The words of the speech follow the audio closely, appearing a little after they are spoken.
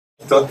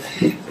Poyecto.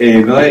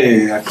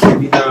 Aquí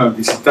vino a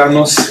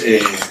visitarnos,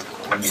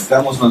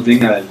 invitamos más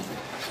bien al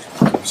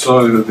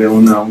profesor de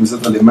una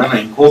universidad alemana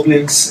en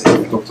Coblenz,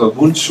 el doctor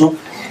Bundschuh,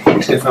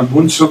 Stephan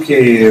Bundschuh,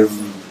 que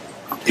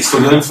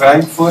estudió en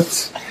Frankfurt,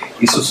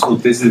 hizo su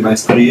tesis de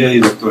maestría y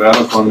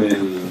doctorado con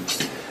el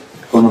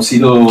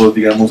conocido,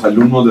 digamos,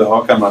 alumno de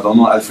Roca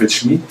Madonna, Alfred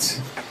Schmidt,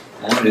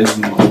 ¿no? Es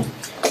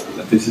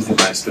la tesis de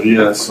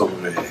maestría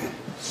sobre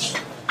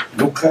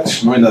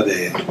Lukács, ¿no? Y la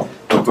de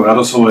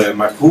doctorado sobre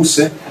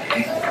Marcuse.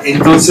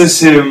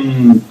 Entonces,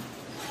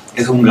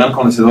 es un gran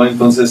conocedor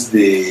entonces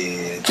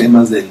de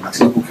temas del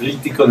marxismo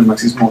crítico, del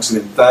marxismo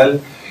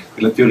occidental,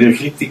 de la teoría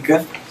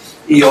crítica.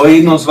 Y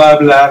hoy nos va a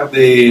hablar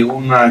de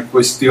una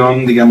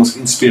cuestión, digamos,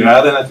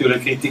 inspirada en la teoría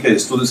crítica y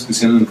estudios que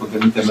hicieron en el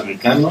continente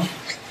americano,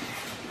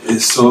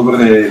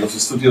 sobre los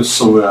estudios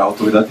sobre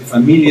autoridad y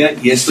familia,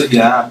 y esto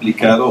ya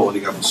aplicado, o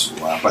digamos,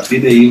 a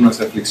partir de ahí unas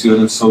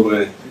reflexiones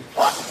sobre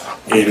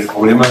el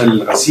problema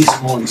del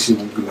racismo y su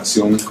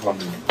vinculación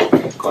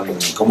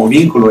como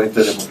vínculo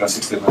entre democracia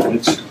y extrema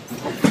derecha.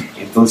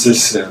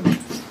 Entonces,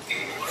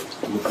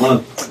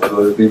 bueno,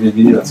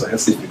 bienvenidas,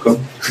 herzlich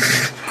willkommen.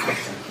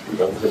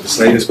 Vamos a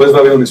empezar y después va a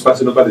haber un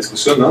espacio para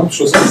discusión, ¿no?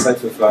 Schluss de Zeit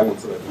für Fragen und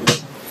so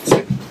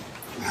weiter.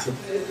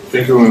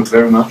 Thank you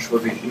very much for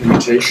the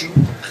invitation.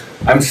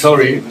 I'm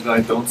sorry that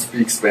I don't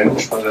speak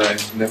Spanish, but I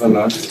never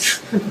learned it.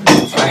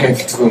 I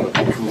have to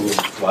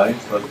try,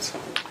 but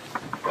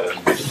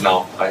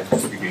now I have to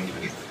speak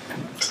English.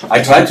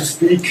 I try to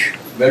speak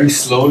very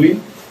slowly.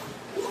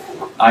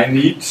 I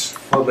need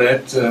for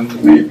that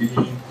maybe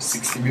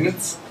 60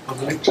 minutes for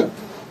the lecture,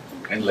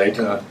 and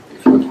later,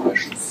 if you have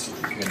questions,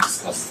 we can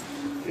discuss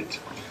it.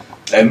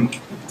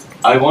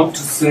 I want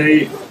to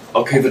say,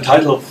 okay, the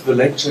title of the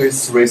lecture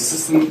is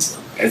Racism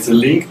as a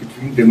Link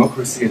Between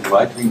Democracy and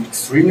Right-Wing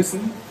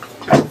Extremism.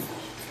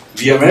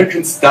 The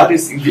American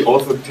Studies in the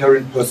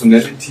Authoritarian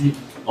Personality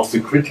of the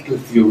Critical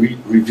Theory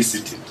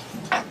Revisited.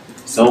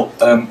 So,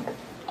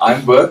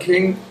 I'm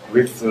working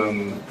with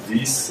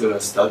these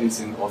studies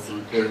in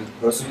authoritarian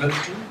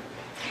personality.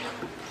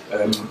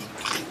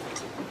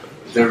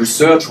 The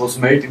research was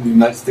made in the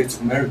United States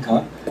of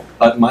America,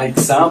 but my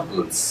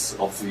examples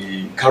of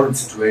the current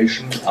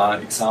situation are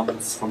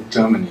examples from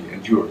Germany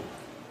and Europe.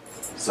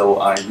 So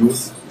I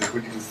use the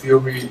critical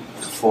theory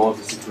for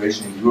the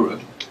situation in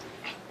Europe,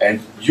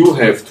 and you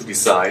have to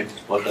decide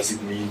what does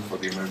it mean for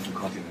the American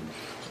continent.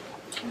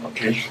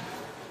 Okay?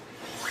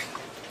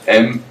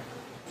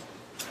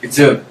 It's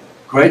a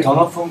great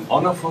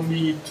honor for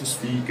me to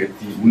speak at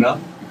the UNAM,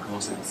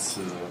 because it's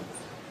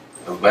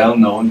a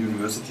well-known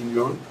university in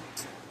Europe,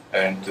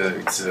 and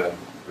it's a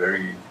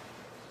very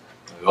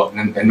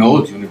an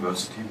old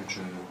university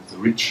with a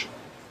rich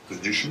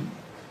tradition.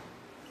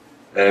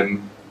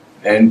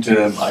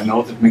 I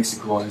know that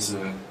Mexico has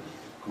a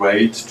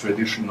great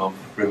tradition of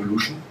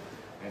revolution,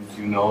 and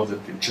you know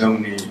that in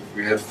Germany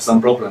we have some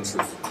problems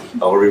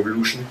with our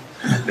revolution.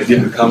 They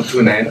didn't come to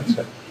an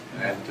end,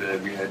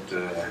 and we had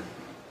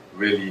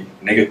really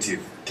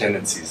negative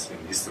tendencies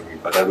in history,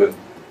 but I will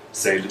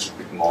say a little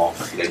bit more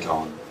later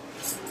on.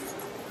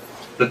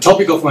 The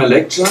topic of my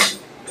lecture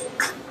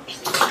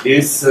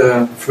is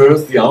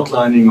first the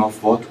outlining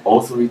of what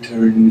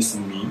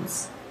authoritarianism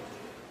means,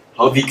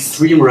 how the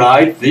extreme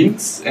right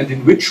thinks, and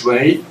in which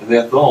way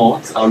their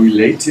thoughts are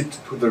related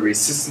to the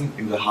racism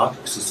in the heart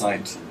of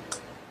society.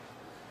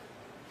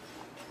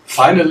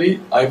 Finally,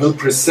 I will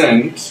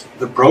present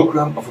the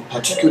program of a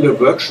particular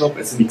workshop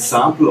as an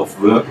example of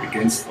work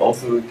against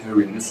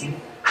authoritarianism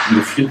in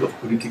the field of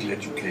political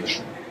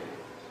education.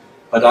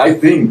 But I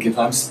think if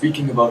I'm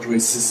speaking about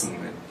racism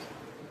and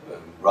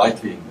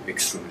right-wing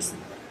extremism,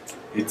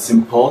 it's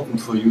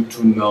important for you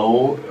to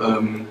know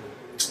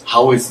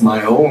how is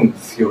my own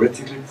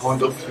theoretical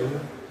point of view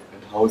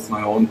and how is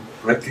my own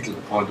practical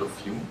point of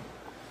view,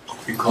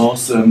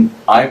 because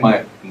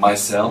I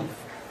myself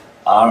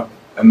are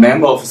a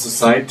member of a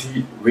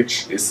society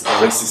which is a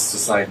racist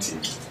society.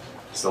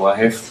 So I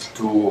have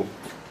to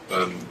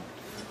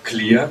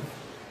clear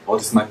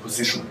what is my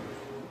position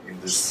in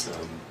this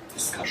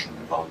discussion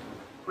about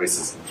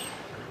racism.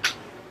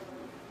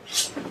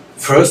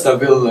 First, I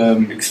will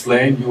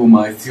explain you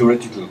my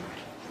theoretical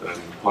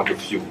point of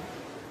view.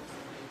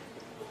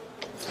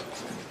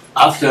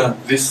 After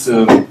this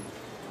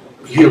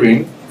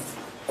clearing,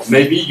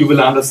 maybe you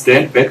will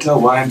understand better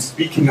why I'm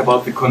speaking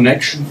about the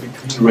connection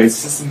between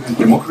racism and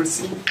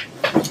democracy,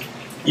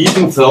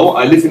 even though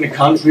I live in a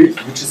country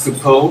which is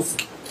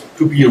supposed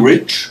to be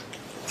rich,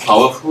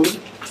 powerful,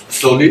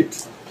 solid,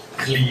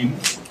 clean.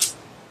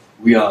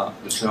 We are,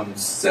 the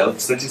Germans,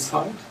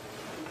 self-satisfied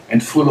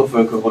and full of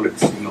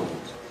workaholics, you know.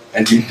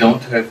 And we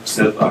don't have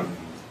self-argument.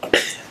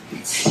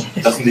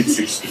 It doesn't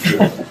exist.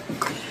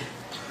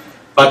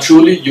 But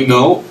surely you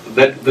know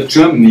that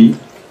Germany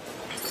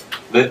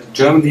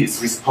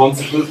is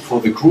responsible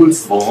for the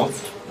cruelest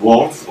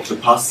wars of the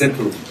past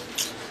century,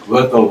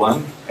 World War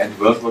I and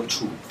World War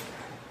II,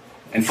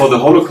 and for the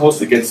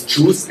Holocaust against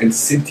Jews and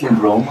Sinti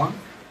and Roma,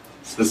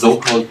 the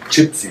so-called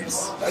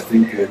Gypsies, I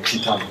think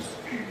Gitanos.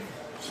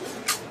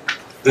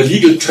 The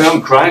legal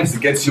term crimes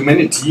against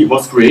humanity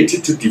was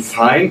created to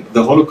define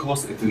the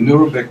Holocaust at the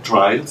Nuremberg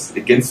trials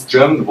against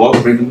German war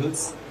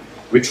criminals,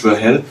 which were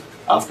held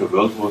after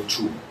World War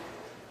II.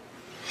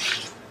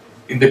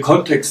 In the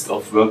context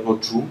of World War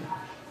II,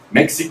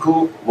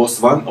 Mexico was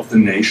one of the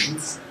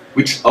nations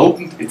which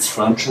opened its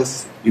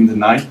frontiers in the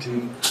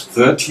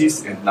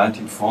 1930s and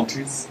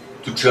 1940s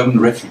to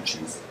German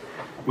refugees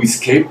who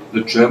escaped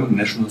the German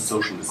National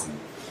Socialism.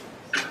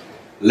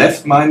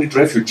 Left-minded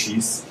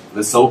refugees,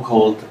 the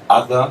so-called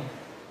other,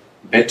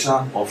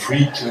 better or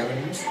free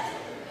Germans,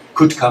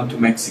 could come to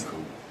Mexico.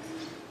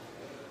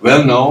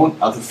 Well known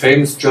are the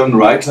famous German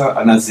writer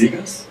Anna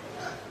Segers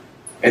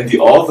and the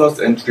authors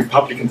and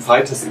Republican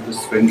fighters in the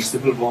Spanish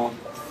Civil War,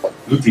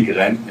 Ludwig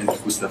Renn and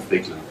Gustav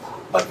Regler.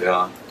 But there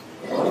are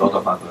a lot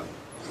of other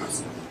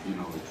persons, you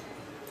know it.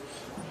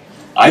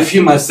 I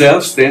feel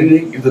myself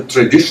standing in the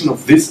tradition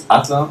of this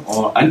other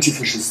or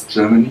anti-fascist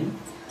Germany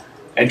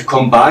and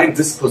combine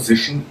this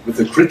position with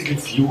a critical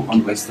view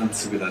on Western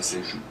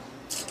civilization.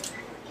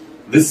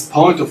 This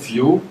point of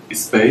view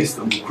is based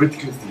on the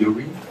critical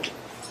theory,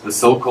 the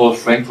so-called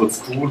Frankfurt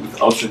School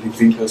with outstanding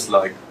thinkers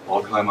like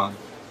Horkheimer,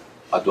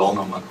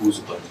 Adorno,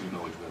 Marcuse, but you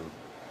know it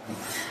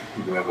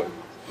well. You have a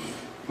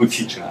good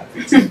teacher, I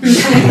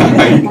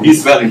think.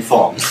 He's well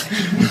informed.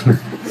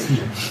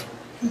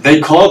 They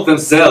called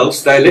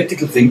themselves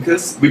dialectical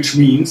thinkers, which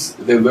means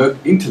they work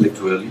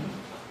intellectually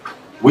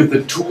with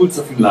the tools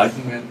of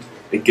enlightenment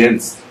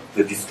against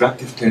the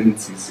destructive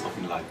tendencies of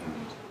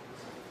enlightenment.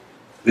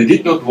 They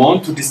did not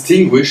want to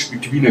distinguish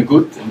between a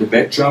good and a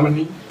bad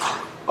Germany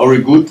or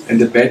a good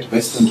and a bad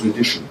Western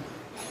tradition,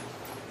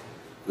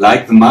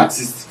 like the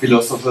Marxist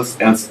philosophers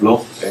Ernst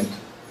Bloch and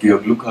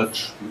Georg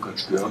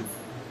Lukács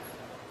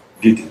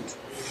did it.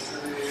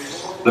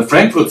 The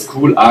Frankfurt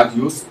School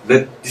argues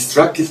that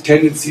destructive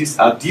tendencies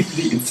are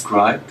deeply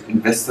inscribed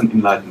in Western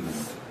enlightenment,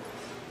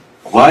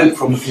 while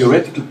from a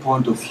theoretical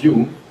point of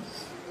view,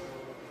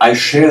 I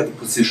share the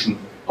position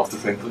of the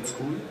Frankfurt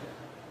School.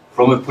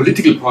 From a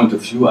political point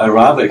of view, I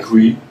rather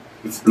agree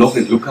with Bloch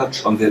and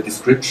Lukács on their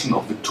description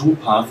of the two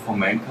paths for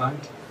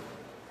mankind,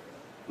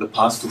 the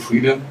path to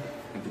freedom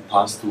and the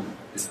path to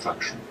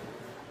destruction.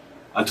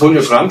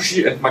 Antonio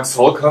Gramsci and Max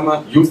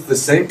Horkheimer used the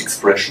same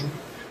expression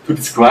to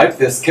describe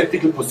their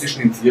skeptical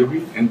position in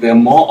theory and their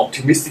more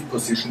optimistic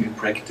position in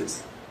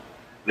practice.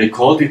 They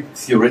called it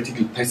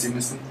theoretical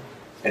pessimism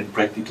and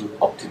practical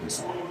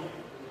optimism.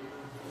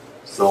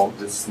 So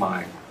this is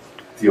my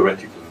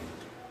theoretical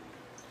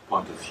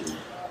point of view.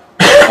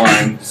 Now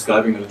I'm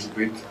describing a little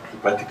bit the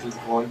practical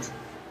point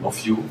of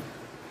view,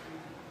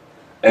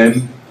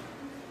 and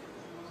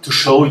to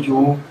show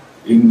you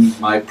in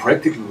my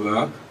practical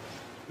work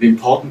the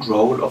important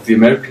role of the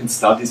American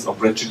studies of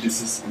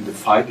prejudices in the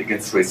fight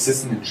against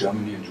racism in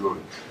Germany and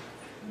Europe.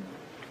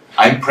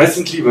 I'm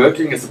presently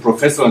working as a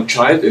professor on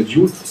child and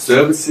youth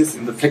services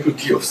in the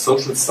Faculty of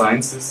Social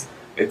Sciences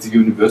at the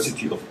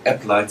University of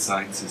Applied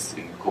Ciences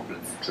in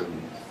Coblenz,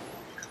 Germany.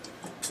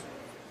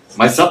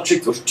 My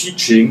subjects of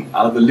teaching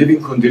are the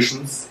living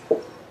conditions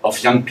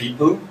of young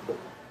people,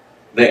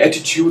 their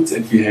attitudes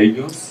and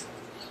behaviors,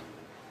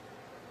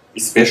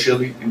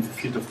 especially in the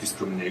field of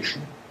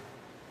discrimination,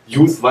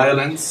 youth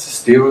violence,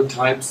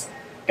 stereotypes,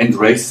 and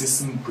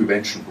racism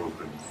prevention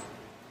programs.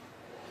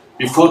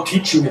 Before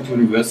teaching at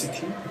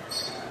university,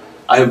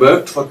 I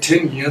worked for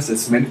 10 years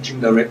as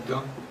managing director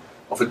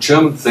of a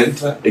German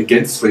center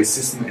against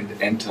racism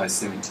and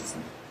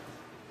anti-Semitism.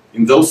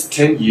 In those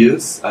 10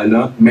 years, I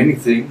learned many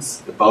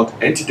things about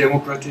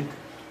anti-democratic,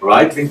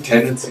 right-wing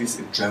tendencies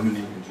in Germany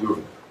and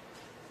Europe.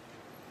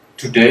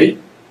 Today,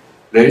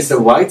 there is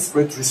a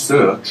widespread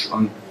research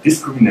on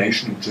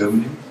discrimination in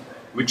Germany,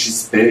 which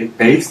is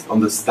based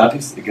on the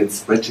studies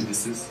against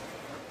prejudices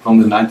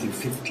from the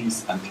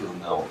 1950s until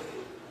now.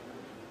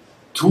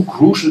 Two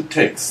crucial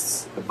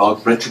texts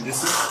about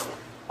prejudices,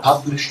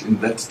 published in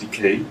that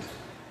decade,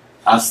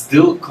 are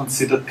still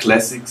considered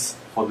classics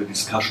for the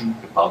discussion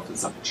about the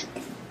subject.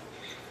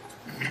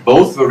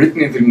 Both were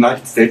written in the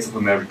United States of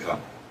America.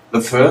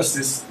 The first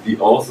is The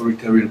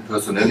Authoritarian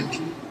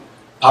Personality,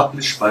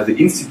 published by the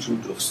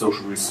Institute of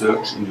Social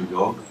Research in New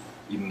York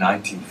in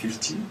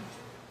 1950.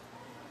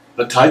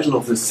 The title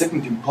of the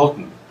second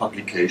important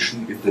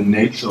publication is The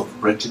Nature of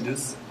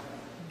Prejudice,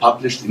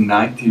 published in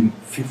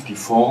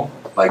 1954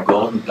 by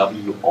Gordon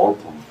W.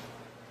 Allport.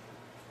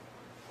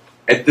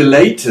 At the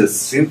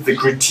latest, since the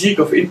critique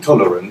of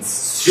intolerance,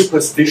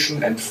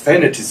 superstition and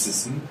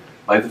fanaticism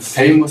by the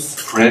famous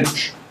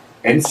French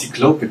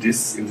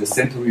encyclopedists in the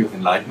century of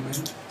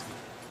enlightenment,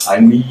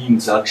 I mean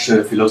such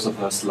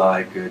philosophers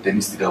like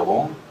Denis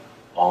Diderot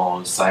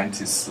or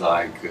scientists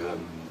like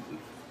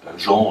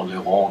Jean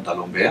Léron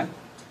d'Alembert,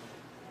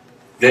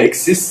 there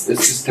exists a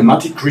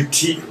systematic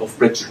critique of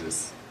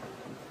prejudice.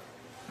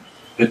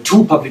 The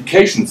two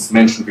publications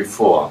mentioned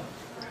before,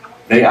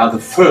 they are the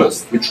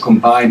first which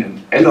combine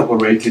an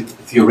elaborated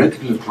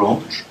theoretical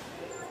approach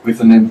with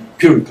an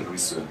empirical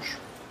research.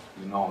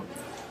 You know,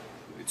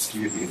 it's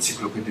clear the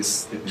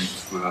encyclopedists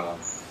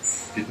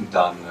didn't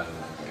done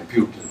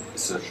empirical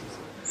research.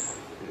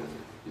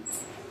 It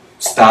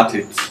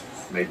started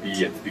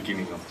maybe at the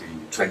beginning of the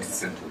 20th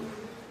century.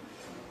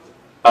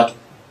 But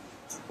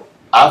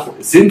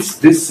since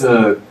this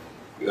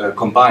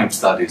combined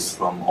studies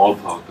from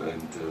Allport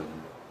and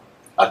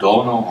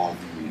Adorno on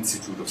the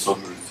Institute of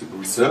Social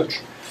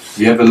Research,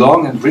 we have a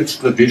long and rich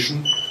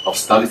tradition of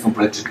studies on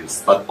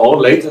prejudice, but all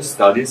later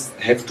studies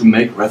have to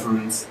make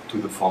reference to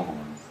the former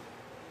ones.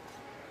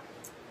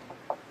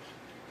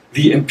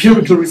 The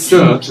empirical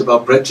research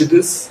about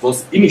prejudice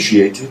was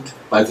initiated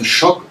by the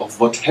shock of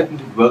what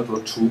happened in World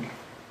War II,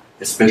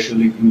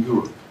 especially in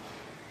Europe.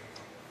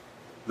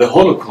 The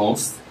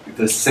Holocaust is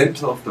the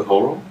center of the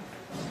horror.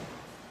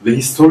 The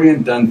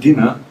historian Dan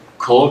Dinner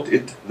called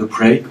it the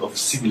break of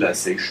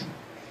civilization,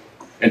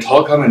 and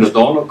Horkheimer and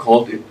Adorno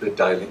called it the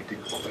dialectic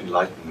of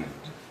enlightenment.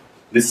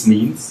 This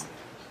means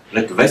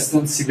that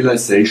Western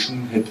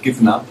civilization had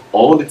given up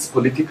all its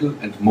political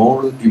and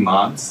moral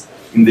demands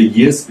in the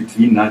years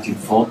between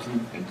 1940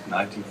 and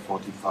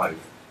 1945,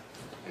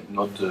 and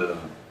not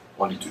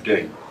only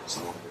today.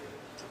 So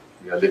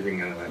we are living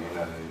in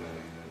a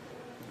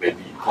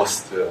maybe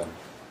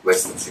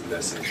post-Western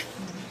civilization.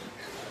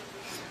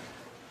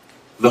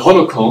 The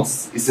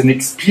Holocaust is an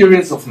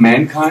experience of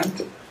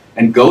mankind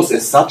and goes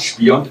as such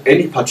beyond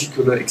any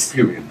particular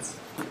experience.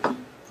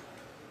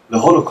 The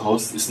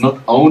Holocaust is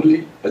not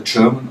only a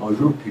German or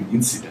European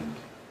incident.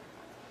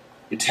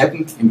 It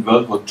happened in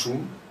World War II,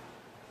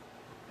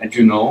 and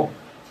you know,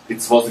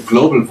 it was a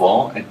global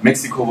war, and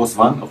Mexico was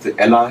one of the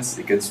allies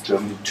against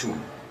Germany too.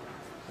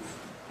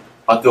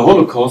 But the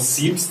Holocaust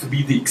seems to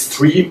be the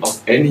extreme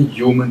of any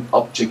human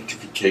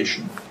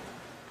objectification,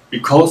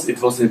 because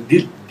it was a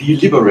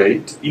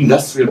deliberate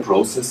industrial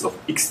process of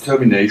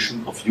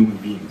extermination of human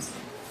beings.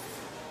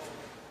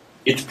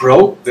 It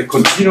broke the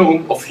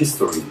continuum of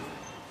history,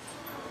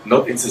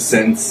 not in the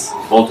sense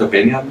Walter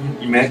Benjamin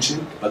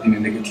imagined, but in a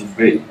negative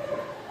way.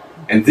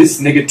 And this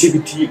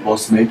negativity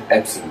was made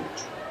absolute.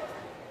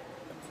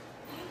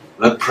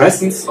 The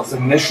presence of the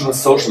National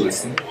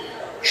Socialism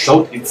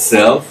showed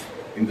itself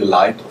in the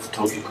light of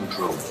total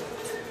control.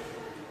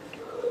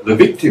 The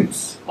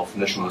victims of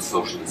National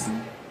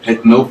Socialism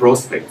had no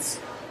prospects.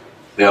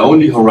 Their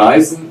only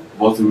horizon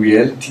was the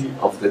reality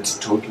of that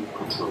total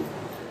control.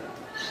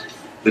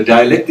 The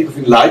dialectic of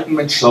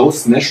enlightenment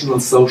shows National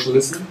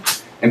Socialism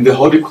and the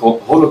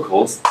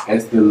Holocaust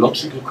as the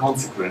logical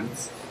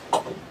consequence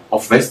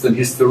of Western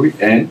history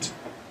and,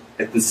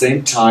 at the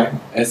same time,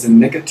 as a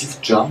negative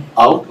jump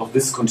out of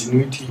this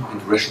continuity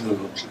and rational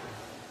logic.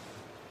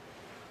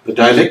 The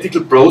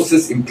dialectical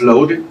process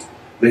imploded,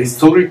 the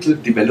historical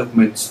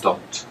development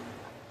stopped.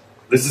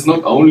 This is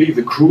not only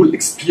the cruel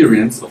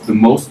experience of the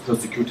most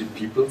persecuted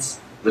peoples,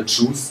 the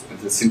Jews and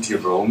the Sinti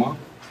and Roma,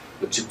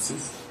 the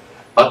Gypsies,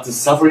 but the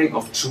suffering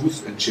of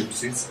Jews and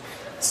Gypsies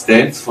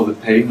stands for the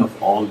pain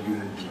of all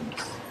human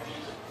beings.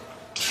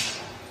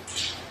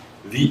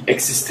 The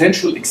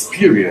existential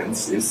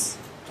experience is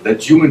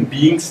that human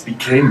beings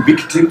became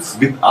victims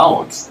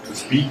without, to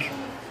speak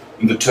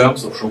in the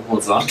terms of Jean-Paul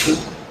Sartre,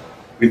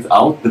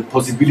 without the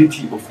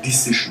possibility of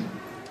decision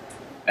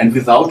and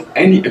without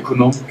any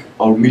economic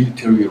or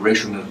military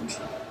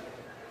rationality.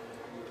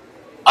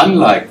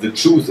 Unlike the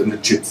Jews and the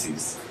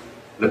Gypsies,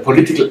 the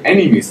political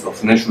enemies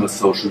of National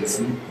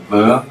Socialism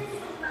were,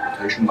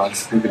 quotation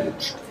marks,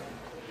 privileged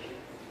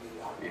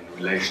in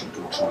relation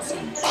to Jews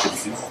and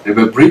Gypsies. They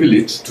were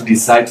privileged to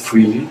decide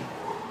freely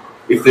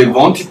if they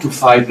wanted to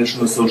fight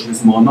National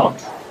Socialism or not.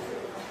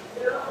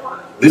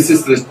 This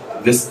is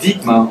the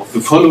stigma of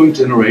the following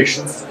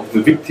generations of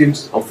the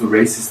victims of the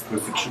racist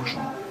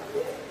persecution.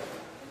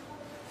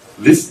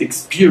 This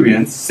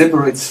experience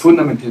separates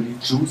fundamentally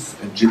Jews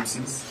and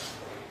Gypsies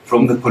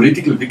from the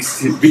political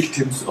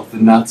victims of the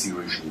Nazi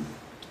regime.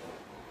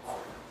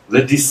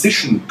 The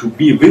decision to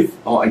be with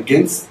or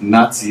against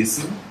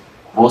Nazism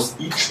was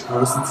each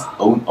person's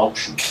own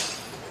option.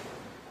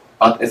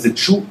 But as a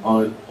Jew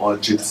or a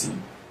Gypsy,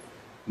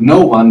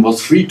 no one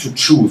was free to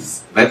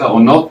choose whether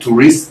or not to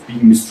risk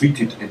being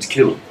mistreated and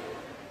killed,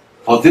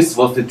 for this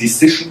was the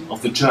decision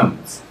of the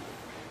Germans.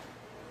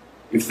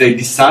 If they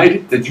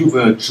decided that you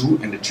were a Jew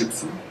and a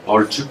Gypsy,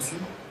 or a Gypsy,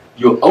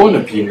 your own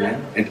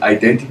opinion and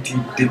identity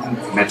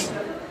didn't matter.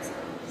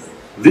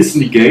 This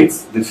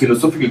negates the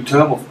philosophical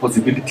term of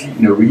possibility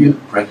in a real,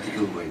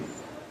 practical way.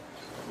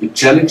 It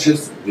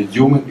challenges the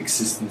human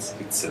existence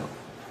itself.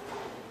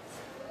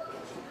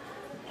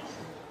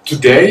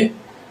 Today,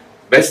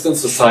 Western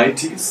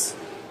societies,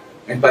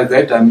 and by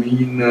that I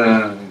mean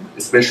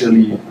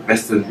especially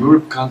Western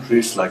Europe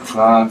countries like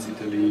France,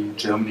 Italy,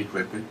 Germany,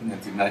 Great Britain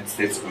and the United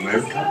States of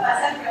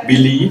America,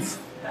 believe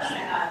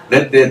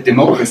that their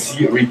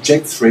democracy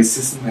rejects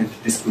racism and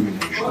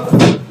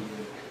discrimination.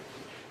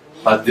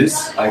 But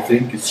this, I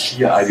think, is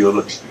sheer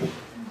ideology.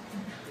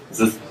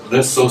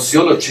 The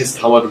sociologist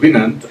Howard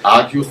Winant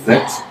argues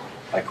that,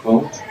 I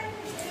quote,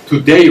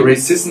 "Today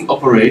racism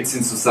operates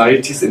in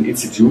societies and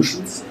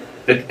institutions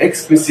that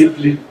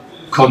explicitly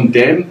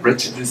condemn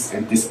prejudice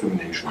and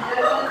discrimination."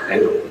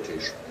 End of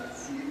quotation.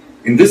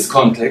 In this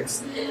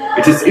context,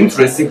 it is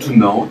interesting to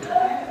note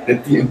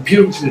that the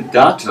empirical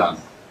data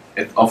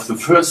of the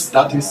first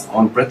studies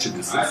on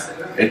prejudices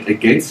and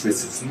against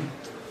racism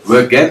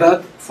were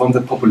gathered from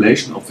the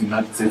population of the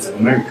United States of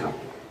America.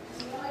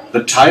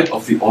 The type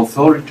of the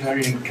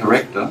authoritarian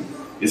character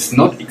is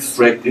not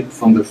extracted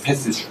from the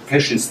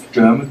fascist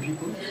German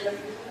people,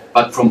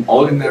 but from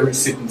ordinary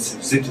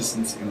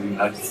citizens in the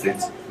United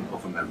States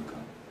of America.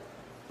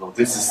 So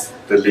this is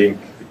the link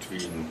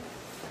between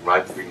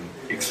right-wing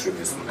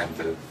extremism and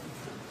the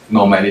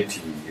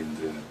normality in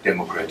the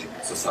democratic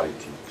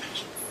society.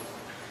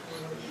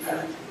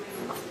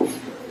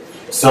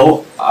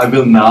 So I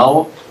will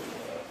now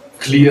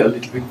clear a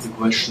little bit the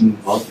question,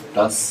 what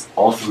does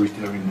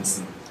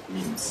authoritarianism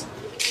means?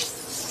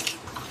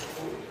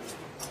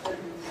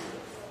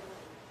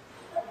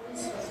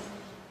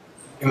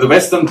 In the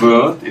Western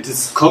world, it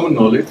is common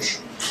knowledge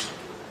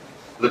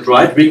that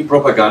right-wing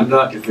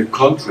propaganda is the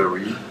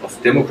contrary of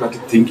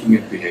democratic thinking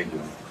and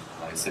behavior.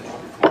 I said it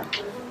before.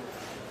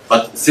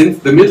 But since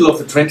the middle of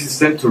the 20th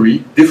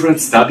century, different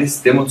studies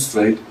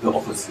demonstrate the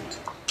opposite.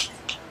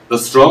 The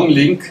strong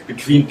link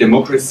between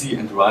democracy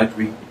and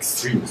right-wing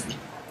extremism.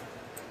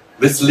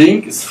 This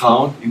link is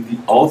found in the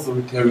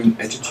authoritarian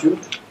attitude,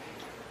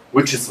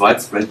 which is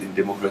widespread in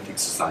democratic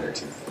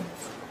societies.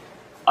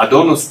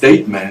 Adorno's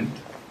statement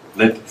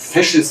that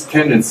fascist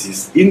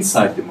tendencies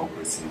inside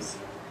democracies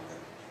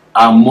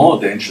are more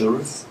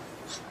dangerous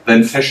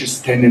than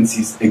fascist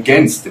tendencies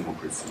against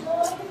democracy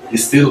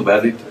is still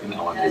valid in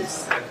our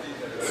days.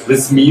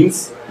 This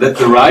means that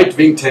the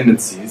right-wing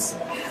tendencies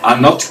are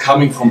not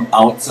coming from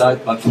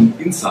outside but from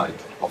inside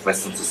of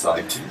Western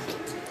society,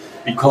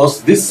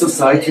 because this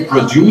society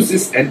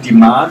produces and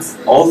demands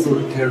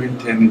authoritarian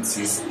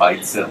tendencies by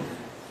itself.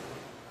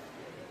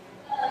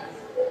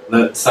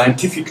 The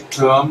scientific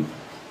term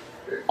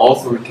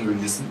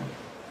authoritarianism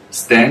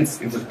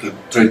stands in the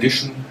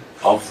tradition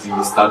of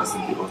the studies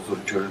in the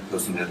authoritarian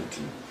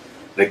personality.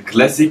 The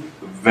classic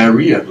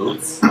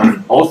variables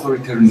of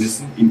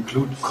authoritarianism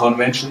include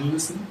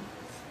conventionalism,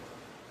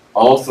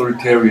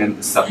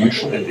 authoritarian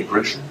submission and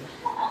aggression,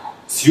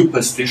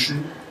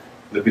 superstition,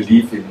 the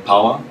belief in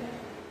power,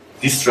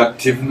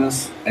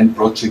 destructiveness and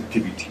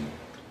projectivity.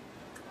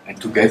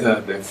 And together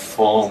they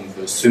form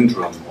the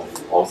syndrome of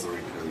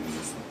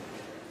authoritarianism.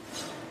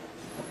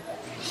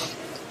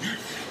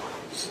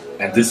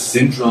 And this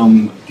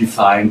syndrome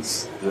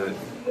defines the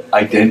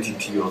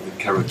identity or the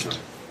character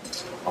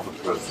of a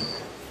person.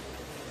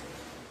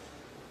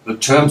 The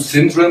term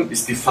syndrome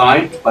is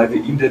defined by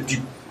the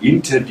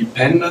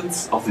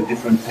interdependence of the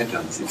different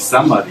patterns. If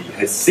somebody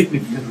has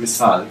significant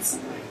results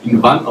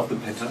in one of the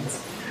patterns,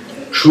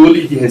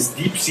 surely he has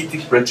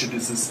deep-seated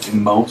prejudices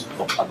in most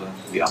of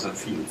the other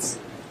fields.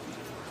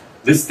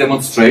 This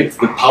demonstrates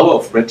the power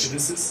of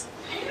prejudices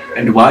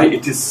and why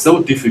it is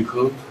so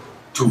difficult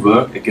to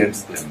work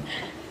against them.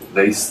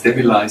 They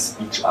stabilize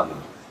each other.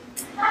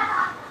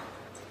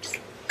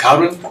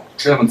 Current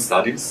German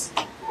studies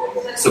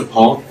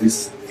support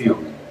this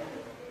theory.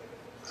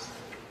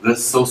 The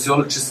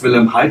sociologist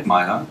Wilhelm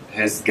Heidmeier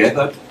has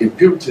gathered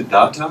empirical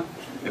data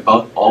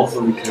about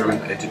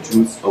authoritarian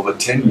attitudes over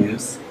 10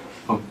 years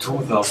from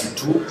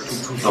 2002 to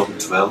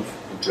 2012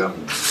 in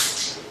Germany.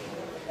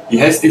 He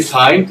has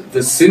defined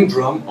the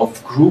syndrome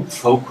of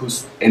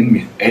group-focused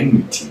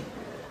enmity.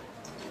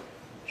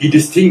 He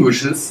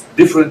distinguishes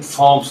different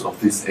forms of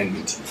this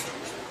enmity,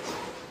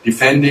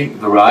 defending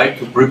the right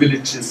to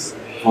privileges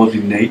for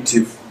the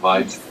native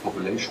white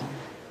population,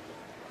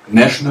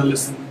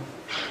 nationalism,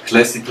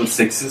 classical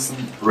sexism,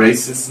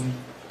 racism,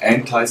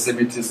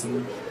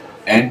 anti-Semitism,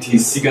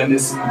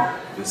 anti-Ziganism,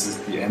 this is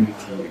the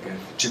enmity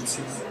against the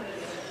gypsies,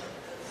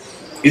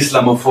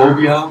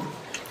 Islamophobia,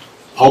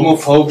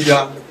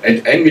 homophobia,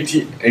 and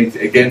enmity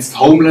against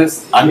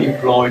homeless,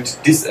 unemployed,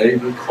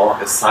 disabled,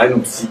 or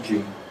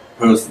asylum-seeking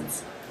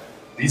persons.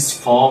 These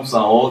forms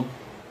are all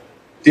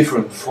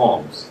different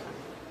forms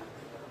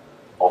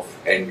of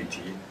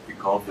enmity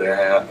because they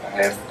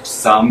have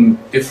some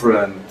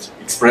different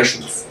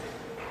expressions,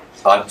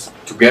 but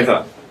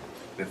together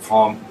they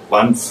form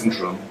one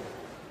syndrome,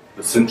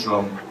 the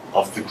syndrome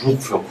of the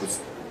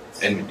group-focused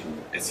enmity,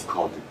 as he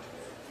called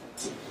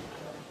it.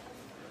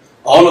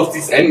 All of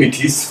these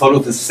enmities follow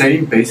the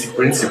same basic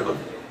principle: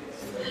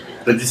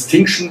 the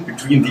distinction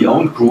between the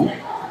own group,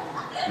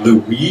 the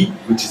we,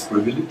 which is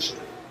privileged,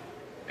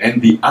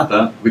 and the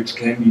other, which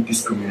can be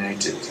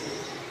discriminated.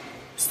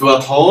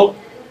 Stuart Hall,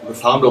 the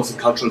founder of the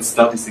cultural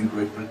studies in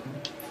Great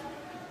Britain,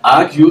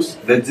 argues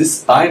that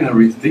this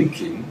binary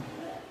thinking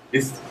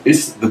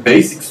is the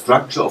basic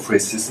structure of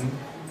racism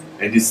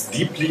and is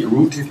deeply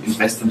rooted in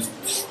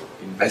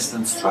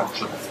Western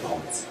structure of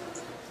thoughts.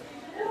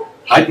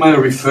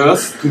 Heidmeier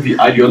refers to the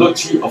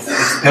ideology of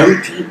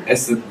prosperity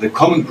as the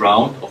common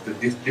ground of the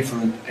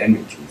different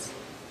enmities.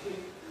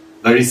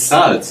 The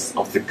results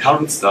of the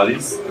current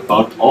studies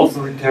about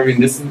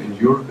authoritarianism in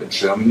Europe and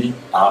Germany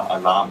are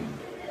alarming.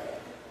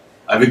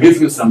 I will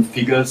give you some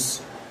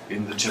figures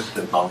in the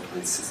chapter about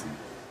racism.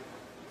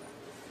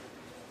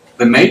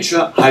 The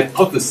major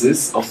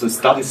hypothesis of the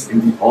studies in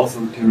the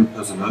authoritarian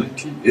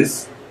personality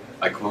is,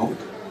 I quote,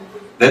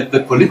 that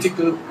the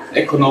political,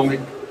 economic,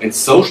 and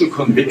social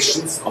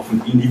convictions of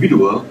an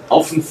individual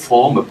often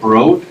form a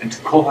broad and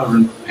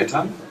coherent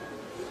pattern,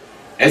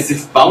 as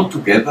if bound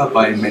together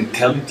by a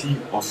mentality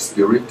of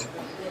spirit,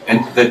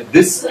 and that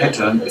this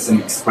pattern is an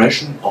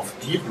expression of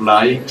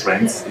deep-lying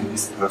trends in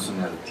his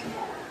personality.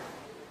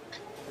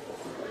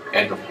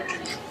 End of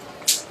quotation.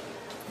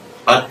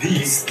 But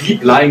these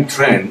deep-lying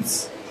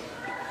trends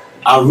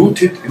are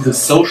rooted in the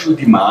social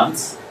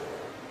demands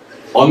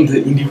on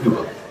the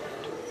individual.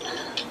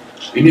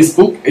 In his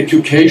book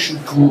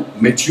Education to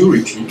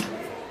Maturity,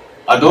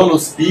 Adorno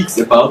speaks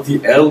about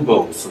the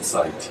elbow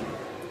society.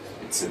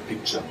 It's a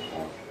picture of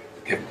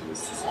the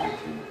capitalist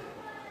society.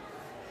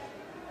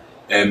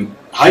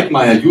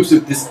 Heidmeier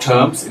uses these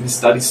terms in his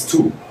studies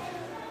too.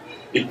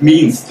 It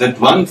means that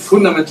one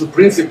fundamental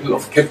principle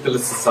of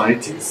capitalist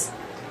societies,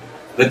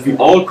 that we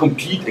all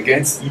compete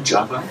against each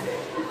other,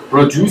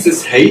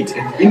 produces hate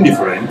and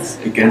indifference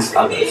against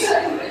others.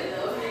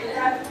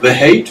 The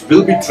hate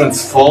will be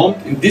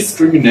transformed in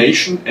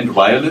discrimination and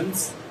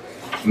violence,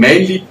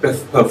 mainly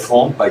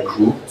performed by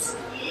groups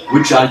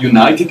which are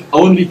united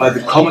only by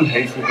the common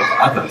hatred of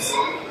others,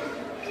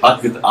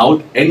 but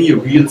without any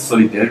real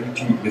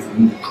solidarity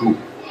within the group.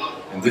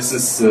 And this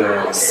is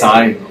a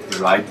sign of the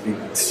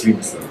right-wing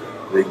extremism.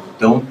 They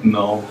don't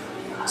know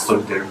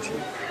solidarity.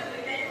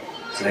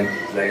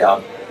 They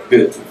are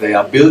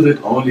built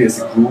only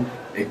as a group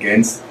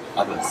against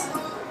others,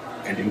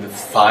 and in the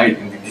fight,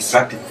 in the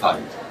destructive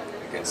fight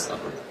against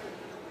others.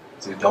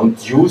 They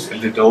don't use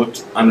and they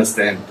don't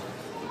understand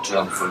the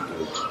term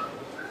solidarity.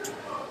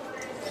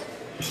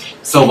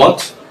 So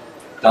what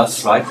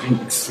does right-wing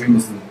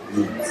extremism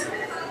mean?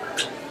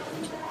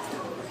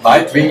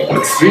 Right-wing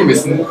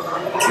extremism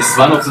is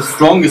one of the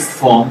strongest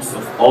forms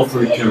of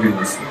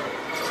authoritarianism.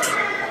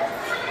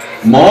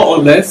 More or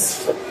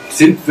less,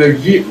 since the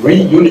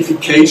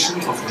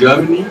reunification of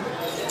Germany,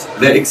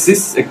 there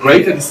exists a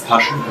greater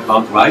discussion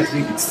about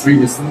right-wing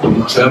extremism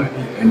in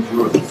Germany and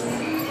Europe.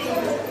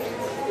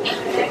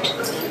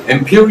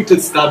 Empirical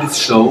studies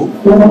show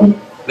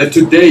that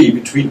today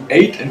between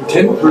 8 and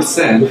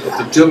 10% of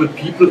the German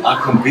people are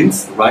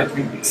convinced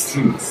right-wing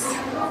extremists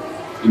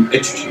in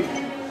attitude,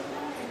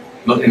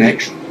 not in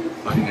action,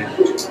 but in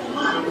attitude.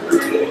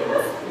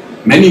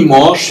 Many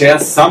more share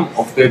some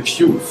of their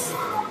views.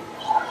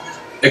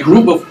 A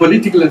group of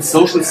political and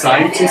social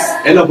scientists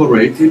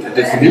elaborated a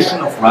definition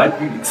of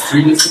right-wing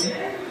extremism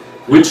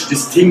which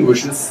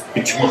distinguishes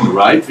between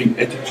right-wing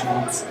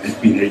attitudes and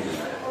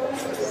behavior.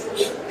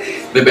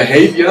 The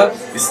behavior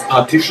is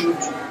partitioned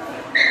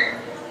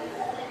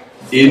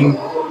in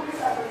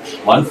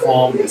one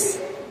form is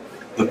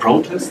the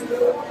protest.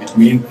 It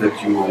means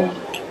that you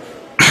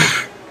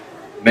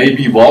may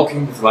be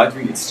walking with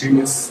right-wing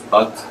extremists,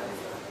 but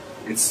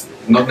it's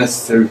not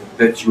necessary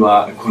that you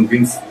are a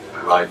convinced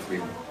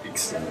right-wing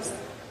extremist.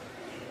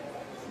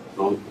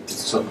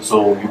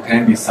 So you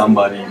can be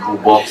somebody who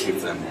walks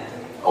with them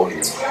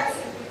only.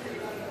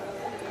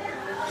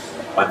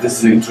 But this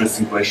is an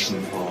interesting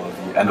question for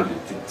the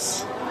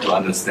analytics, to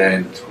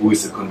understand who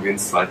is a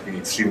convinced right-wing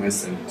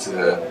extremist and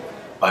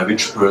by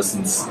which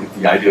persons is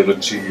the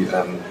ideology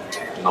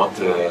not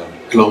a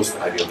closed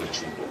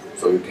ideology,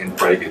 so you can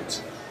break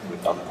it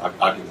with other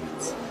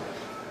arguments.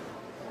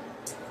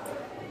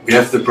 We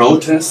have the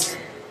protest,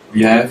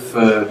 we have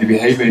the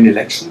behavior in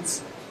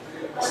elections,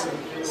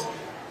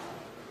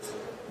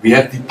 we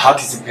have the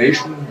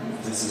participation.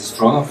 This is a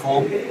stronger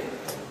form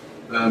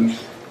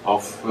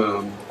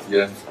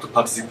to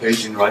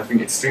participate in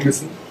right-wing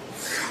extremism.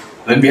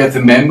 Then we have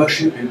the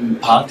membership in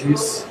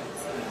parties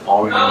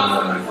or in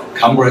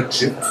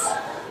comradeships.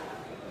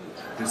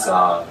 These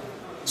are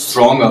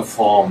stronger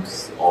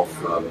forms of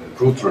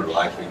brutal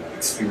right-wing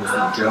extremism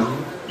in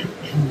Germany.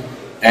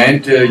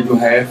 And you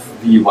have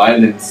the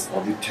violence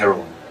or the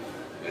terror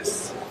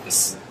as a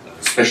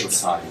special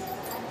sign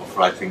of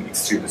right-wing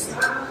extremism.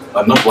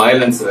 But not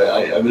violence.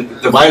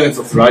 The violence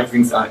of the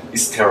right-wings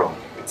is terror.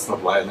 It's not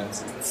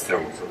violence, it's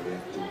terror. So we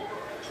have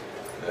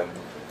to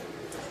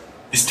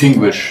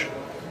distinguish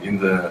in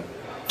the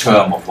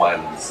term of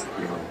violence.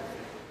 You know.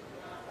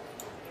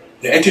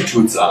 The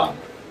attitudes are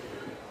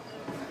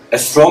a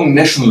strong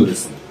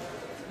nationalism.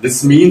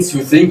 This means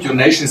you think your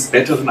nation is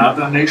better than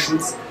other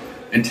nations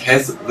and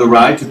has the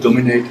right to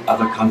dominate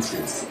other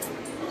countries.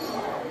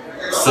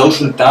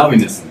 Social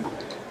Darwinism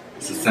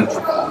is the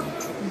central point.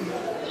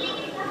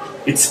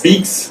 It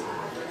speaks,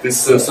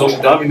 this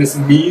social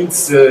Darwinism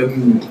means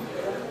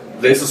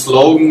there's a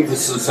slogan,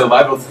 this is the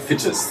survival of the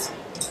fittest.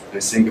 They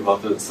think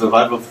about the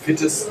survival of the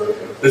fittest.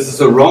 This is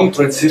a wrong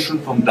transition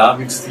from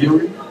Darwin's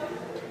theory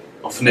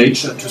of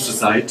nature to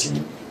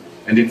society,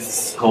 and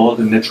it's called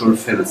a natural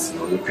fallacy,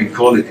 or you can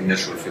call it a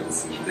natural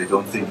fallacy. They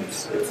don't think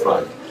it's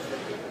right.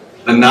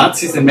 The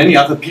Nazis and many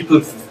other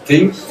people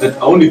think that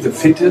only the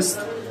fittest,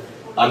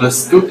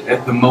 understood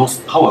as the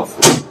most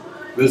powerful,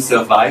 will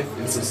survive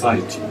in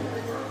society.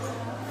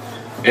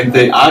 And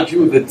they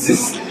argue that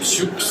this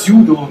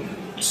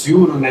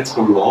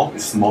pseudo-natural law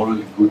is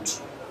morally good.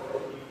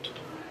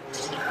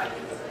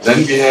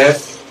 Then we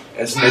have,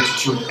 as an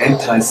attitude,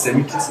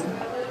 anti-Semitism.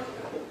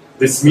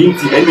 this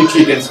means the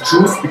enmity against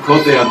Jews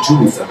because they are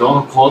Jews.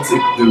 Adorno calls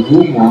it the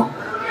rumor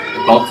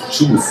about the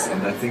Jews,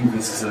 and I think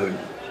this is a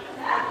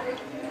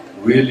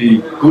really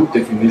good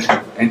definition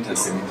of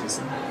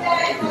anti-Semitism,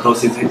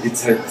 because it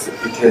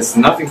has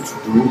nothing to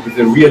do with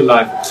the real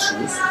life of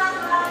Jews,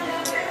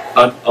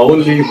 but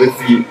only with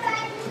the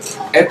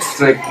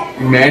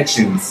abstract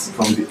imagines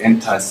from the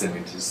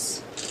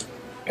anti-Semitism.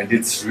 And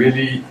it's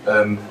really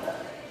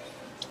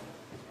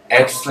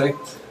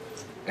abstract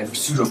and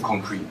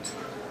pseudo-concrete.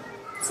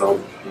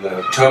 So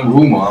the term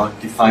rumor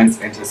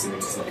defines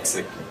anti-Semitism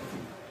exactly.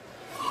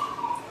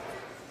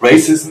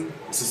 Racism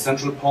is a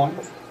central point.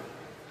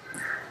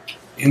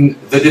 In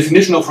the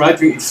definition of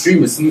right-wing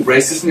extremism,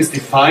 racism is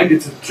defined in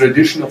the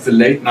tradition of the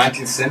late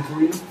 19th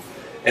century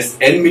as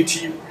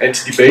enmity and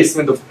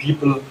debasement of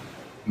people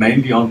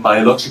mainly on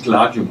biological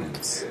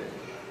arguments.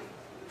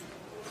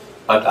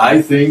 But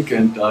I think,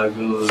 and I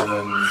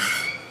will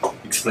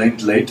explain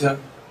it later,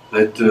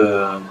 that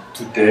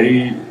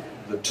today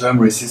the term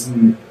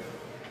racism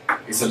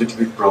is a little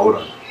bit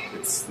broader.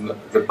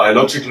 The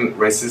biological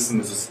racism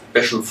is a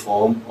special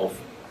form of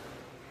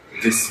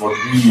this, what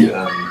we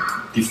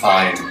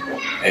define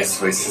as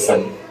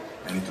racism,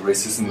 and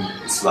racism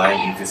is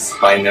lying in this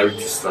binary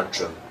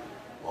structure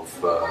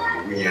of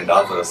we and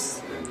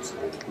others, and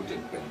good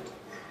and bad.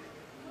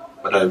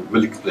 But I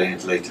will explain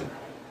it later.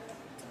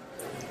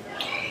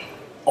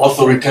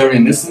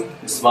 Authoritarianism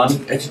is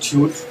one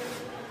attitude.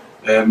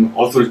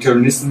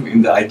 Authoritarianism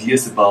in the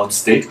ideas about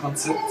state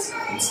concepts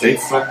and state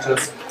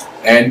structures,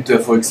 and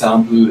for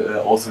example,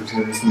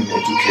 authoritarianism in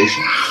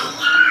education.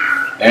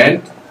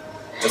 And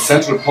a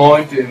central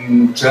point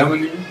in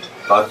Germany,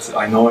 but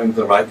I know in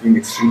the right-wing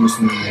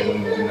extremism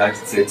in the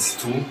United States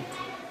too,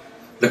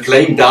 the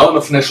playing down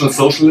of National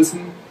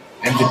Socialism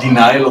and the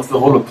denial of the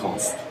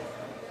Holocaust.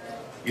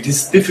 It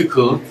is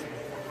difficult,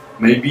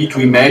 maybe,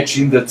 to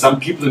imagine that some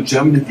people in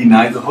Germany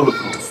deny the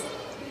Holocaust.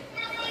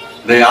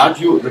 They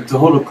argue that the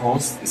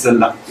Holocaust is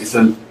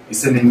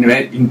an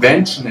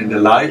invention and a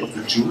lie of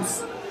the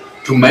Jews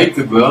to make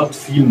the world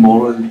feel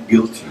morally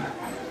guilty.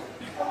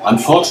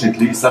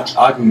 Unfortunately, such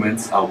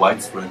arguments are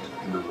widespread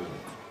in the world.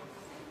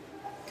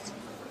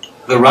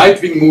 The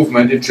right-wing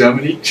movement in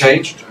Germany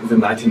changed in the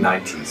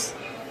 1990s.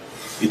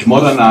 It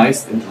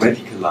modernized and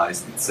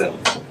radicalized itself.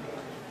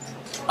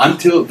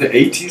 Until the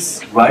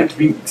 80s,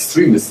 right-wing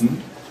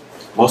extremism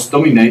was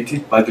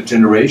dominated by the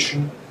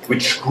generation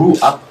which grew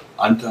up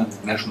under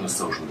National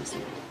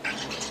Socialism.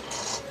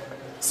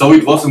 So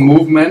it was a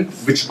movement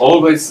which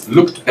always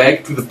looked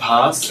back to the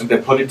past, and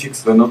their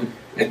politics were not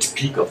at the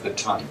peak of the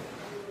time.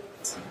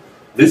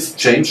 This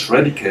changed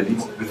radically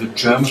with the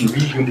German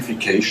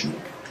reunification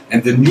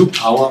and the new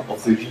power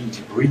of the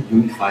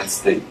reunified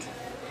state.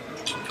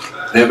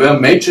 There were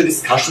major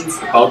discussions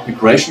about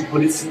migration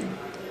policy,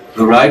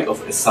 the right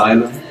of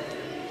asylum,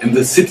 and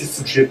the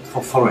citizenship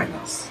for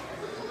foreigners.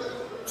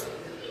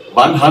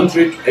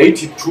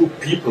 182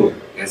 people,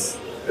 as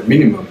a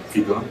minimum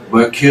figure,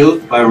 were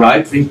killed by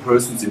right-wing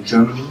persons in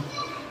Germany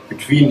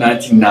between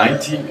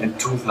 1990 and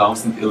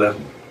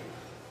 2011.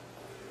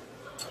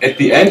 At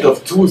the end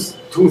of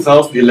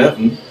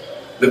 2011,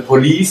 the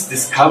police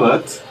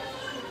discovered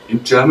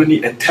in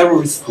Germany a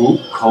terrorist group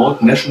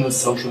called National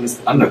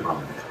Socialist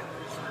Underground,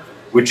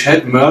 which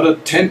had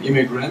murdered 10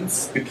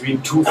 immigrants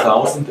between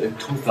 2000 and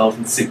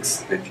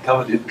 2006. They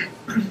discovered it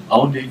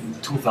only in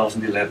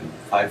 2011,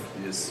 5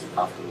 years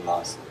after the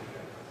last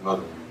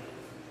murder.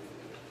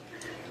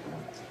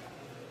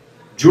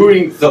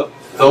 During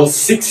those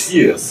 6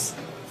 years,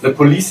 the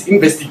police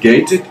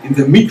investigated in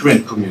the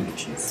migrant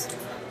communities,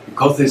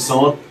 because they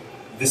thought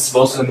this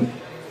was a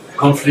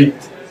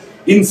conflict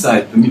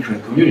inside the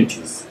migrant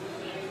communities.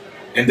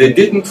 And they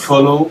didn't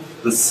follow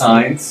the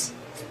signs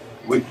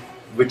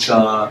which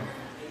are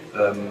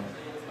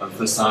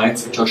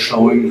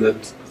showing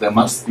that there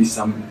must be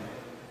some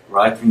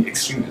right-wing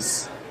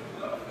extremists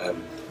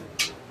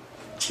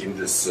in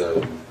this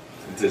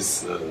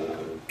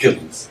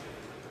killings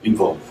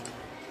involved.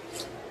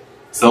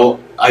 So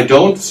I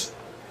don't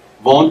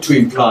want to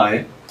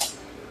imply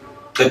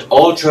that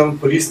all German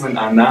policemen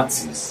are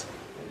Nazis.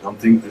 I don't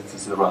think this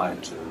is the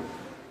right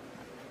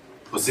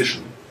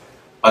position.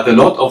 But a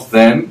lot of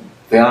them,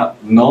 they are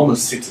normal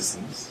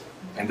citizens,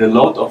 and a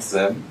lot of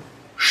them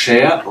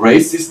share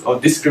racist or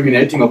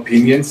discriminating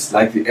opinions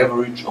like the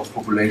average of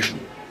population.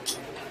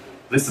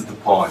 This is the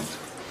point,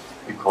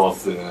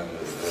 because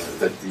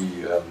that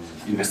the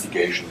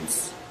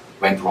investigations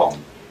went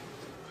wrong.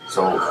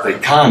 So they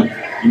can't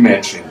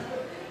imagine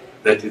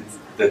that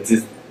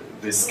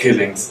these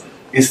killings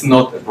is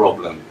not a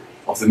problem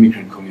of the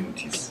migrant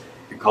communities,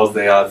 because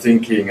they are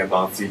thinking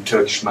about the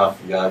Turkish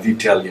mafia, the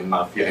Italian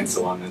mafia, and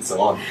so on and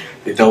so on.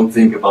 They don't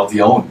think about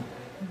their own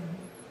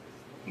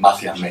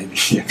mafia, maybe,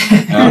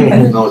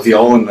 no, their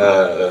own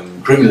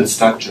criminal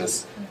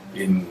structures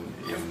in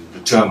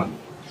the German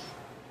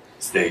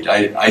state.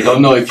 I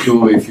don't know if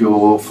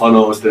you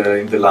followed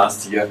in the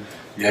last year,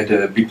 we had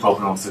a big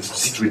problem of the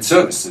secret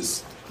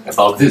services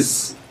about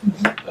this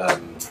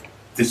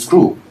this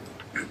group,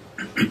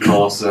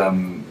 because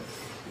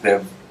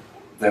there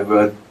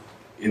were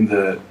in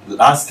the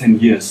last 10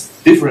 years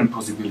different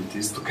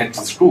possibilities to catch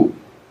this group.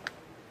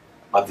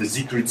 But the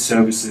secret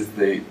services,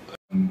 they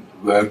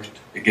worked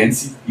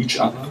against each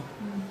other.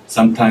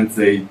 Sometimes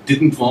they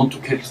didn't want to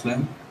catch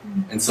them,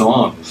 and so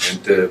on.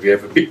 And we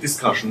have a big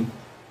discussion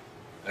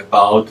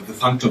about the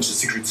function of the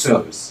secret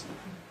service.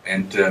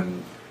 And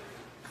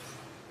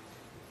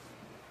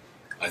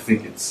I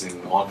think it's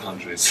in all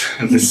countries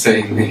the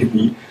same,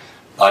 maybe.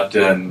 But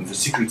the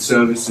secret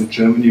service in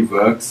Germany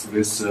works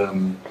with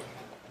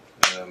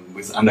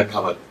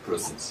undercover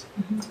persons.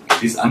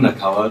 These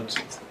undercover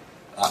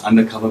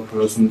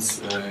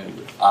persons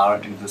are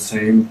in the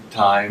same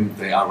time,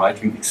 they are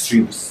right-wing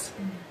extremists.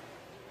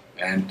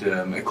 And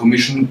a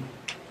commission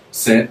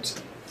said,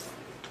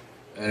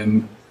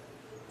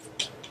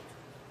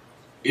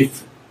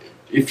 if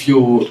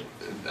you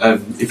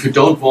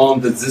don't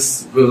want that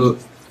this will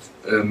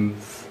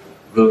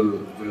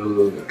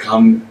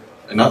come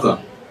another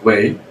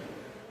way,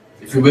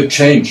 if you will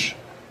change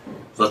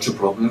such a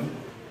problem,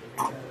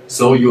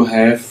 so you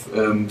have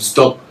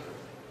stop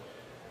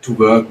to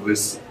work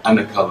with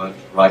undercover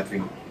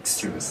right-wing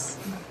extremists.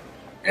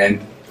 And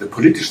the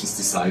politicians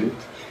decided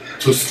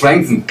to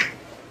strengthen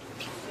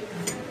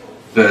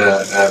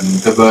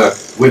the work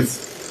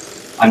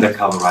with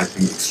undercover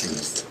right-wing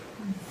extremists.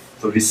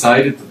 So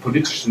the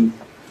politicians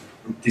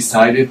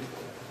decided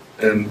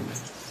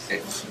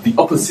the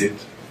opposite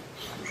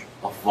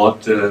of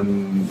what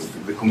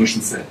the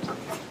commission said.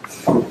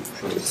 So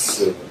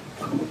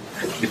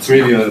it's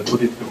really a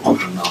political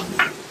problem now in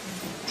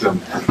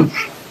Germany.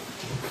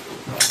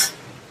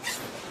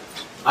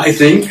 I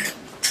think,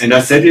 and I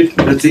said it,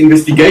 that the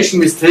investigation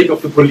mistake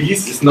of the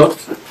police is not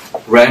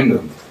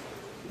random,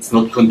 it's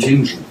not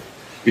contingent.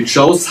 It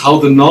shows how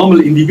the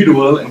normal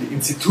individual and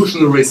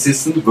institutional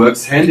racism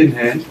works hand in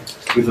hand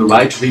with the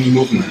right-wing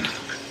movement.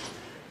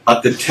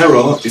 But the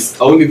terror is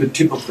only the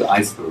tip of the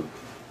iceberg.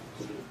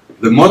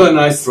 The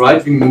modernized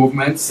right-wing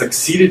movement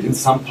succeeded in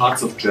some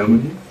parts of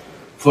Germany,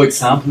 for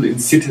example in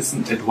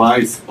citizen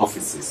advice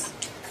offices.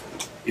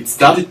 It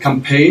started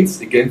campaigns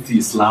against the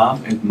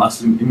Islam and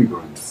Muslim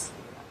immigrants.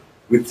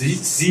 With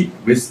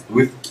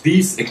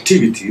these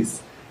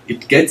activities,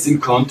 it gets in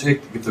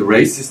contact with the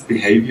racist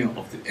behavior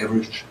of the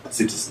average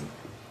citizen.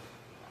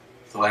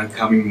 So I'm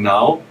coming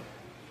now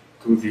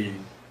to the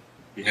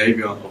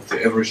behavior of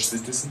the average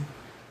citizen,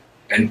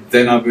 and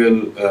then I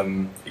will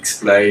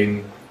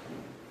explain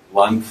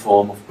one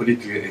form of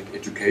political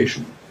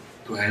education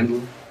to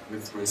handle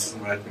with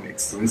racism, right-wing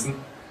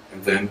extremism,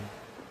 and then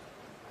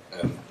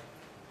the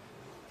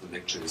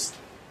lecture is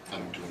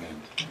coming to an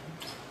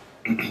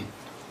end.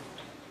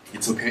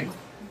 It's okay?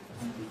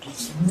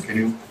 Can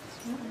you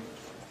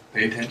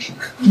pay attention?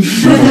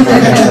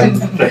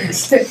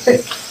 Thanks.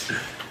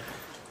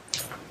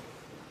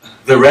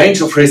 The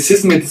range of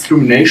racism and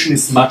discrimination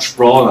is much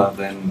broader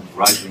than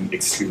right-wing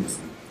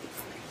extremism.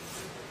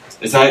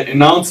 As I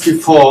announced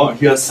before,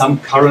 here are some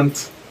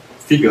current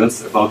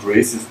figures about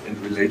racist and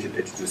related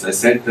attitudes. I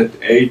said that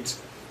 8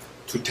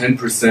 to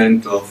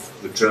 10% of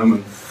the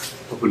German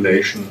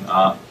population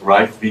are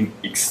right-wing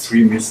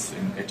extremists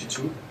in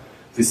attitude.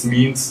 This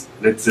means,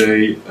 let's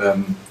say,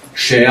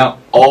 share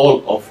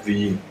all of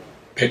the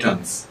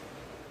patterns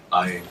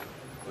I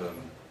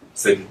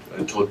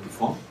told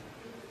before.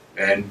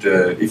 And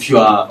if you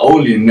are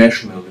only a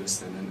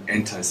nationalist and an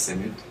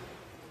anti-Semite,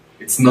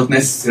 it's not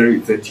necessary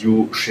that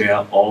you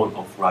share all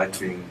of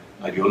right-wing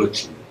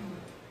ideology.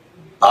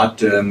 But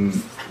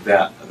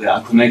there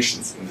are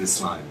connections in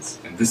these lines,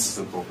 and this is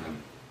the problem,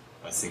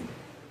 I think.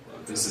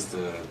 This is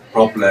the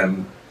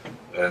problem,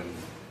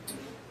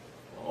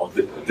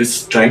 this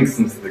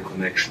strengthens the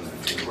connection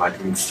between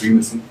right-wing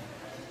extremism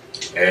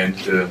and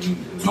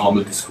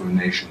normal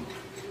discrimination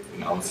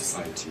in our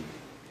society.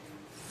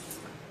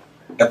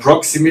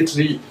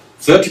 Approximately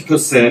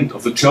 30%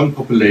 of the German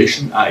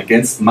population are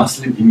against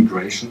Muslim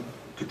immigration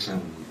to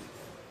Germany.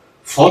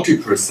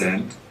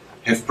 40%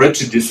 have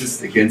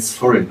prejudices against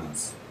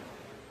foreigners.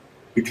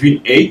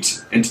 Between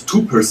 8 and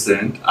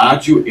 2%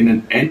 argue in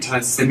an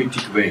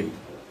anti-Semitic way.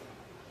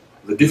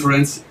 The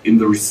difference in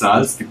the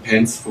results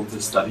depends from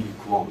the study you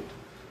quote.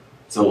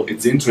 So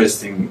it's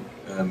interesting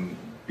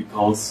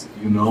because,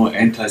 you know,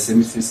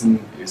 anti-Semitism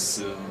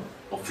is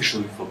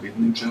officially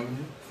forbidden in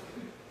Germany.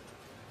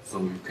 So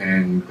you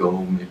can go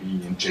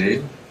maybe in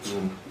jail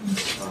to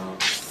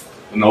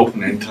an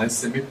open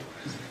anti-Semite.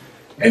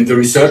 And the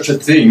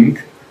researchers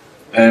think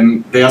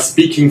they are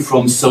speaking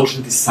from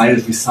social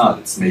desired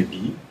results,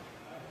 maybe.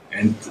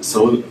 And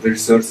so the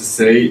researchers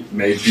say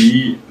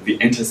maybe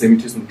the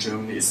anti-Semitism in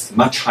Germany is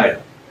much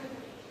higher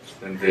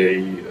than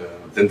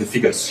the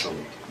figures show.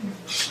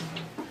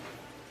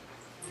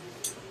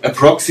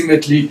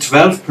 Approximately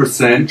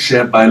 12%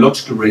 share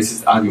biological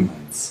racist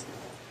arguments.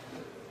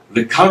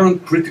 The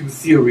current critical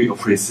theory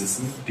of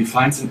racism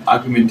defines an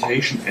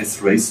argumentation as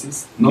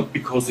racist not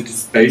because it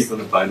is based on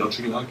a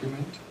biological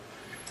argument,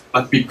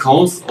 but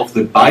because of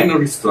the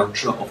binary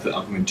structure of the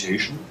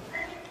argumentation,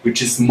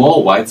 which is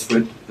more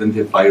widespread than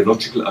the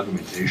biological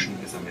argumentation,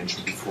 as I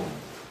mentioned before.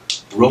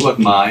 Robert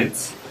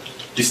Miles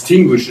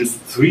distinguishes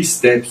three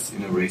steps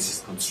in a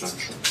racist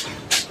construction.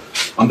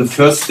 On the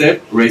first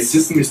step,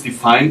 racism is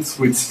defined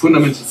through its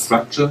fundamental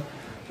structure,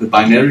 the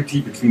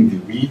binarity between the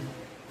we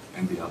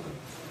and the other.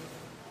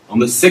 On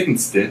the second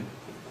step,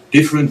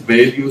 different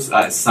values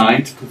are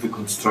assigned to the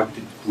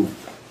constructed group.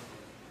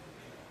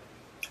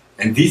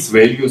 And these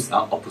values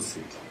are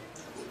opposite.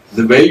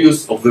 The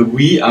values of the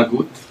we are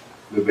good,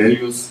 the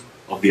values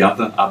of the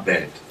other are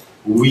bad.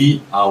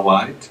 We are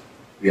white,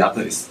 the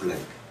other is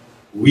black.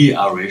 We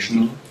are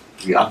rational,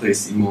 the other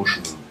is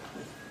emotional.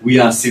 We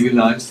are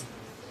civilized,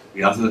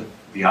 the other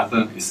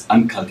is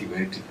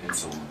uncultivated, and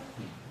so on.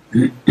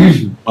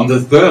 On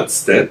the third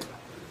step,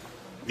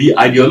 the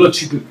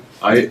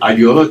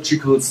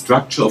ideological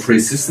structure of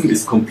racism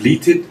is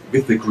completed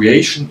with the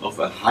creation of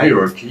a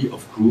hierarchy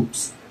of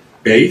groups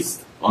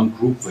based on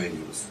group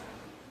values.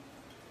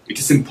 It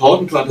is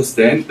important to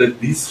understand that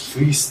these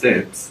three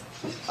steps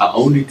are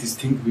only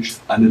distinguished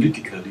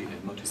analytically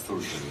and not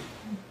historically.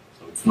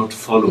 So it's not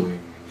following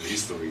the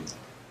history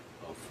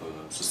of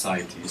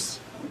societies,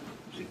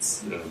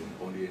 it's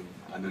only an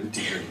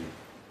analytical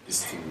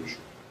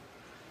distinguishing.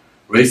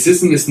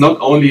 Racism is not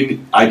only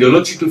an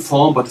ideological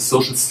form but a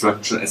social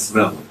structure as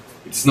well.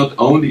 It's not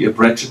only a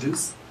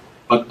prejudice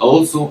but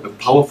also a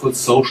powerful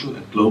social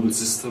and global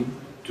system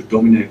to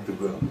dominate the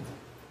world.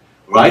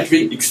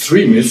 Right-wing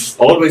extremists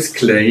always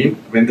claim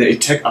when they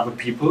attack other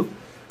people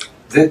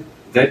that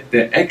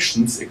their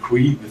actions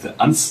agree with the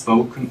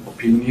unspoken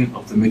opinion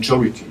of the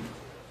majority,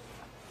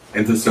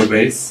 and the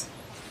surveys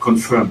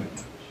confirm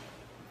it.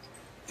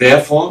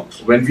 Therefore,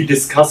 when we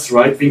discuss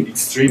right-wing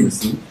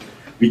extremism,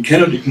 we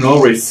cannot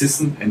ignore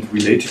racism and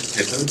related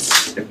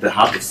patterns at the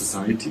heart of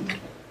society,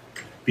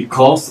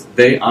 because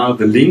they are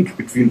the link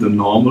between the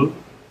normal,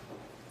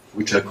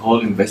 which I call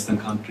in Western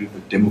countries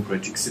the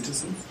democratic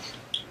citizens,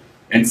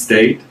 and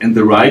state, and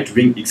the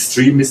right-wing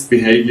extremist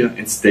behavior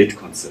and state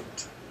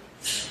concept.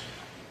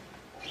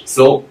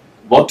 So,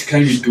 what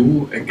can we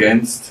do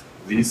against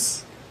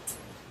this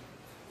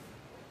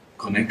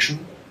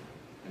connection?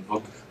 And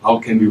how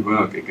can we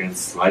work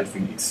against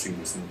right-wing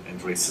extremism and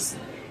racism?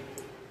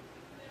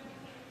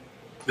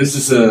 This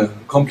is a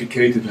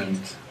complicated and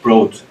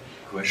broad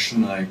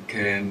question. I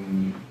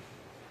can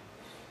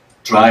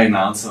try and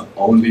answer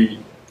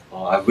only,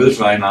 or I will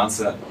try and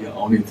answer here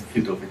only in the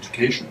field of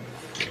education,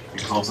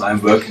 because I'm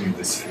working in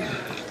this field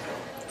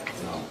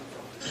now.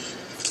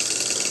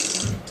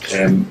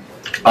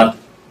 But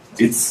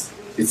it's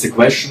a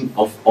question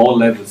of all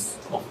levels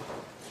of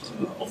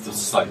the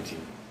society.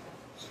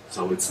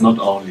 So it's not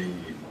only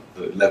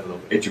the level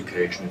of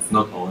education, it's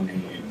not only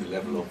the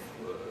level of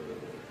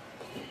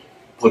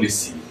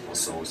policy or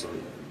so. So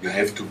you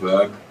have to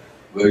work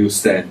where you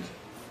stand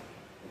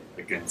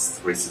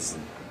against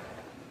racism.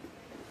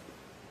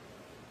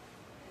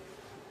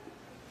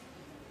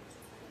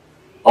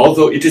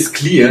 Although it is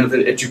clear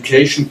that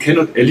education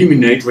cannot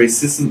eliminate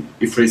racism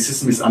if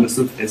racism is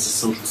understood as a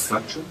social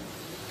structure,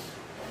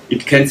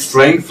 it can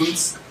strengthen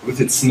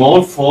with its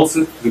small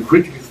forces the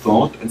critical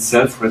thought and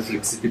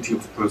self-reflexivity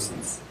of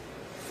persons.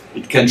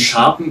 It can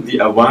sharpen the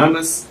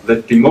awareness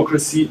that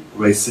democracy,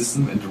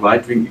 racism and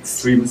right-wing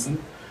extremism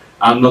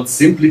are not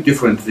simply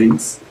different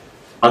things,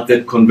 but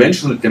that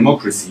conventional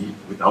democracy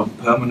without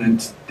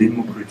permanent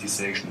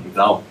democratization, you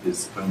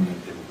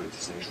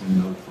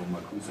know, from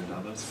Marcuse and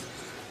others,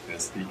 they're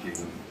speaking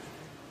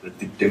that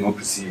the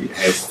democracy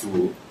has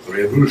to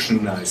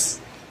revolutionize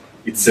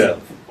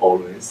itself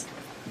always,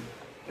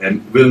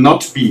 and will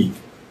not be,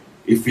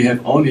 if we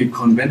have only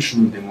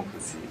conventional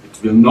democracy, it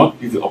will not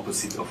be the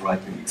opposite of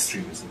right-wing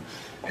extremism.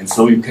 And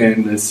so you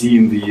can see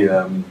in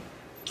the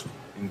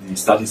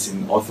studies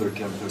in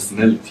authoritarian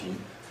personality,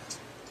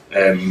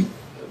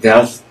 there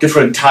are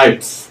different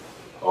types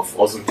of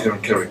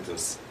authoritarian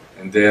characters,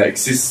 and there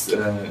exists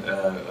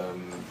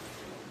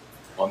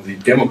on the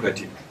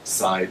democratic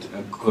side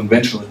a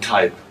conventional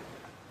type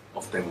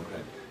of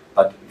democrat.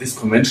 But this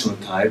conventional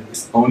type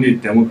is only a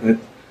democrat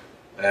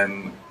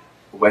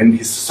when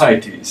his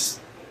society is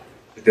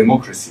a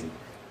democracy,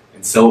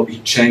 and so he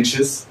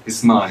changes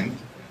his mind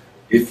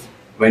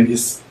when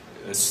his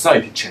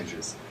society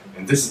changes.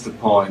 And this is the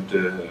point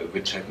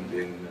which happened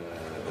in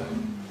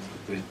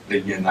the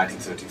year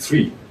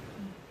 1933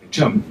 in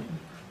Germany.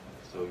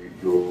 So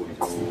you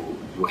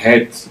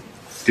had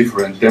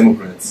different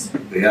democrats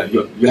there.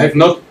 You have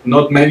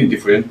not many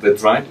different.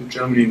 That's right, in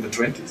Germany in the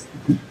 20s.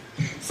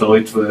 So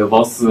it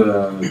was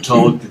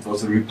told it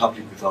was a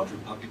republic without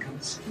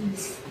republicans,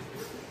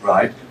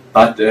 right?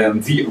 But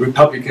the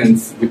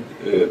Republicans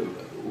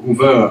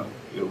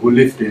who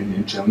lived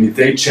in Germany,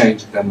 they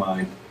changed their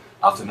mind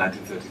after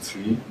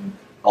 1933.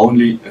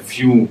 Only a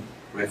few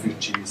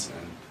refugees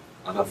and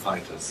other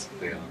fighters,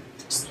 they are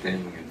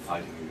staying and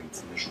fighting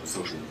against National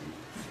Socialism.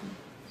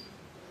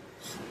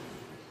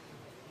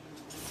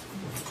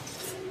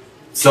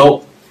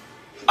 So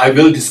I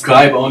will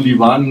describe only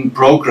one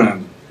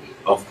program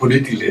of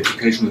political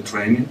educational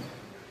training,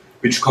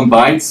 which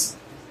combines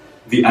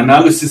the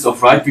analysis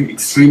of right-wing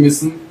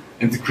extremism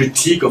and the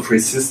critique of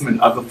racism and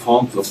other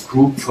forms of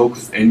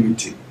group-focused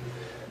enmity.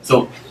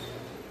 So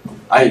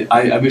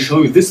I will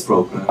show you this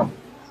program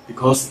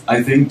because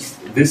I think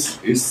this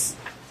is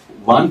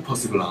one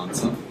possible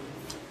answer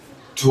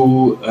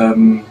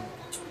to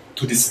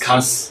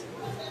discuss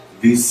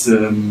this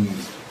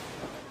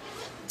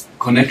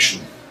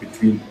connection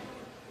between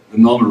the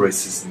normal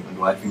racism and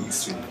right-wing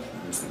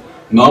extremism.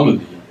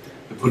 Normally,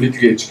 the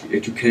political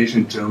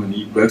education in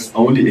Germany works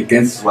only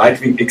against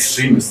right-wing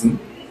extremism,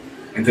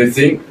 and they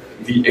think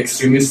the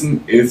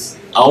extremism is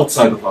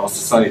outside of our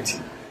society.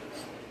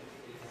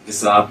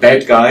 These are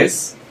bad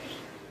guys,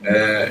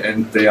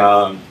 and they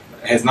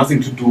has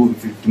nothing to do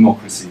with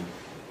democracy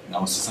in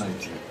our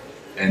society.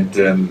 And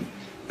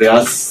there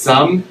are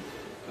some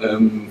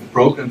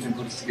programs in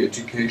political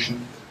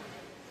education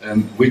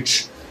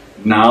which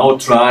now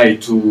try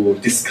to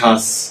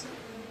discuss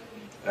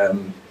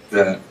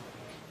the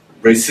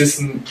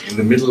racism in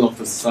the middle of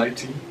the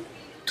society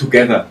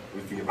together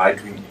with the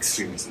right-wing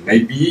extremism.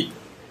 Maybe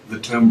the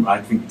term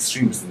right-wing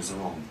extremism is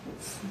wrong.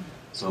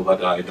 So,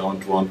 but I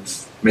don't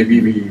want,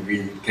 maybe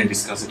we can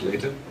discuss it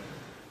later,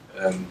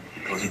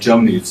 because in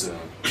Germany it's an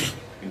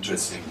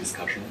interesting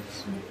discussion.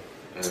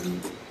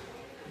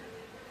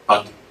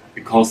 But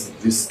because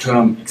this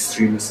term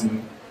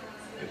extremism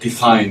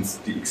defines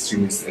the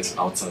extremists as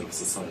outside of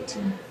society,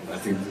 and I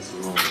think this is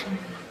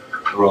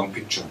the wrong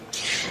picture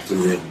of the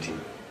reality.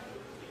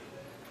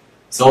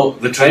 So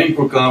the training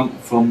program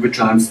from which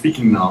I'm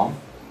speaking now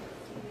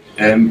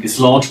is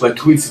launched by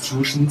two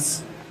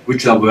institutions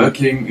which are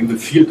working in the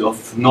field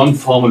of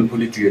non-formal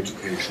political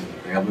education.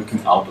 They are working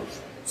out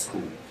of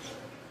school.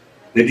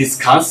 They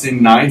discuss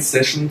in 9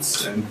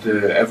 sessions, and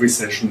every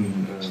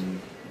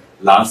session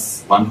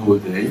lasts one whole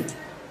day.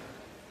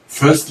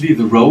 Firstly,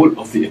 the role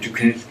of the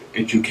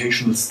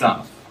educational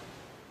staff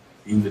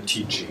in the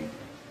teaching.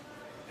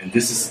 And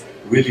this is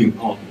really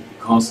important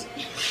because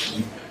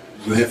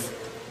you have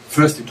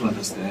firstly to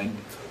understand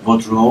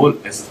what role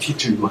as a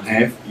teacher you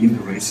have in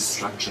the racist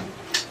structure.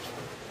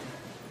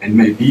 And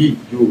maybe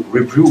you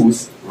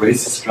reproduce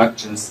racist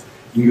structures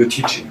in your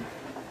teaching.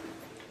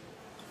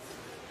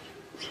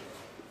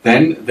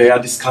 Then they are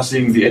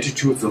discussing the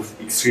attitudes of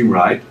extreme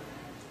right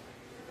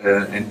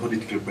and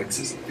political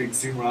praxis of the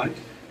extreme right.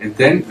 And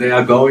then they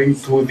are going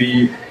to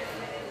the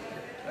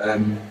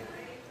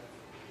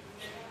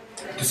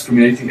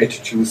discriminating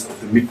attitudes of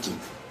the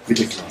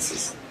middle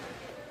classes,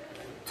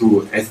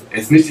 to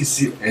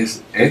ethnicity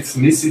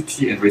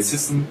and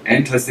racism,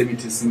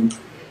 anti-Semitism,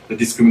 the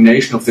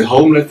discrimination of the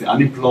homeless, the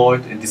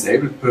unemployed and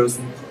disabled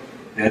person.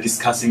 They are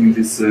discussing in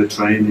this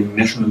training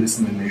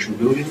nationalism and nation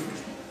building.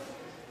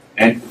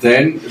 And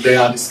then they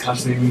are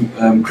discussing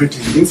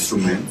critical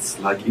instruments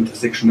like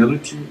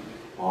intersectionality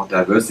or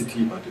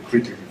diversity, but a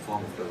critical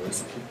form of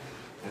diversity,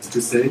 that's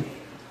to say,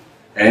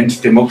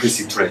 and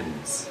democracy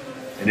trainings.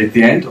 And at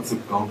the end of the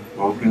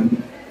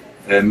program,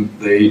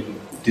 they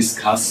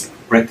discuss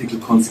practical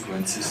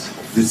consequences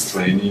of this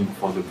training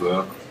for the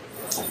work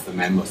of the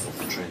members of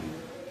the training.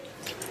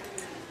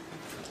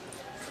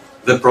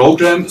 The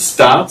program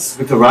starts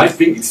with the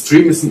right-wing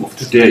extremism of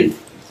today,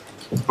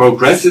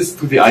 progresses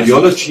to the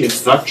ideology and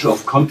structure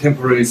of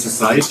contemporary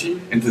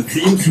society and the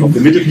themes of the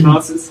middle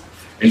classes,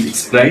 and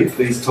explains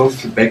the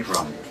historical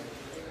background.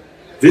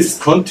 This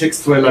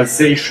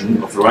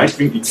contextualization of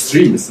right-wing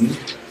extremism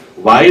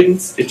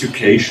widens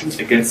education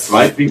against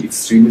right-wing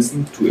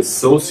extremism to a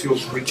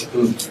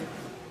socio-critical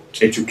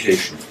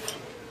education.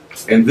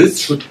 And this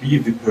should be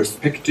the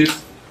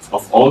perspective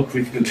of all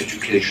critical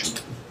education,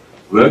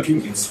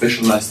 working in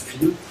specialized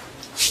fields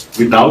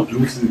without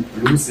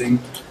losing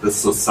the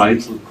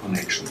societal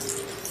connection.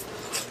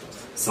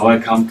 So I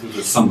come to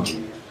the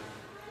summary.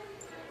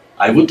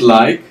 I would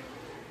like,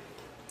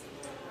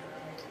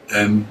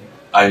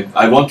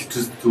 I wanted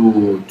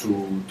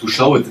to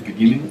show at the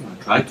beginning,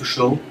 I tried to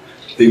show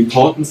the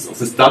importance of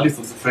the studies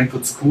of the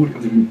Frankfurt School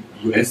in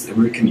the US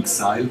American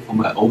exile for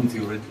my own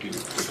theoretical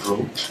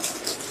approach.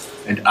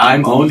 And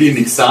I'm only an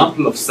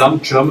example of some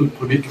German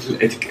political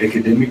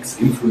academics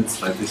influenced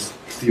by this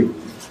theory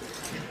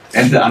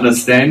and the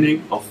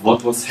understanding of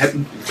what was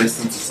happened in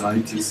Western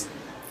societies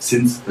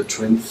since the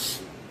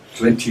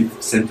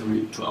 20th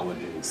century to our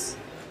days.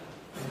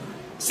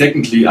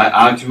 Secondly, I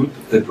argued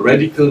that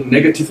radical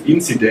negative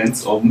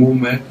incidents or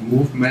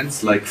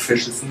movements like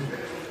fascism,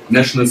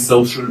 National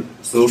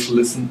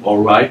Socialism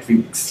or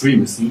right-wing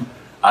extremism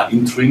are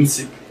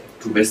intrinsic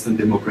to Western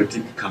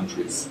democratic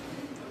countries.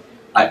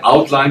 I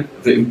outlined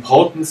the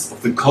importance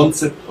of the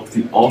concept of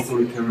the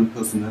authoritarian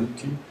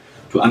personality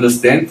to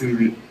understand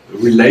the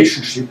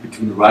relationship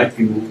between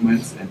right-wing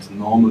movements and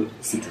normal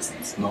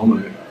citizens.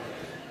 Normal,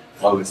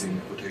 always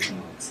in quotation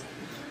marks.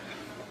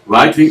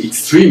 Right-wing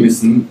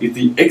extremism is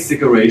the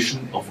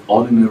exaggeration of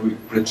ordinary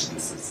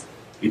prejudices.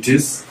 It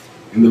is,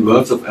 in the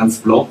words of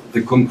Ernst Bloch,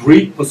 the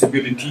concrete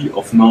possibility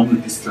of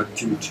normal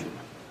destructivity.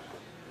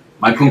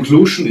 My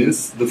conclusion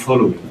is the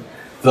following.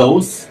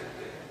 Those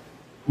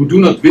who do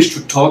not wish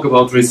to talk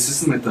about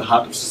racism at the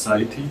heart of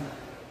society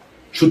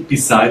should be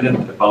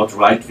silent about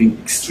right-wing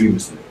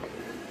extremism.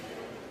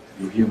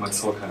 You hear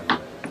Max Horkheimer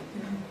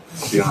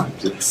behind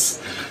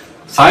this.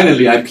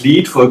 Finally, I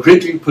plead for a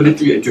critical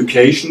political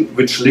education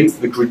which links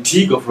the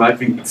critique of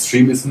right-wing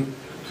extremism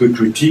to a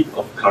critique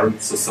of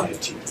current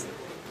society.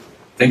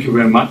 Thank you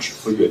very much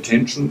for your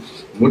attention.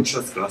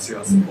 Muchas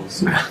gracias.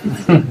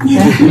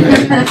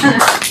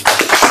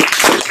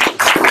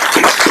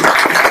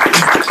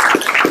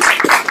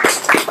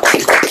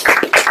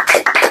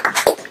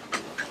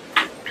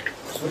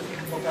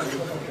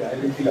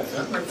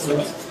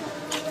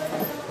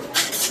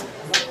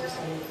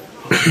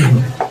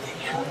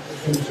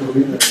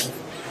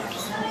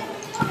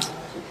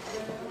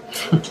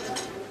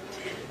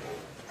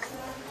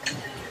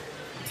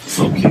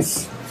 So,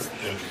 please.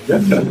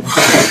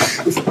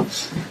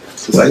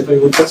 ¿Hay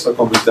preguntas o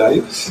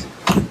comentarios?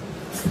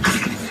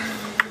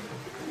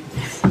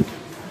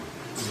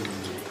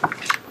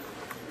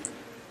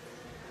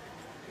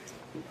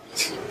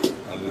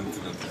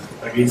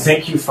 Okay,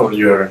 thank you for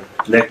your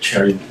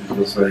lecture. It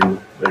was very,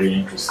 very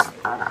interesting.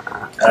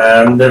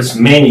 There's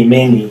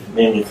many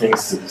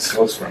things to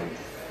discuss from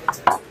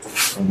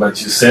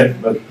what you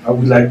said, but I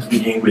would like to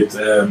begin with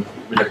a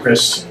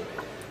question.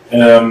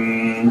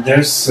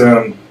 There's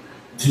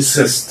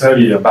this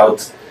study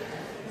about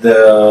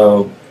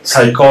the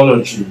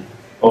psychology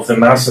of the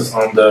masses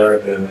under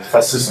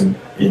fascism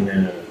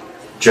in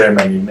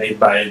Germany, made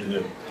by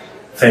the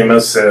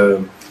famous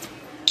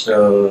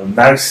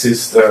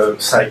Marxist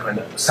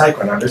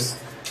psychoanalyst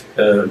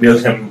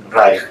Wilhelm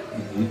Reich.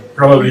 Mm-hmm.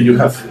 Probably you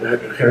have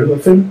heard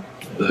of him.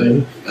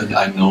 And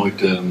I know it,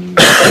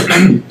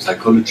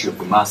 Psychology of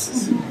the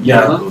Masses.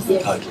 Yeah. That was the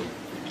title.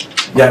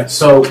 Yeah,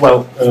 so,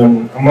 well,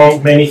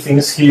 among many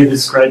things, he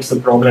describes the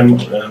problem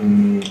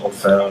of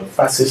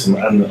fascism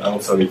and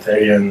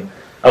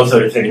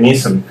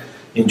authoritarianism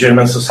in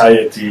German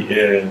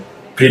society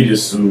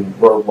previous to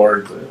World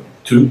War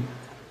II,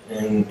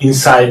 and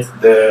inside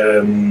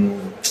the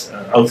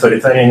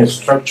authoritarian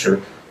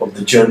structure of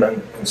the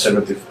German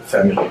conservative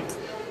family.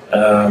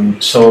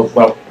 So,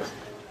 well,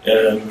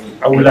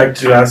 I would like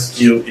to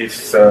ask you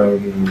if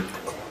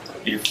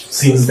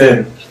since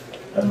then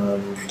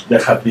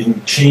there have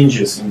been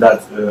changes in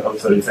that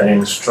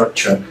authoritarian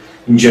structure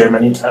in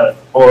Germany,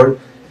 or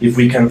if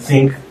we can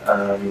think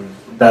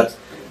that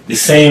the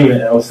same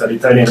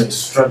authoritarian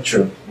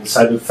structure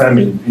inside the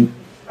family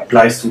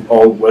applies to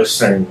all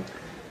Western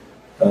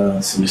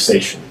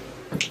civilization.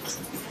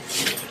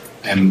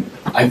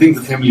 I think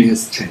the family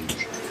has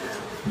changed.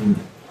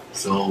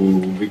 So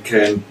we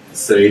can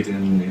say it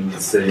in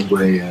the same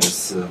way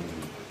as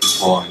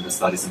before in the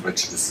studies and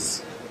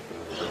prejudices.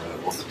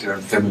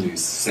 Authoritarian family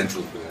is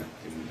central there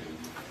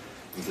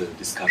in the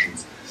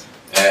discussions.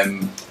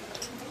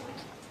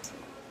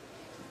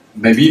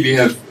 Maybe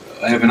I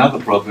have another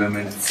problem,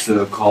 and it's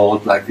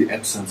called like the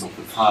absence of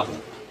the father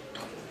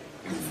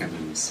in the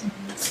families.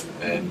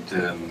 And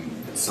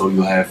so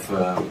you have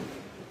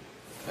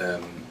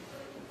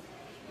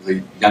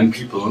the young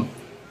people.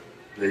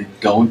 They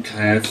don't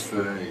have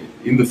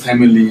in the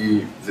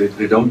family.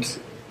 They don't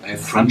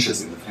have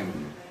franchise in the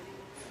family,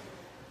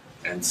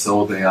 and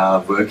so they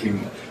are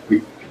working.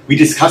 We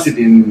discuss it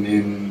in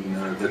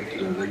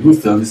the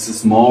youth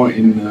services more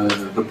in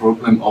the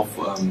problem of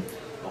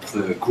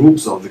the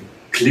groups or the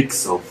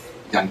cliques of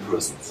young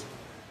persons.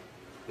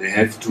 They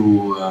have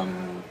to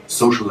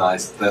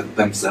socialize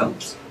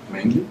themselves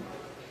mainly,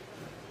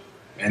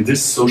 and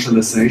this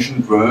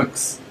socialization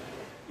works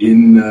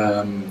in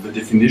the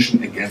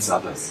definition against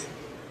others.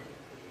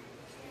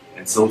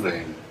 And so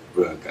they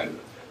work.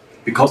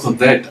 Because of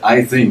that,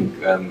 I think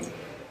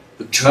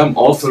the term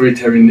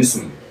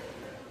authoritarianism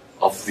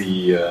of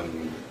the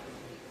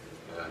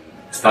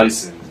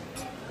studies in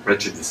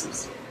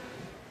prejudices,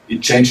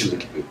 it changed a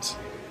little bit.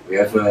 We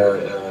have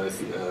a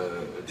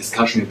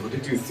discussion in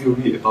political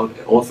theory about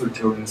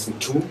authoritarianism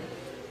too,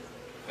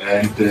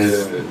 and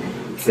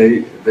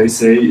they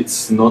say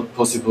it's not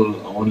possible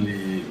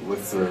only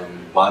with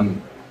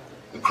one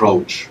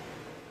approach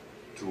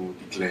to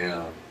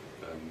declare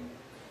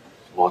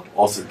what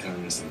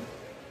authoritarianism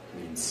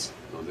means.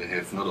 So they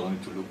have not only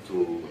to look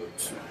to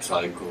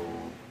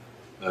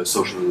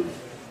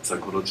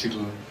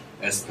psychological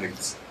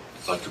aspects,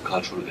 but to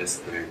cultural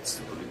aspects,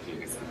 to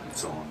political aspects, and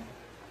so on.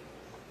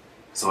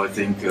 So I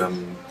think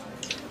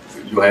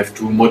you have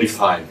to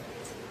modify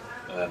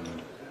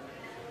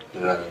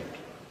the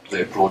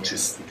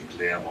approaches to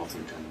declare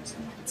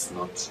authoritarianism.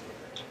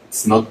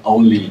 It's not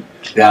only,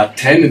 there are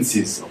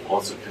tendencies of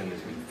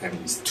authoritarianism in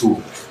families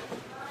too,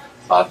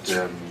 but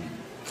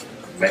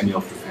many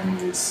of the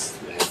families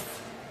have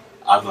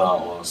other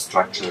or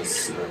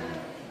structures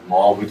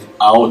more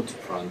without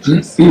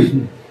branches.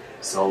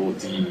 So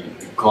the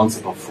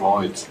concept of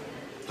Freud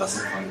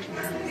doesn't function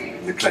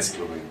in the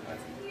classical way, I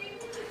think.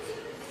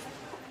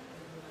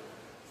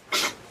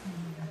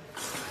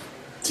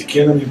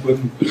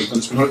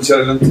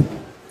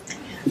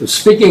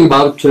 Speaking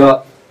about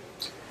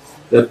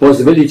the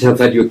possibility of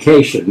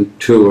education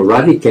to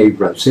eradicate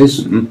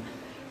racism,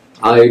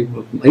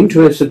 I'm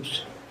interested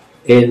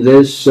in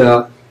this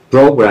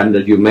program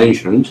that you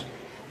mentioned,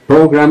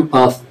 program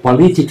of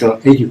political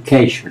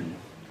education.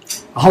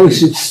 How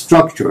is it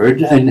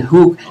structured, and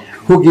who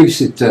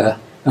gives it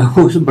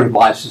who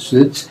supervises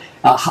it?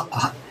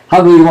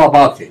 How do you know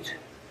about it?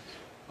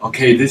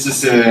 Okay, this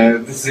is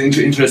an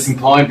interesting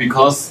point,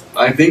 because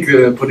I think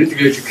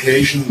political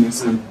education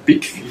is a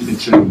big field in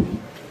Germany,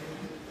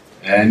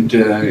 and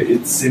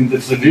it's in the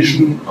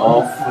tradition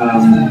of.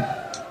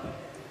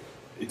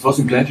 It was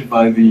implanted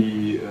by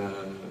the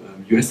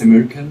US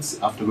Americans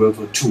after World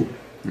War II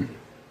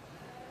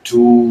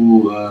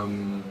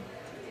to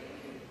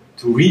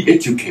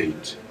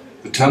re-educate.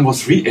 The term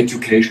was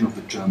re-education of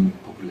the German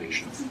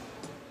population.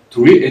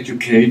 To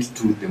re-educate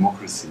to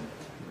democracy.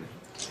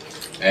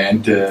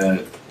 And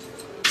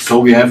so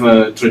we have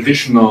a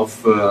tradition of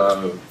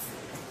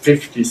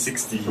 50,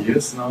 60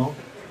 years now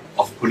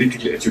of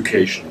political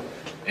education.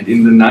 And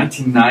in the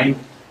 1990s,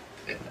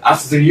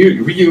 after the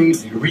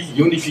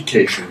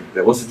reunification,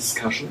 there was a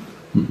discussion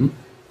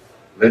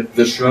that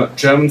the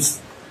Germans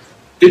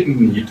didn't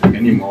need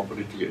any more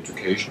political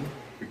education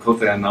because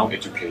they are now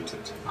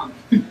educated.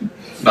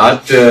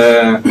 But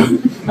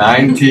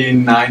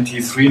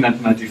 1993,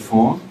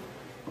 1994,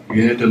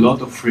 we had a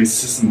lot of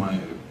racism.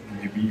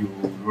 Maybe you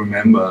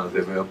remember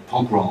there were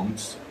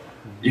pogroms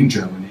in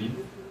Germany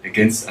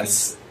against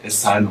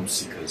asylum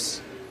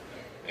seekers.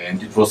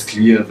 And it was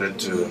clear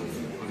that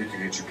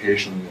political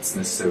education is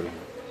necessary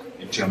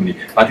in Germany.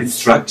 But it's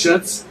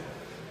structured,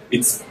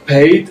 it's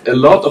paid, a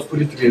lot of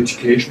political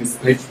education is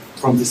paid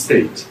from the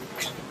state,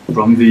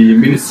 from the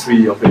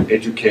Ministry of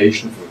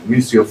Education, from the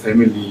Ministry of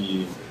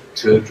Family,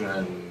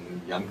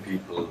 Children, Young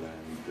People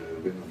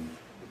and Women.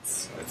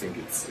 I think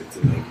it's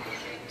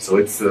so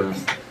it's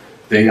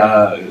they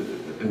are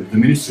the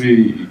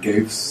ministry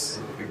gives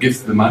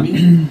the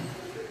money,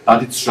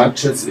 but it's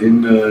structured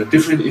in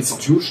different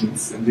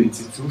institutions, and the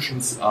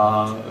institutions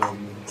are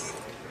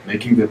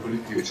making their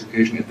political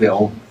education at their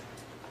own.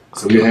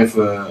 So we have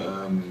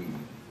a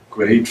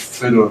great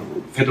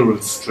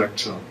federal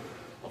structure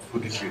of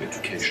political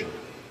education,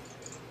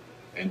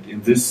 and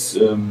in this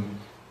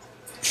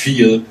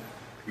field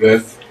you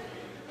have,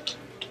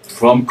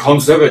 from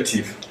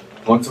conservative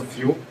points of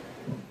view,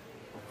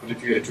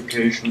 political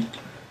education,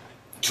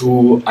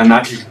 to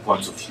anarchic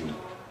points of view.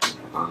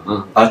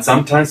 But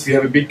sometimes we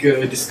have a big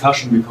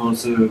discussion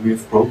because we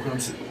have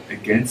programs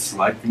against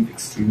right-wing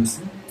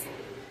extremism.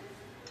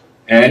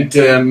 And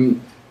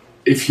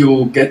if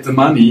you get the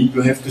money,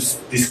 you have to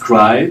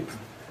describe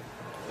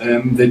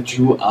that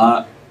you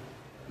are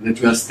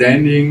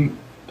standing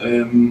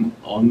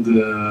on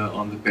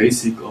the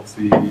basic of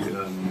the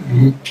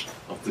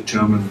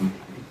German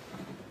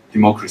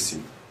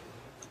democracy,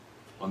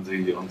 on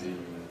the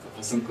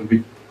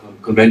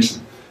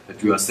convention,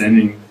 that you are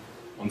standing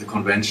on the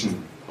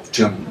convention of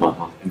Germany,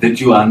 and that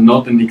you are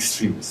not an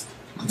extremist.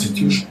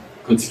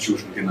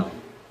 Constitution, genau.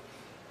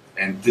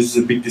 And this is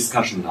a big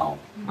discussion now.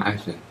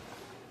 Actually.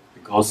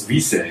 Because we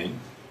say,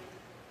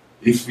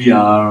 if we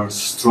are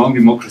strong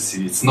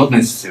democracy, it's not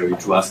necessary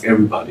to ask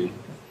everybody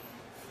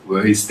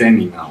where he's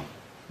standing now.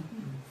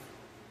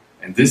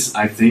 And this,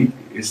 I think,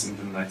 is in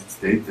the United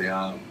States,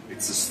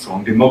 it's a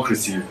strong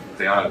democracy.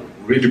 There are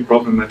really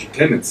problematic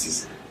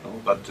tendencies,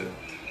 but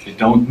they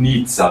don't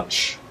need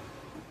such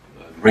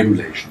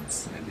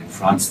regulations. And in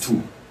France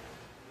too.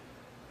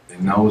 They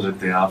know that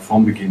they are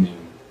from beginning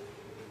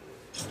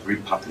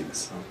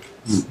republics.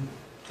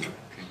 Okay.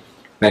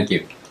 Thank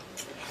you.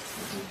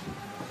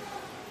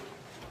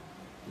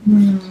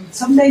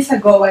 Some days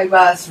ago I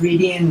was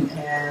reading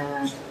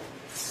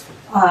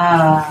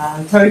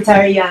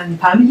Authoritarian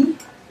Family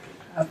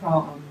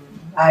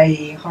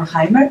by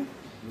Horkheimer,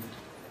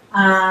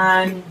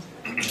 and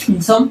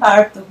in some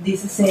part of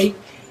this essay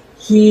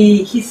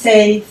he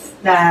says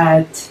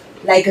that,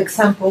 like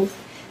example,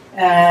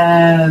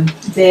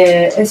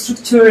 the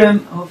structure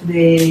of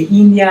the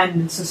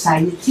Indian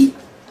society,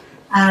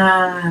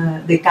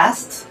 the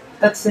caste,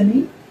 that's the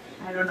name,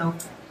 I don't know.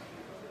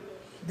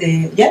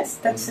 Yes,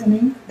 that's the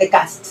name, the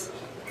caste.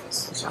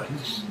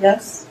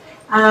 Yes,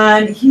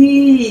 and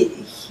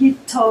he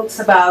talks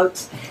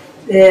about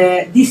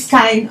this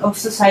kind of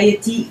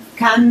society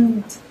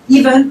can't,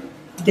 even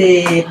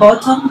the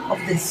bottom of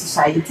the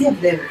society, of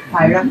the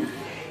pyramid,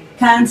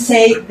 can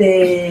say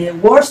the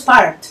worst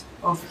part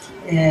of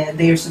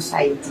their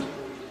society,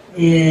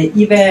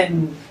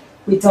 even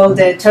with all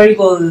the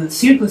terrible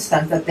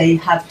circumstances that they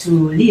have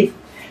to live.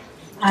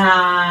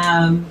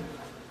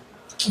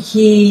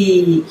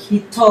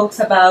 He talks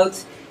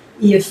about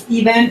if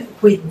even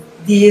with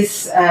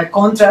this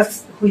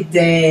contrast with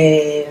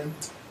the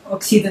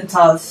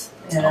Occidental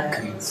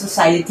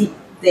society,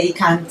 they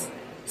can't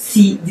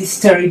see this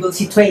terrible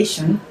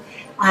situation,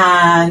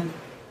 and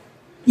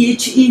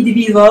each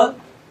individual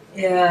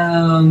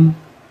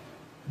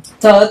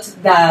thought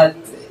that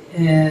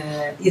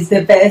is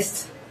the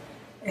best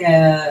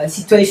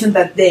situation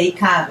that they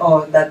can,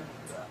 or that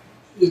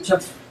each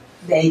of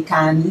they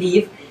can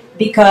live,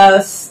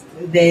 because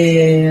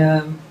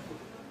the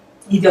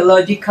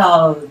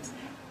ideological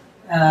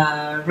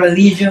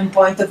religion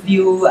point of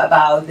view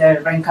about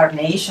the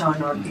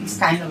reincarnation or these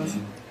kind of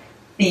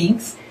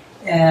things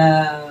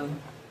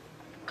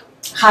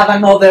have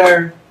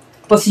another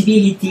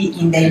possibility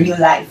in their new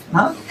life,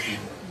 no?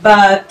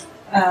 But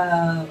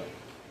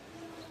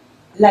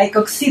like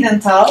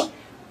Occidental,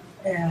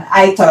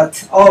 I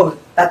thought, oh,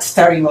 that's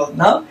terrible,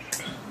 no?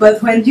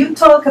 But when you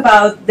talk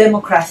about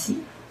democracy,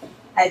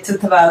 I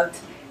thought about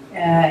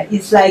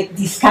it's like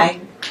this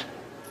kind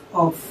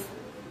of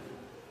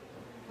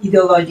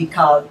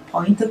ideological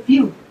point of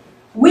view.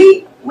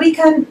 We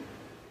can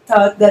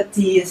thought that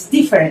is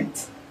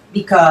different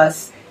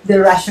because the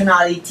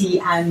rationality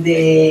and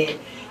the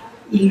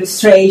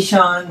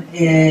illustration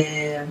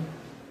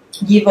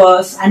give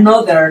us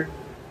another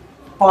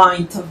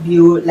point of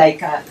view,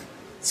 like a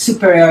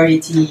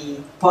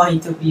superiority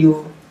point of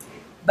view.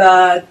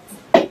 But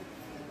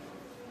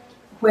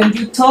when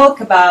you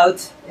talk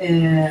about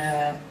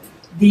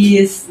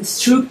this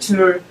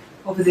structure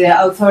of the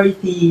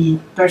authority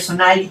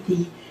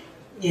personality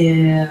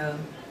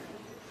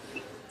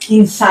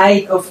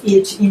inside of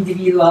each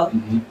individual,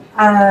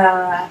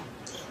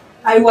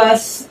 I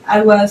was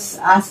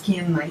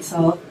asking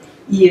myself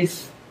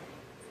if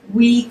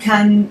we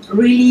can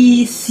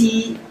really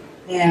see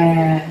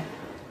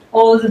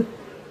all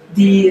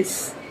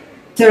these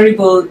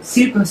terrible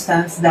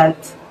circumstances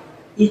that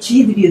each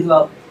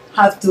individual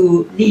have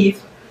to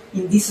live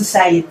in this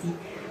society,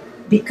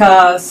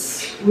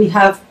 because we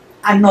have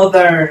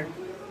another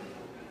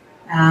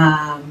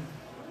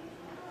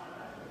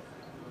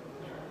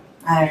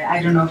I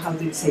don't know how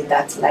do you say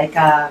that, like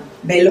a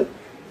veil.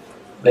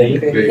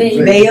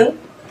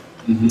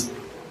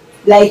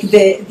 Like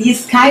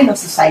this kind of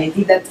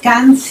society that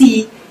can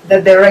see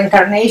that the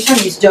reincarnation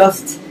is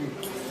just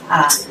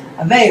a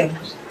veil,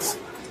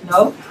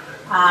 no?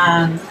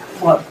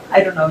 Well,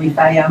 I don't know if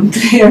I am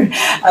clear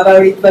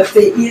about it, but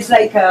it's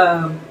like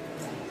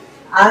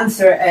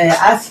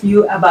ask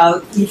you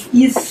about if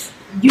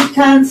you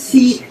can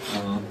see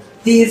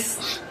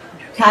this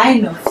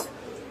kind of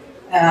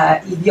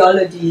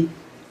ideology,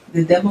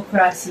 the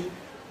democracy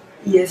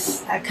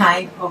is a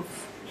kind of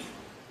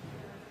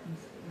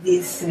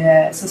this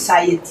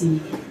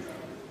society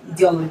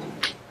ideology.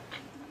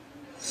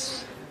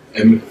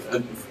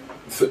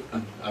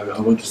 I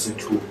want to say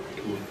two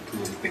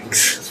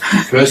things.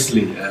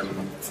 Firstly,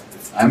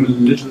 I'm a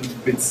little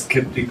bit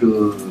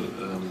skeptical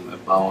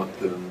about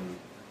the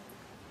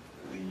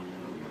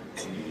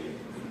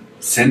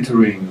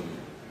centering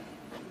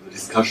the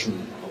discussion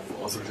of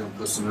authoritarian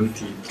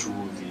personality to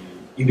the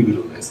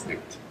individual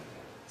aspect.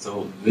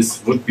 So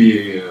this would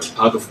be a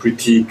part of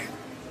critique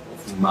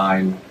of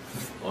mine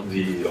on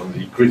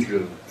the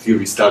critical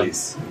theory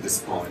studies at this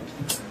point,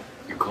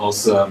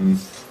 because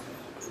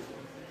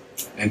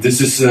and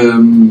this is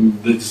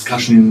the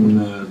discussion in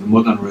the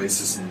modern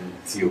racism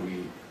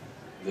theory,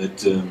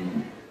 that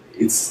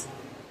it's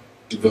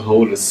the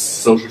whole is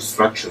social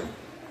structure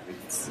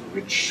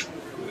which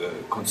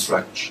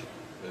constructs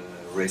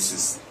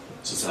racist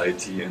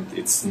society, and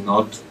it's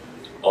not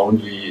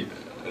only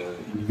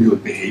individual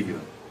behavior.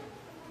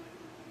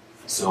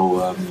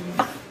 So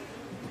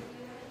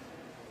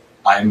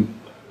I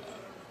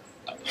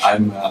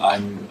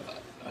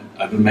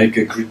will make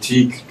a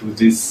critique to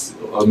this,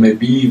 or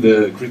maybe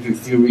the critical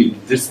theory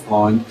at this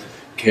point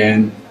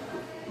can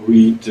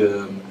read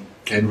a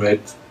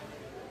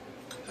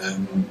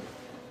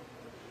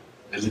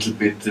little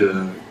bit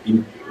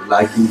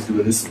like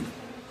individualism.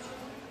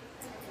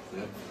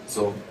 Yeah?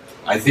 So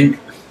I think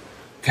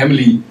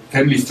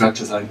family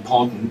structures are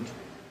important,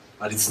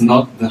 but it's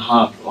not the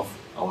heart of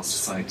our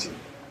society.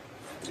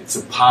 It's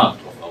a part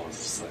of our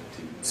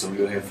society. So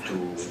you have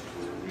to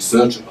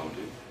research about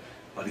it,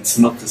 but it's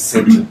not the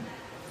center.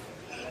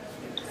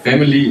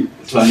 Family,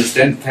 to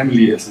understand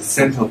family as the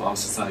center of our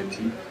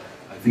society,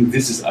 I think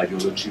this is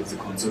ideology of the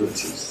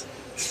conservatives.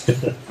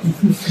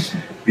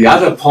 The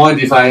other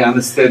point, if I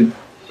understand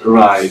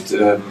right,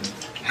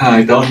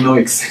 I don't know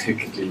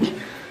exactly,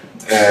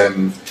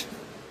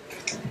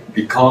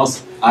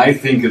 because I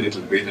think a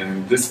little bit,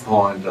 and at this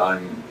point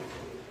I'm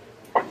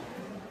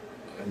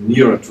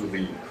nearer to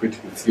the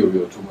critical theory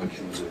or to my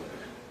user.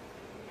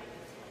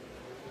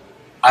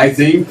 I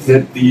think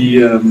that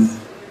the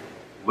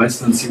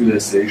Western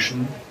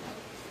civilization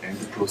and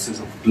the process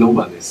of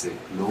globalization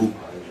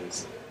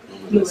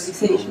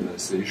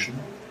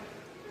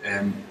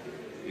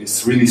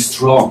is really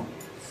strong,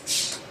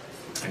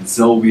 and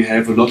so we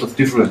have a lot of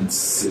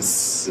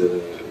differences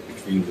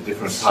between the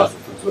different parts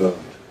of the world,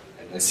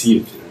 and I see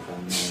it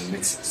from the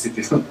next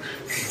city.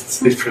 It's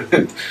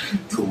different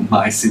to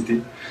my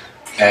city,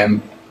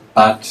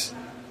 but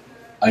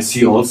I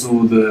see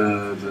also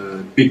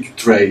the big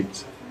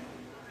trades,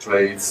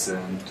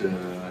 and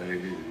I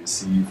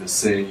see the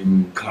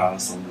same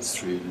cars on the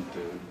street,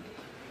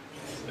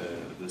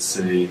 the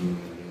same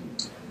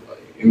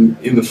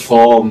in the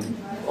form,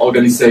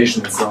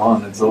 organization, and so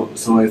on. And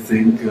so I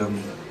think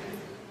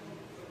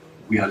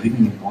we are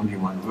living in only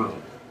one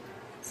world,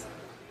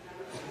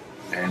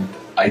 and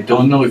I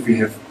don't know if we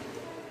have.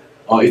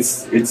 Or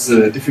it's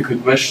a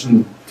difficult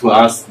question to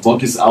ask.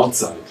 What is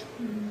outside?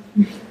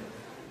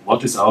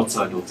 What is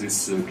outside of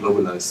this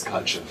globalized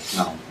culture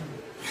now?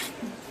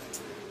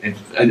 And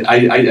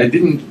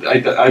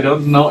I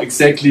don't know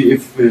exactly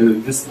if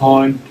this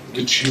point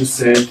which you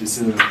said is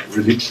a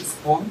religious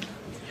point.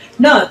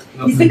 Not.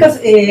 It's because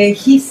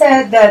he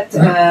said that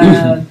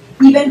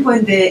even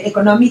when the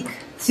economic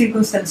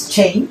circumstances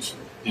change,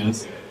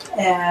 Yes.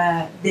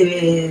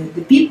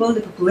 The people,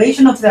 the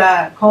population of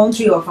the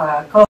country, of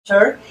a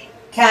culture,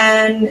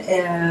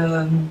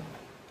 can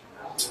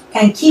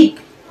keep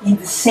in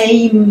the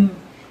same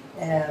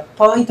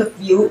point of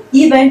view,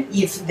 even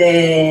if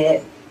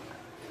the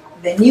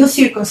new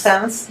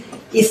circumstance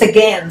is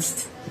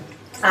against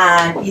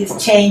and is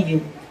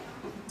changing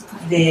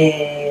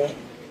the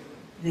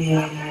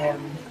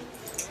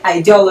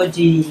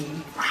ideology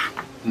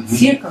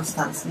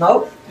circumstance,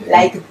 no?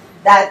 Like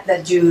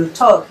that you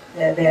talk,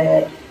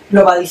 the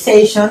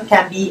globalization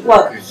can be,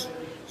 well,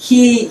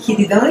 he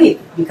didn't live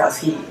because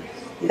he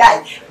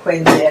died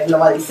when the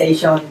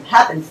globalization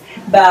happens,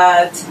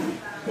 but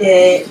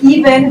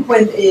even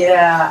when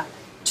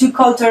two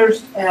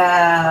cultures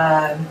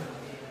have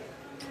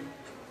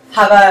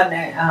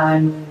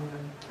an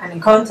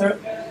encounter,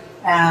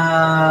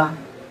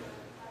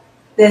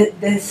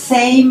 the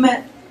same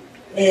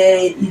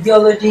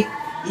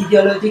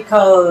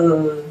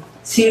ideological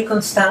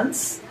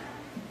circumstance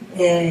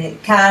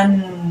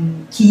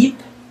can keep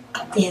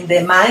in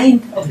the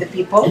mind of the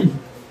people,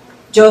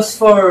 just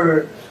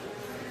for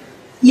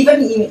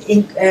even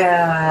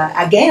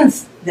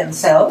against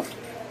themselves,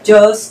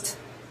 just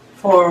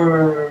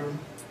for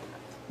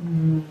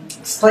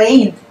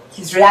explain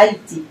his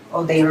reality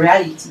or their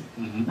reality,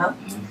 no?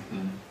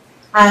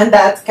 And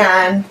that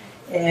can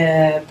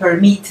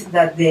permit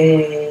that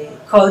the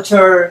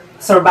culture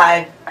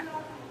survive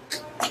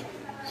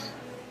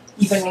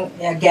even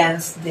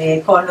against the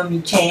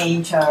economy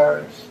change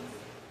or.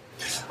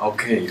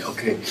 Okay.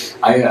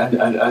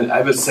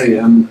 I would say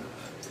in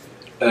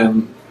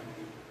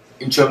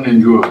Germany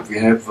and Europe we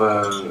have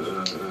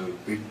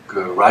big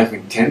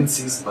right-wing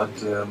tendencies, but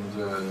the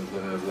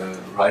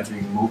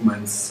right-wing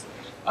movements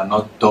are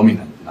not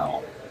dominant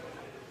now.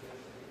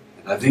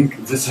 And I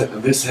think this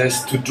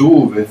has to do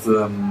with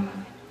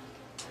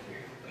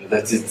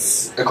that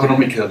it's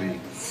economically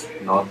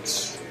not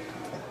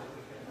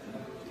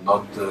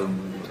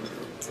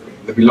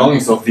the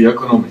belongings of the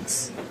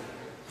economics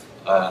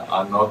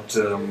are not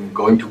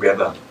going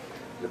together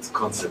with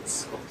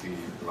concepts of the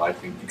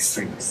right-wing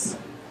extremists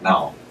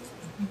now.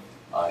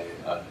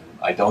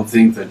 I don't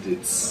think that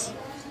it's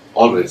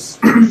always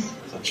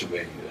such a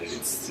way.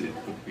 It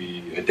would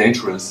be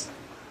dangerous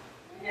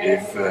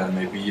if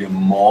maybe a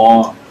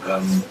more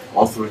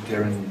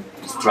authoritarian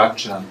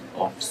structure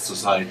of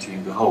society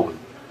in the whole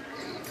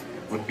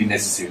would be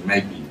necessary,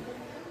 maybe.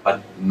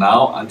 But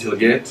now,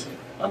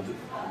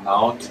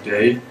 now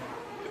today,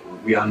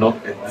 we are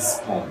not at this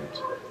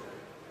point.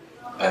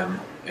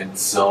 And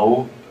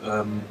so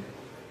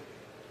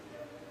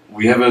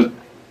we have a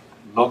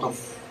lot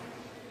of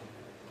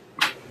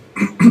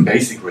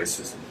basic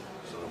racism,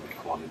 so we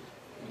call it.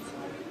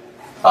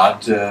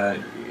 But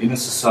in a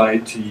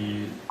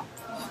society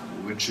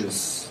which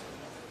is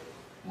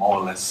more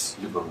or less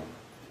liberal,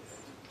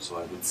 so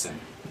I would say.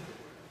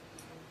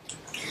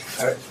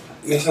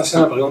 ¿Quieres hacer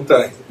una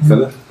pregunta?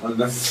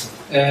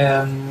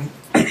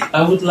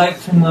 I would like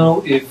to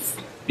know if,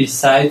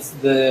 besides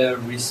the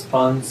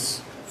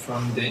response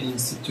from the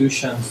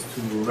institutions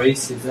to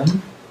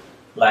racism,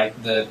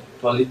 like the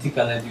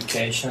political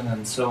education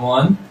and so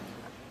on,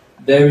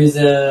 there is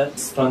a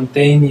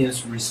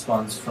spontaneous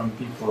response from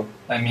people.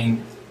 I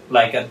mean,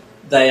 like a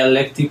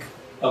dialectic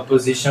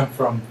opposition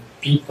from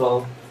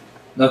people,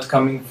 not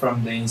coming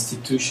from the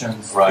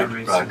institutions. Right.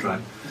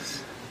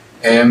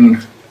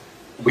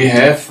 We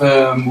have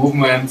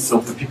movements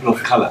of the people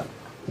of color,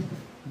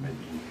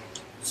 maybe.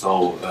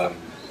 So,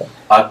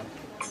 but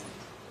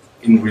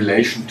in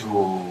relation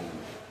to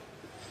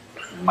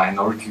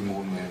minority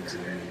movements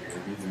in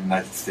the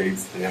United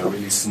States, they are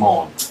really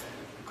small,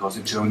 because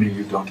in Germany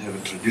you don't have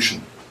a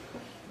tradition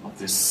of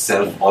this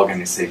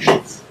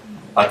self-organizations.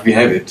 But we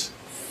have it,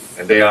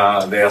 and they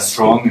are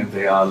strong and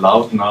they are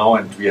loud now,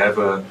 and we have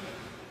a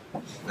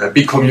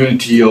big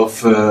community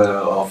of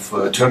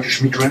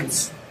Turkish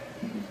migrants.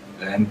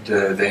 And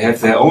they have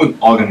their own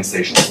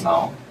organizations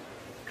now,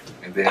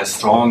 and they are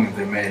strong, and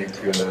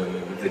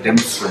they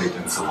demonstrate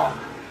and so on.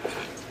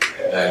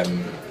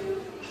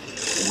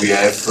 We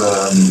have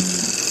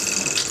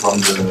from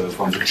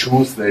the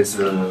Jews, there's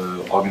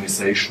an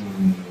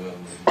organization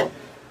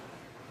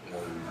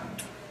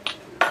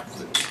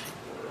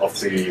of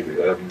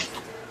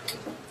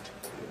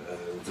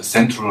the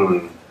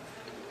Central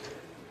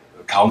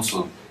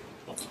Council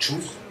of the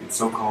Jews, it's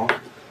so called,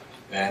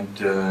 and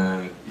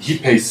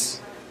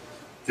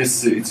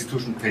this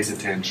institution pays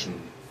attention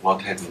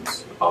what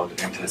happens about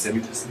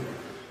anti-Semitism,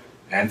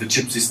 and the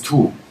Gypsies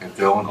too have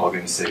their own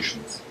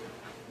organizations.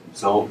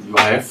 So you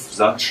have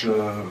such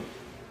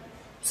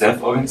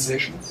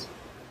self-organizations,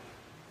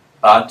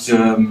 but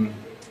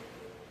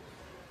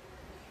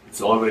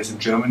it's always in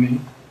Germany.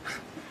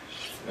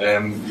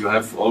 You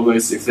have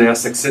always, if they are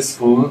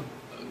successful,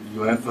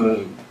 you have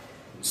a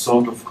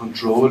sort of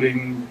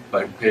controlling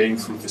by paying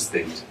through the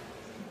state.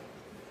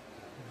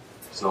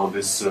 So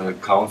these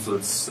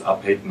councils are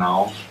paid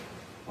now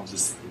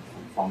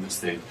from the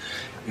state.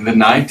 in the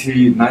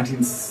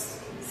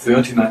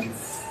 1930,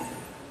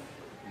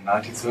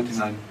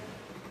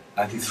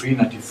 93,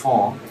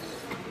 94,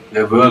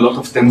 there were a lot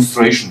of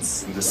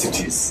demonstrations in the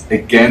cities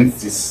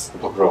against these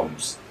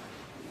pogroms.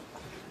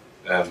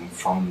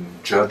 From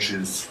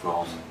churches,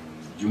 from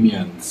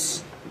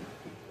unions,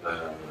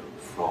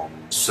 from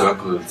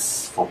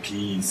circles for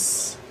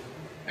peace,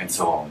 and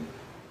so on.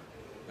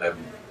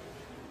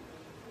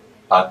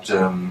 But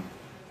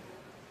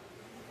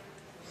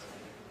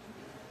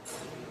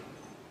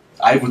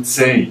I would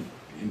say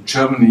in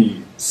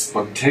Germany,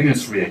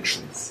 spontaneous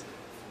reactions,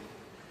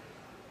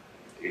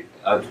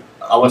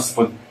 our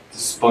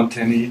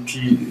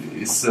spontaneity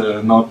is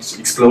not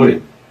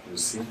exploding, you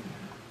see.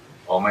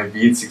 Or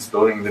maybe it's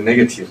exploding in the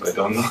negative, I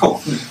don't know.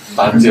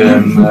 But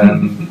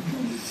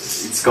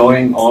it's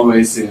going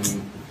always in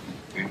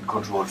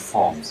controlled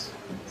forms.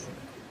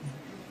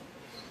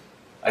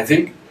 I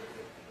think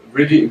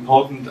really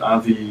important are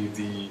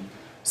the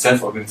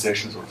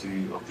self-organizations of the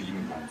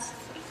immigrants.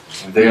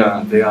 And they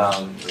are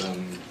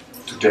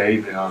today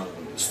they are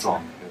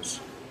strong, yes.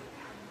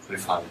 They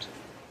fight.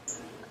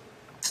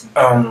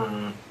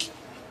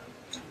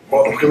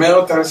 Bueno,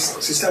 primero, tal vez,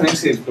 sí está bien,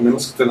 sí, primero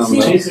que usted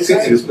nombró. Sí,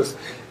 después.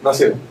 No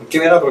sé,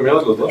 ¿quién era primero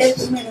de los dos? El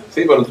primero.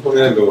 Sí, bueno, tú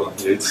primero y luego.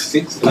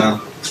 Sí,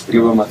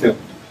 luego Mateo.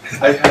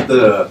 I had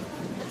the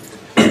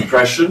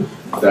impression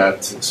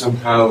that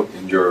somehow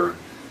in your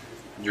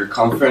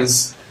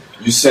conference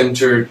you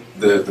centered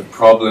the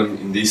problem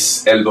in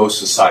this elbow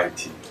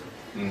society,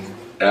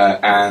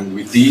 and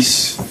with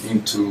this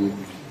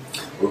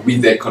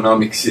with the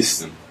economic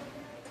system,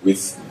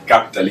 with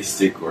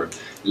capitalistic or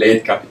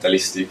late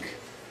capitalistic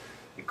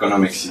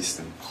economic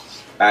system.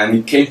 And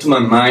it came to my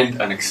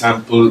mind an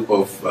example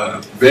of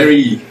a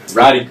very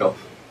radical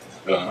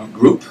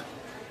group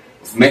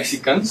of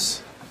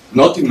Mexicans,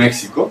 not in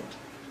Mexico,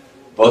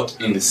 but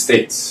in the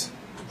States.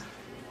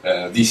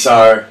 These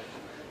are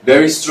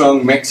very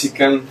strong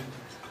Mexican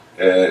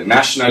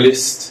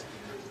nationalist,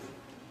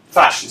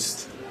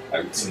 fascist,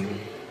 I would say,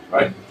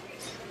 right?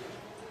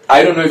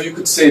 I don't know if you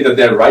could say that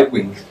they're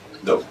right-wing,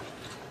 though,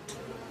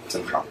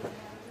 somehow.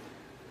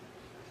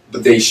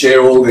 But they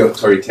share all the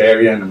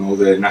authoritarian and all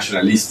the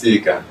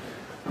nationalistic and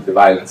the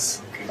violence.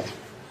 Okay.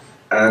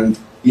 And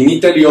in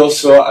Italy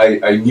also,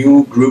 I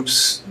knew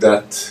groups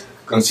that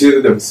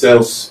consider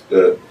themselves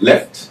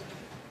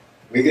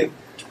left-wing,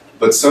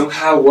 but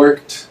somehow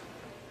worked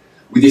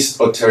with this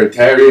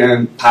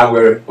authoritarian,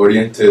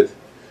 power-oriented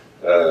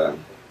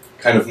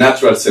kind of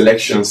natural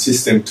selection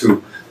system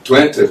to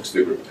enter to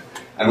the group.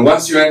 And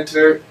once you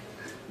enter,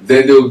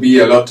 then there will be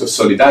a lot of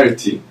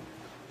solidarity,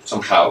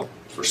 somehow,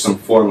 for some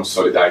form of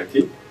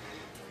solidarity.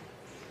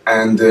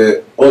 And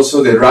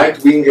also the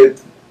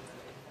right-winged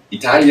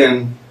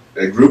Italian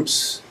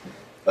groups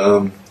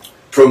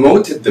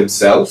promoted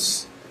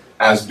themselves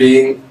as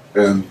being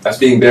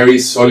very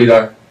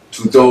solidar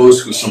to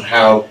those who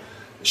somehow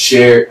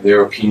share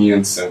their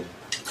opinions.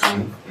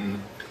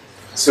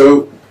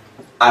 So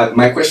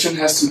my question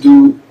has to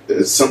do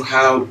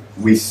somehow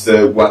with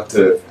what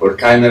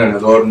Horkheimer and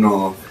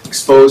Adorno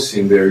expose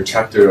in their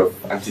chapter of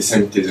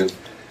anti-Semitism,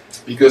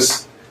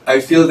 because I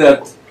feel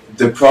that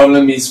the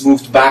problem is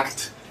moved back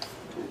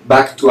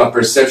to a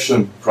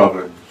perception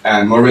problem,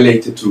 and more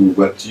related to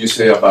what you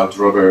say about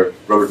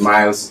Robert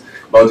Miles,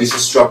 about this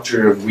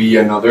structure of we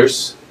and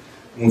others,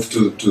 move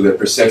to the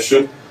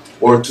perception,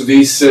 or to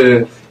this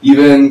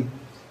even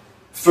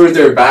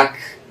further back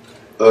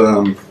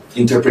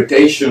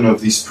interpretation of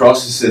these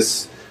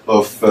processes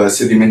of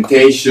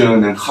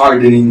sedimentation and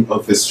hardening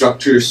of the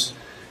structures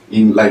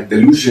in like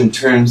Deleuzian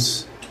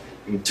terms,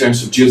 in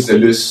terms of Gilles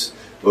Deleuze,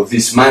 of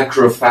these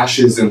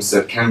micro-fascisms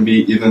that can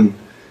be even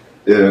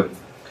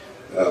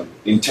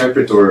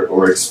interpreted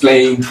or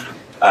explained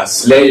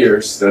as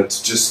layers that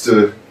just,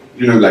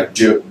 like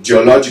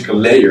geological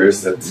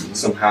layers that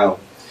somehow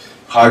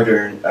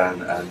harden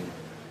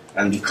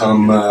and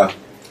become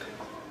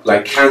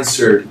like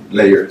cancer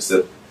layers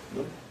that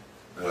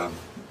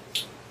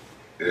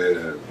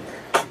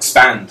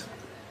expand.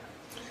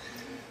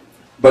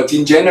 But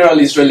in general,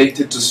 it's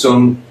related to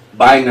some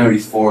binary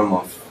form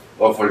of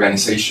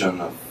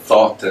organization, of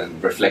thought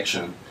and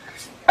reflection.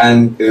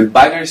 And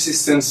binary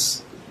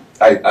systems,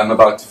 I'm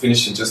about to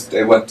finish, and just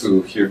I want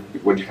to hear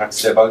what you have to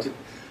say about it,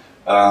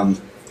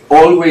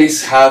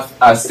 always have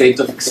a state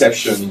of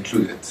exception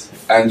included.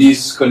 And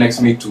this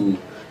connects me to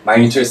my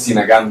interest in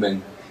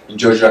Agamben, in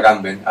Giorgio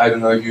Agamben. I don't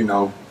know if you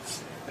know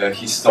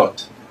his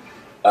thought.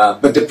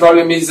 But the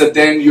problem is that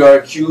then you are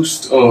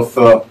accused of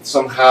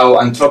somehow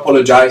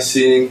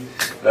anthropologizing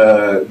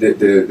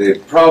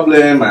the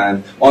problem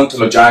and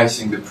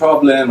ontologizing the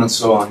problem and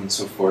so on and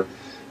so forth.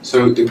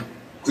 So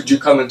could you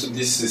comment on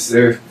this? Is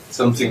there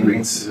something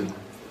rings in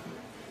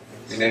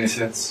any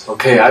sense?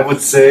 Okay, I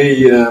would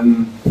say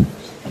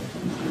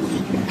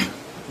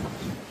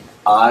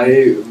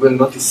I will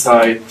not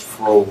decide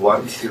for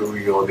one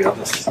theory or the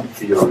other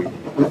theory in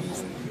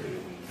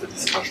the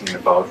discussion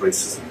about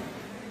racism,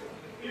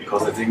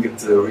 because I think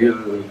it's a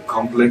real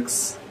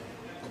complex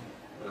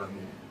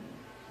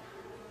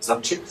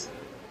subject,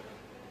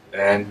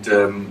 and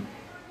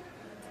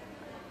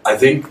I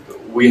think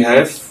we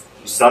have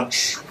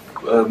such.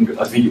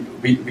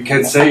 We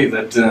can say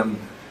that in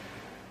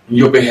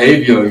your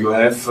behavior you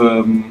have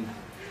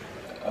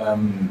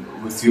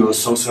with your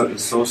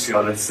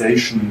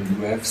socialization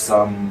you have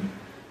some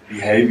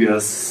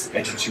behaviors,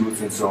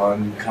 attitudes, and so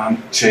on. You can't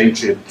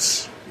change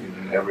it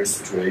in every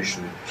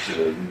situation.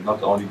 It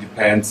not only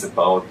depends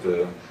about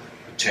the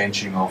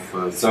changing of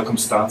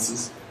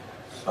circumstances,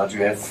 but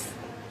you have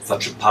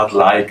such a part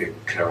like a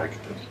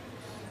character.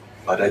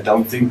 But I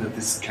don't think that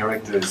this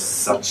character is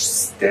such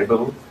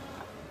stable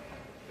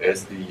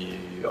as the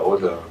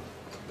older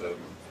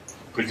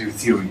critical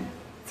theory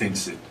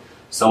thinks it.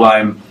 So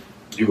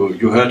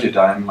you heard it.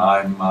 I'm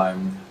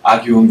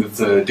arguing with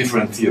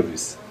different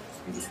theories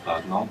in this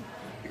part now,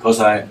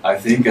 because I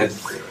think that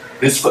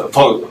this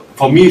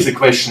for me is a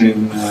question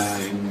in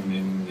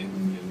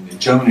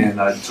Germany,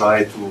 and I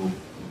try to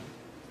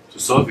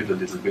solve it a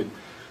little bit.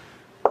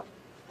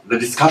 The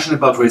discussion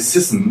about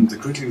racism, the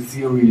critical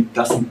theory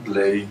doesn't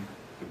play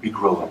a big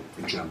role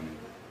in Germany.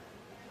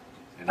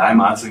 And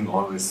I'm answering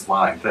always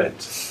why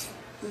that.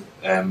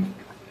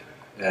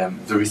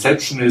 The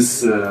reception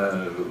is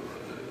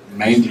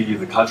mainly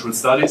the cultural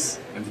studies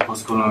and the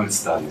post-colonial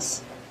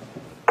studies.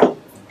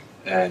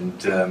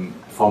 And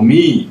for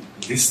me,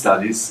 these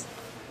studies,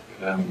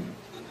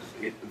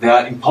 they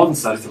are important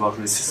studies about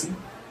racism,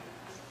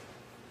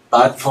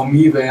 but for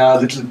me they are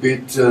a little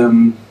bit,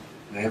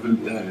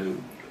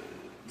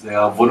 they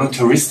are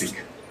voluntaristic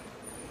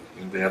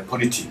in their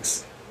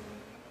politics.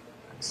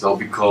 So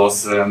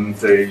because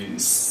they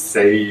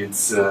say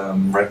it's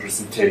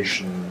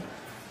representation,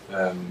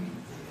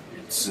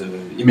 it's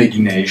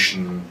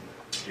imagination,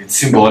 it's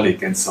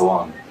symbolic, and so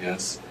on.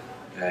 Yes,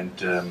 and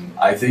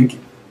I think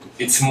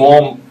it's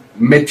more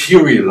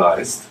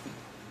materialized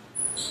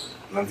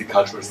than the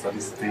cultural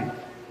studies think,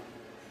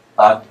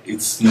 but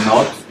it's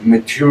not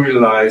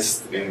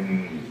materialized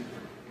in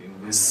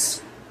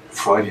this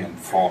Freudian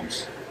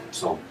forms.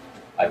 So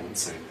I would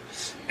say.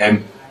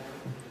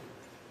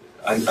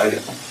 I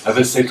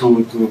will say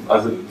to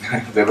other,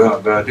 there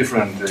were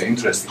different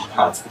interesting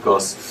parts,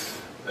 because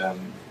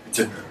it's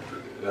an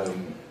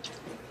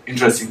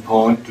interesting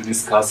point to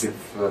discuss if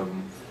I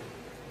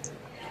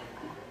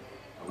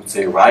would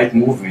say right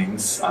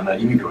movements under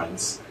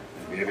immigrants,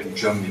 and we have it in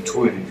Germany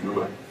too and in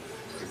Europe,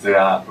 if they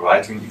are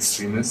right-wing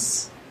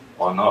extremists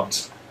or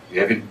not. We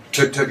have in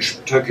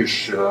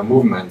Turkish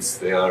movements,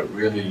 they are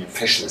really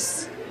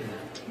fascists,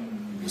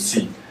 you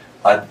see.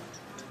 But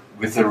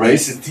with the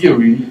racist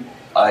theory,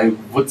 I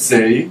would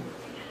say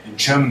in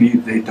Germany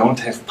they don't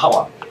have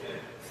power.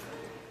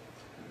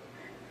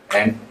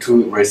 And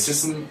to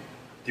racism,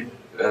 to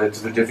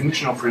the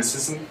definition of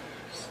racism,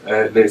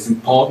 it's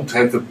important to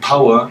have the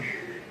power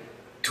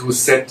to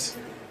set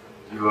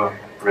your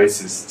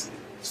racist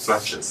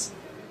structures.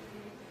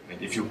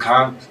 And if you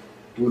can't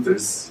do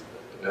this,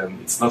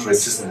 it's not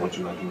racism what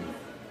you are doing.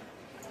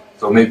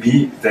 So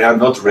maybe they are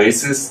not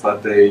racist,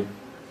 but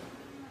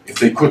if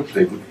they could,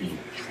 they would be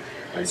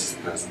a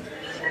racist person.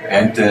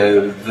 And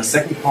the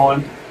second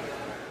point,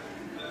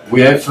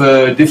 we have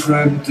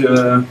different,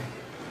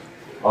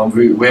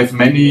 we have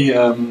many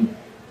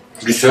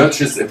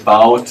researches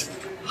about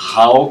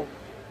how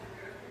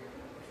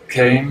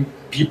came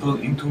people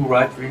into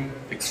right-wing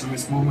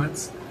extremist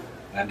movements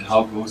and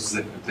how goes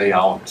they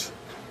out,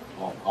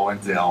 or how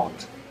went they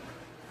out.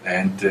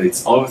 And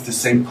it's always the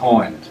same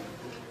point.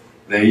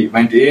 They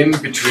went in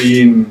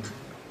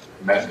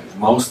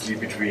mostly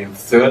between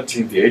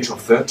the age of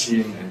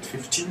 13 and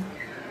 15,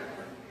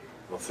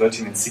 or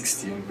 13 and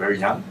 16, very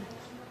young.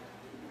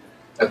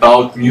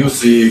 About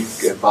music,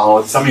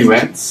 about some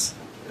events,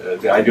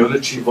 the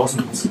ideology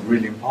wasn't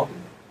really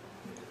important.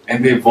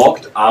 And they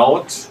walked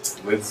out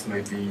with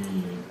maybe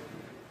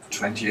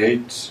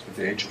 28, at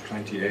the age of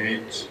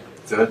 28,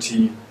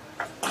 30,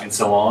 and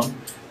so on,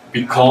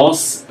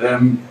 because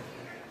they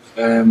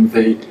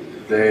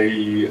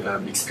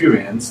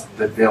experienced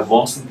that there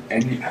wasn't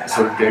any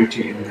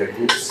solidarity in their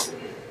groups.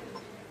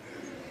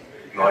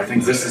 So I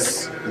think this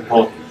is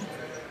important,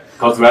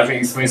 because right-wing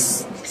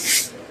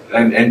extremists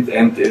and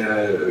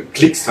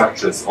clique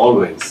structures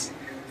always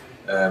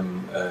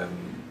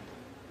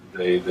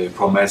they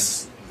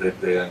promise that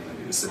there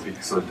is a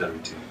big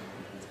solidarity,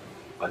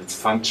 but its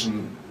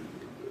function,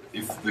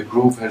 if the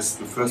group has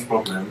the first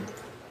problem,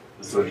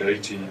 the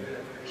solidarity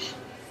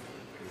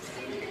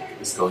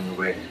is going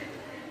away.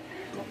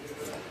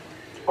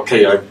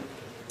 Okay, I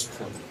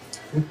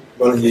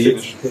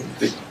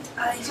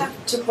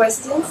have two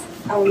questions.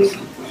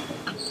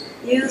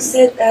 You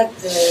said that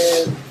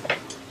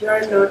you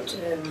are not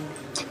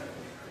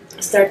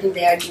starting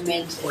the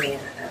argument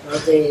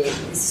about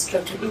this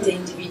structure in the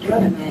individual,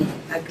 and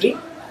I agree.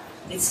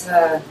 It's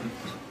a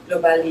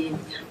globalization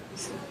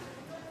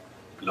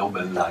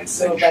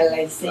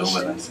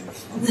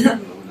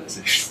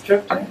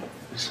structure.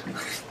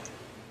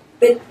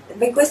 But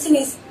my question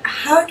is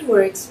how it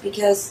works,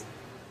 because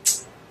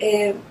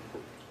I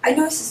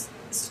know it's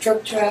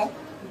structural,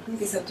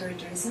 this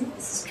authoritarianism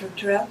is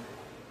structural,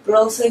 but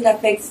also it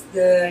affects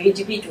the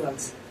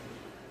individuals.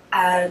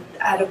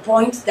 at a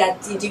point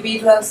that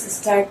individuals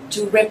start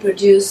to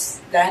reproduce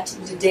that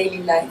in the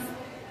daily life.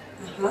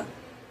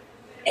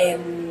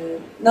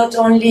 And not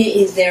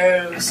only in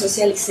their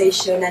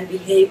socialization and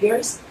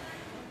behaviors,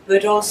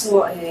 but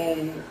also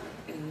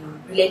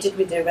related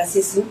with the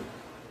racism,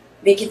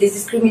 making this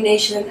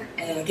discrimination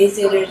against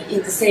the other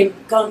in the same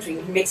country.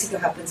 In Mexico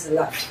happens a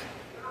lot,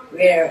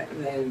 where,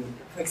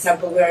 for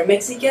example, we are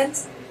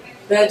Mexicans,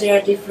 but there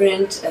are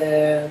different,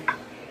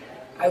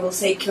 I will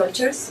say,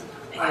 cultures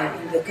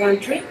in the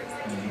country,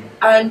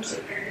 and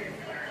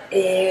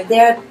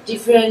there are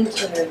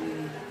different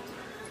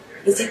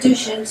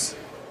institutions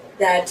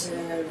that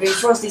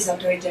reinforce this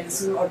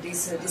authoritarianism or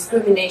this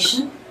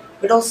discrimination,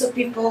 but also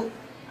people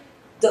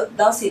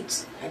does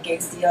it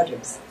against the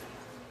others.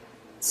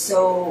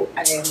 So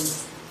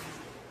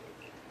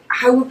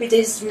how would be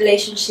this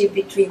relationship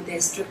between the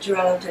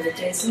structural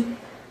authoritarianism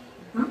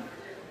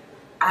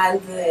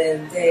and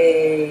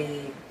the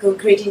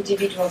concrete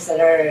individuals that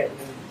are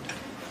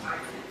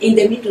in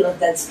the middle of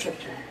that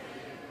structure?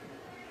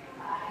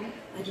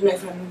 I don't know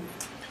if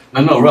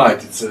I'm... No,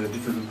 right, it's a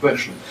difficult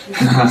question.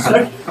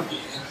 Sorry.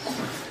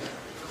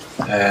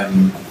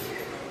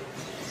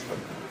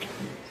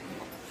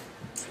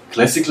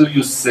 Classically,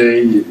 you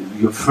say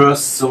your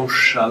first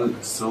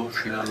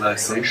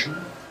socialization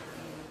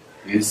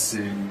is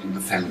in the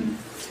family.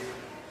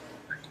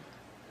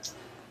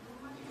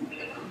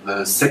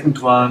 The second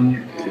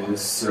one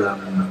is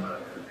on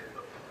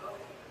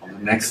the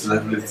next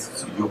level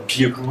is your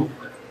peer group,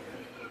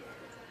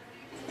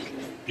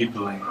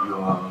 people in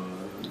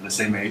the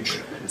same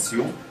age as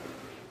you.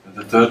 And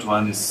the third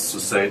one is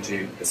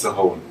society as a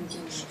whole.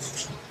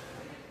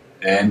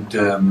 And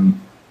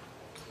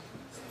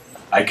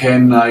I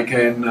can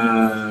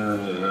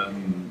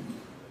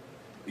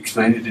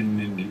explain it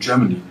in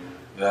Germany.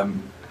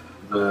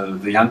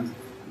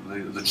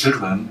 The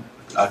children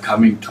are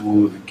coming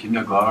to the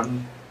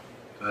kindergarten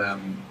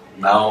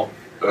now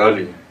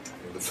early,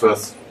 in the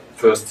first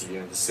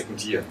year, the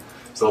second year.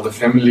 So the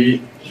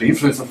family, the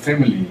influence of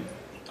family,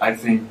 I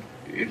think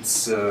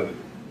it's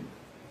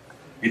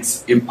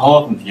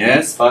important,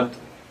 yes, but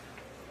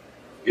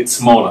it's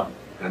smaller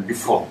than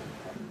before.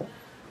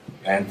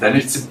 And then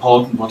it's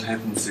important what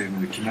happens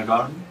in the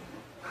kindergarten,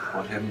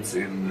 what happens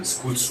in the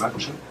school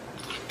structure.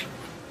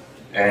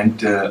 And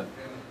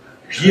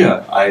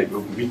here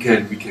we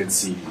can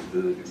see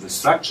the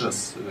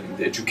structures in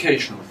the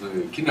education of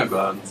the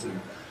kindergartens,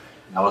 in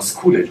our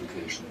school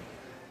education.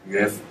 We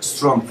have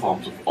strong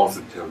forms of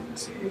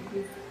authoritarianism.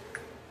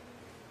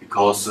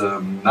 Because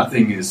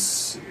nothing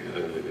is,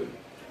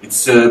 it's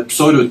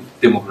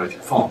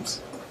pseudo-democratic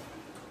forms.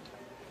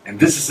 And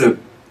this is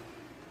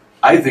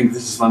I think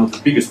this is one of the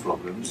biggest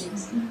problems.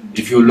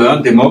 If you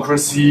learn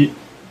democracy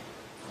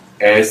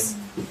as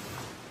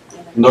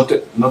not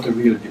a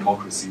real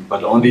democracy,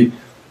 but only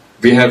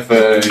we have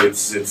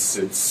it's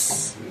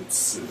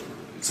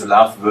a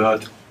love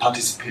word,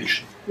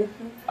 participation.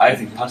 I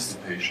think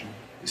participation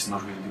is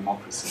not real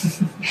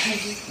democracy.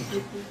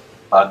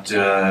 But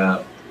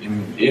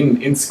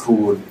in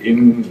school,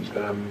 in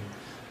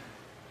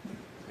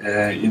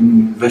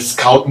the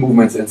scout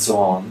movements and so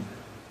on,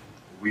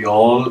 we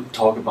all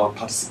talk about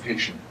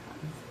participation.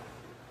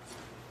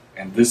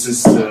 And this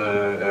is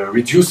a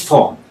reduced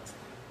form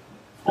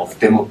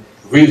of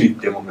really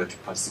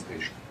democratic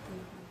participation.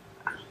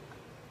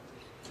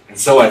 And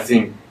so I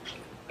think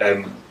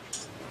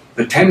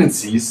the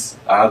tendencies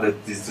are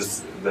that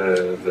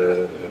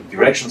the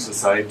direction of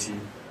society,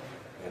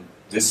 and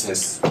this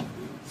has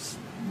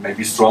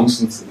maybe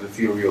strengthened the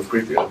theory of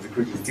the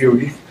critical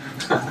theory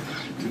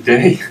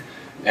today,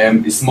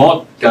 is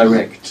more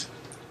direct.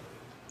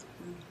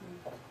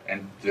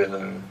 And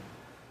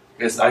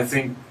yes, I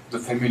think the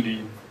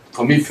family,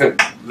 for me,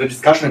 the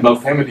discussion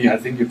about family, I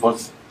think it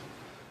was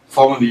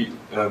formally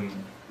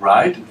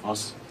right. It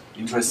was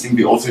interesting.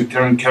 The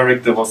authoritarian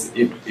character was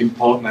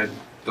important. I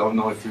don't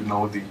know if you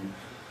know the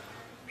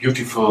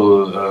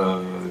beautiful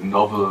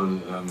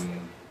novel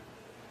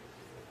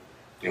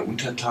Der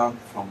Untertan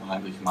from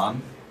Heinrich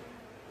Mann.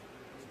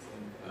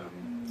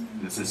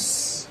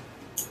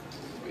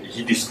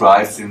 He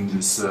describes in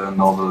this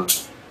novel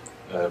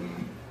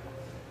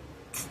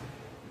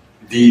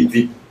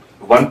the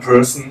one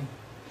person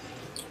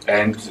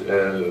and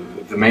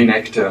the main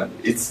actor.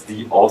 It's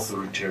the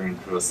authoritarian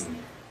person,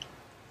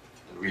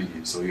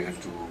 really. So you have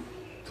to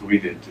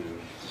read it.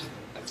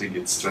 I think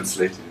it's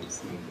translated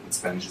in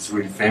Spanish. It's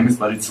really famous,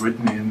 but it's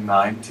written in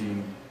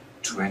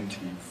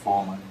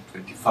 1924,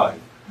 1925.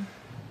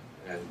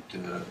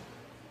 And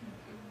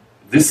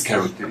this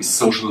character is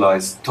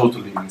socialized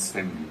totally in his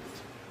family.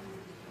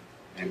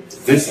 And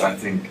this, I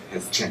think,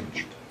 has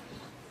changed.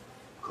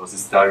 Because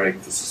it's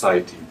direct to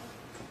society.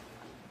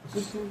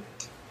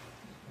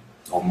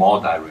 Or more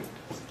direct.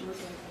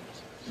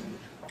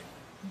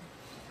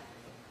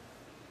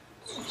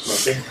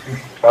 Okay.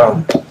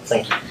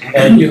 Thank you.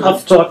 And you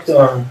have talked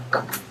on...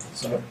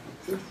 Sorry.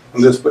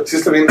 You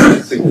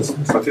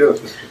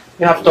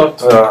have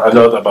talked a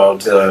lot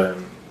about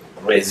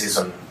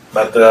racism,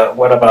 but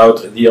what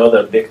about the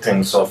other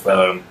victims of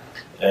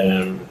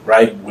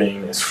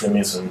right-wing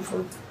extremism,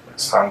 for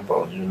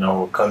example, you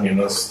know,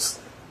 communists,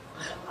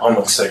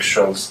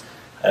 homosexuals,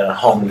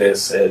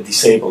 homeless,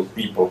 disabled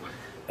people.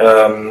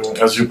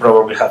 As you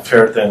probably have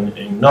heard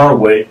in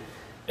Norway,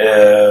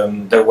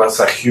 there was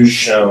a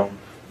huge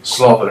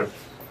slaughter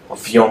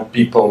of young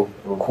people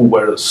who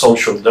were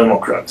social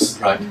democrats.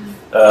 Right.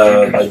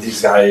 By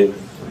this guy,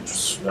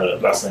 which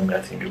last name I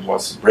think it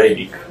was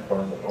Breivik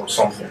or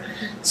something.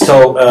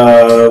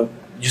 So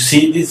you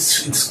see,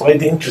 it's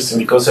quite interesting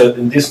because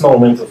in this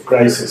moment of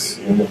crisis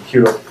in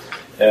Europe,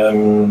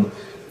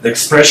 the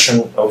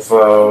expression of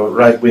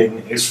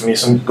right-wing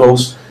extremism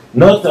goes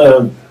not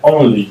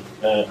only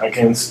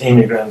against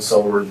immigrants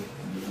or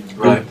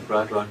Right.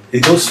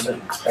 it goes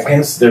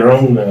against their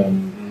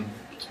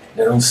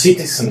own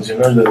citizens, you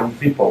know, their own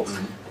people,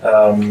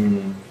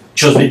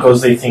 just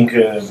because they think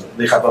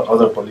they have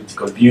other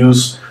political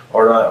views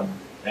or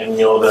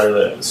any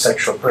other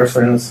sexual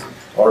preference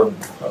or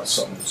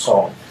so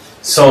on.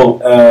 So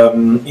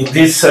in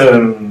this,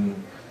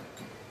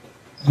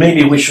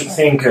 maybe we should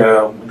think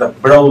the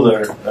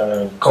broader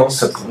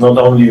concept not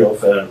only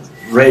of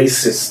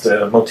racist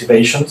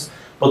motivations,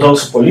 but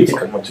also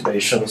political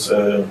motivations,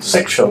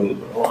 sexual,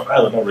 or I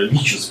don't know,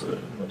 religious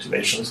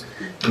motivations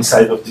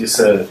inside of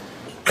this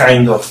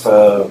kind of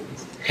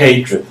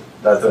hatred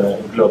that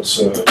englobes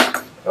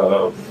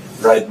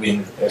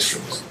right-wing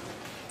extremism.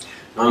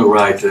 Oh,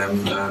 right.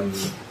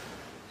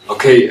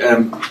 Okay.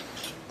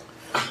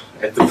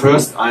 At the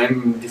first,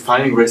 I'm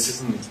defining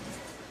racism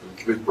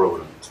a bit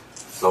broader.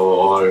 So,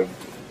 or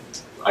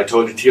I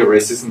told it here,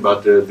 racism,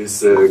 but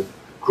this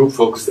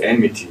group-focused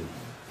enmity.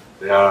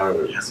 There are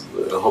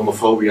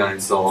homophobia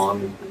and so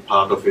on,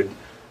 part of it,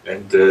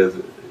 and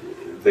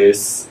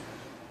there's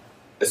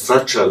a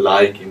structure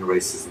like in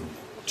racism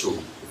too.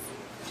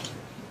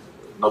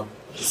 Not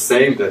the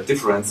same, there are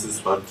differences,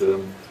 but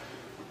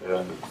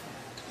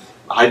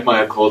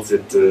Heidmeier calls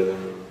it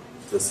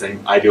the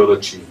same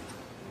ideology.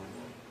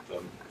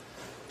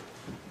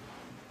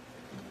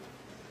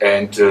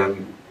 And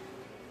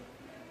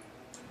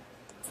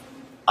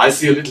I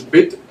see a little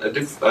bit a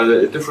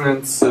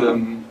difference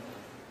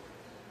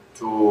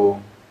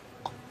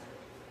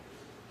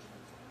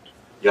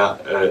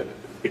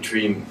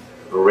between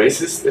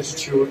racist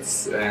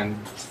attitudes and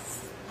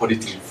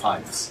political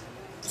fights.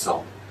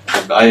 So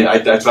I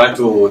try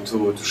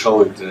to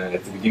show it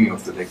at the beginning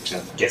of the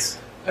lecture. Yes.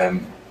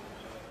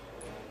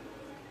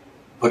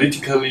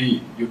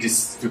 Politically, you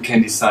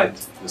can decide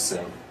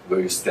yourself where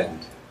you stand.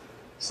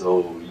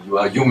 So you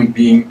are a human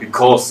being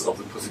because of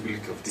the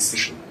possibility of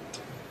decision.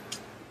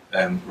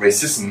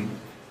 Racism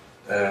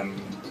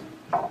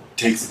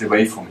takes it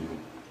away from you.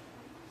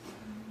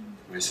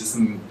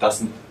 Racism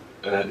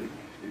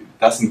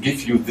doesn't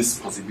give you this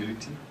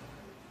possibility,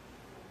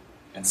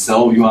 and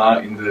so you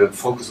are in the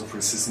focus of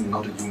racism,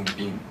 not a human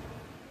being,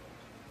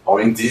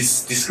 or in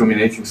these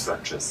discriminating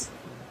structures.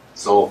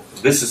 So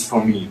this is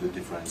for me the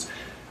difference.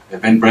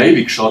 When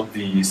Breivik shot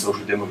the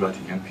social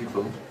democratic young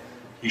people,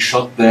 he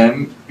shot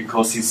them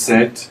because he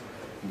said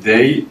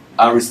they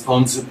are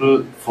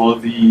responsible for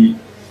the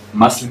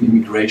Muslim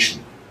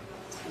immigration.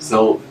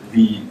 So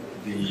the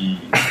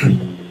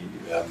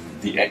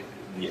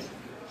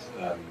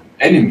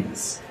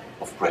enemies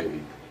of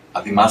Breivik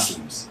are the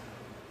Muslims,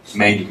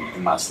 mainly the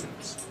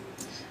Muslims.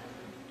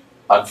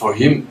 But for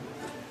him,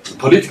 the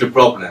political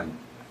problem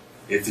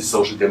is the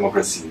social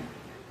democracy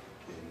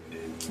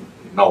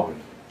in Norway.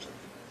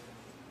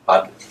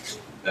 But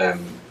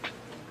and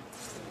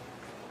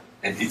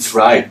it's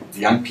right, the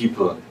young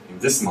people in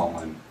this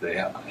moment, they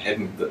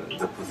hadn't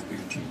the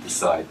possibility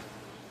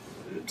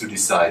to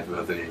decide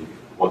where they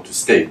want to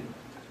stay.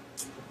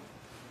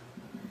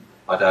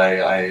 But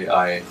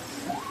I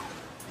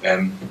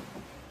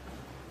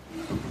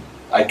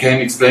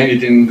can explain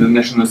it in the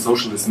National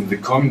Socialism. The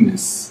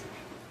communists,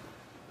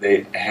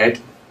 they had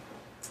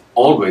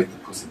always the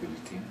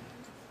possibility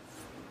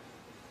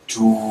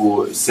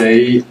to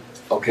say,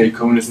 okay,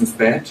 communism is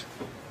bad,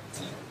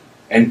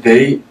 and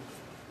they,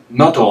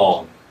 not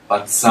all,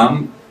 but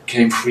some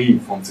came free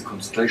from the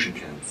concentration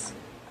camps.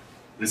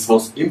 This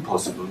was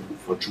impossible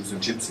for Jews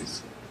and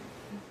Gypsies.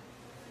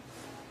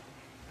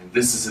 And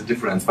this is a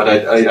difference. But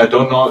I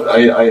don't know.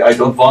 I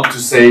don't want to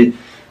say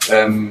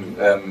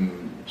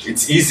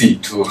it's easy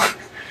to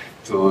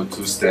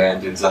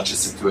stand in such a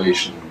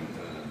situation.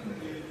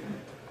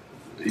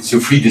 It's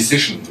your free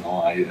decision.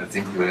 No, I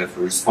think you have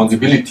a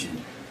responsibility.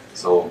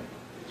 So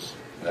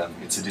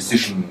it's a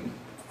decision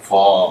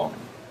for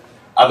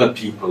other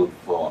people,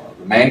 for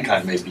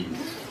mankind maybe.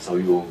 So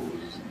you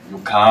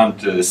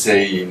can't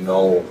say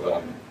no.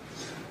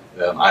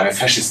 I'm a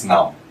fascist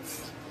now.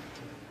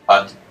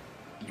 But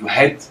you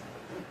had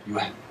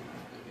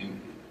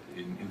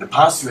in the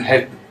past you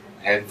had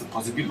the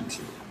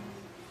possibility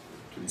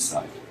to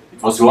decide.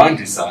 It was your own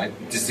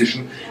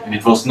decision, and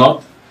it was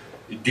not.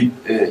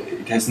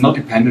 It has not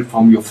depended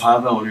from your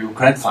father or your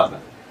grandfather.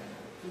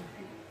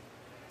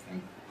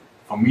 And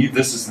for me,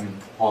 this is an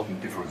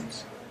important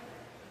difference.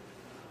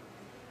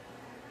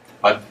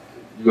 But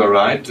you are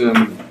right.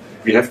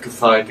 we have to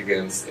fight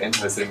against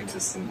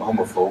anti-Semitism,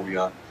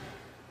 homophobia,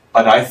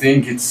 but I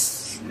think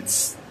it's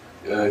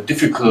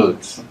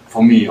difficult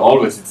for me.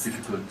 Always, it's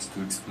difficult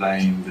to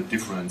explain the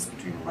difference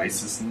between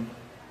racism,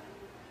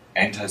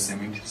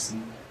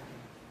 anti-Semitism,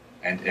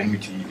 and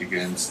enmity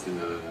against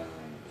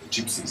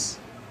gypsies,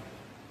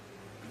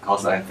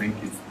 because I think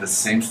it's the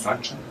same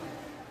structure,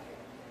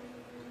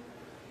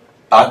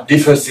 but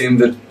differs in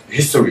the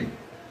history,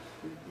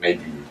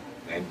 maybe,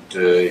 and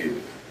the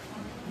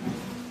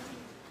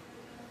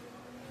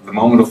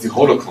moment of the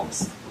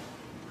Holocaust.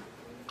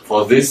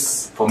 For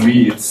this, for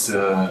me, it's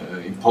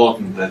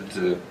important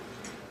that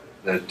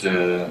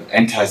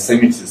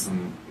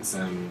anti-Semitism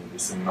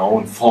is a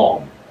known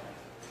form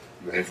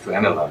you have to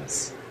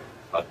analyze,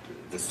 but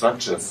the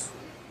structures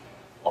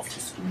of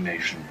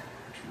discrimination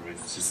between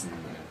racism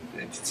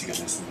and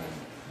anti-Ziganism,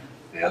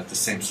 they are the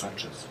same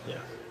structures.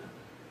 Yeah.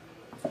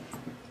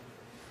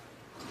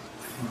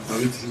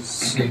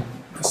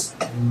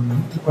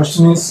 The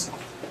question is,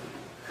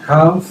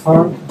 how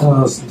far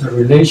does the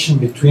relation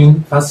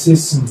between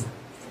fascism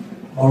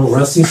or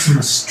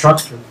racism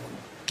structure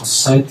of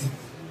society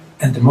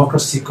and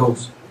democracy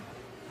goes?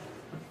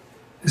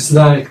 It's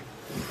like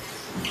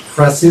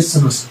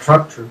racism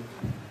structure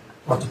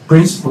or the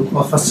principle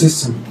of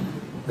fascism,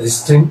 the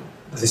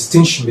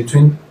distinction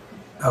between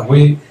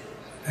we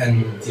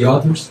and the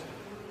others,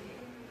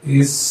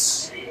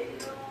 is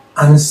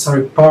a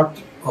necessary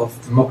part of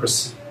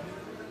democracy,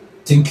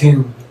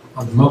 thinking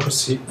on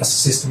democracy as a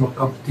system of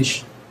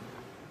competition.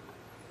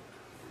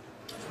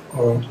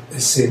 Or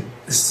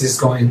is this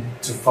going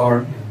too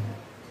far?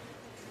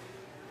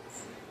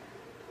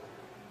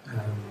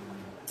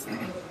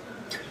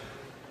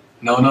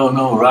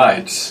 No,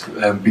 right.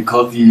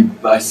 Because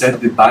I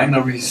said the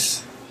binary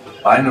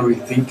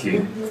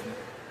thinking,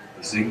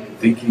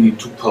 thinking in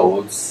two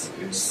poles,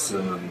 is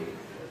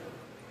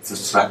the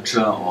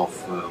structure of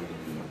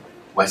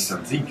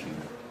Western thinking.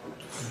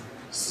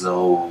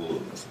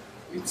 So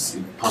it's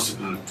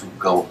impossible to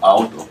go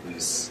out of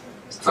this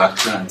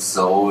structure, and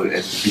so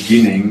at the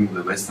beginning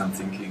the Western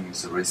thinking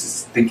is a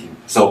racist thinking.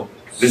 So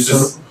this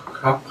is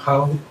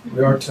how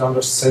we are to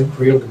understand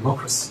real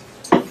democracy.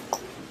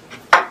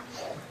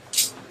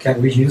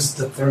 Can we use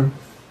the term?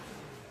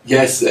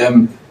 Yes,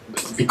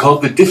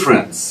 because the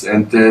difference,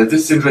 and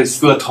this is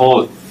Stuart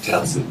Hall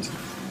tells it.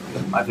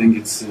 I think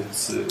it's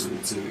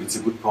a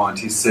good point.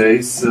 He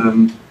says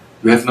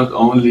you have not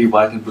only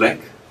white and black,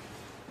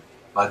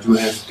 but you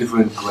have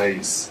different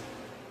grays.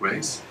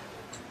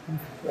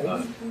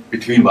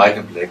 Between white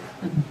and black,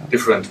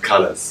 different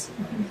colors,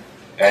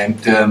 and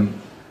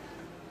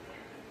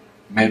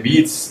maybe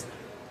it's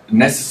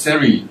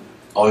necessary,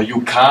 or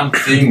you can't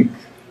think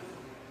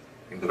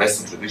in the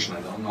Western tradition.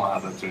 I don't know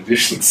other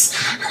traditions.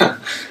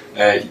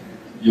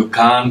 You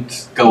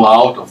can't go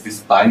out of this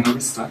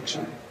binary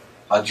structure,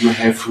 but you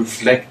have to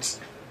reflect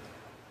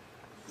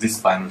this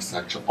binary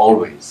structure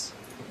always.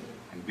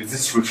 And with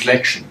this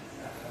reflection,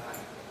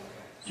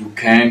 you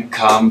can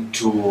come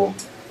to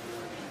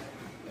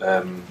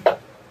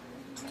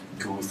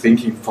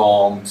thinking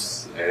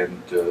forms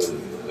and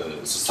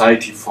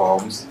society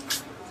forms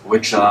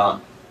which are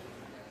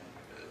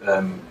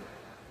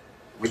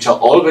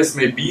always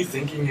maybe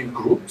thinking in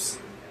groups,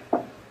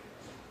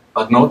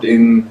 but not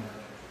in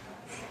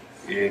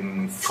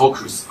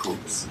focus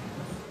groups.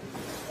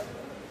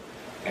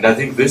 And I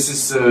think this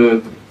is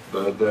the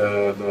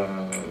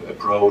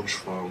approach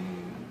from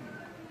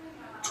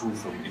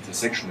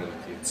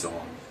intersectionality and so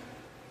on.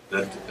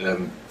 That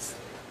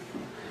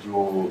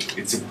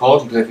it's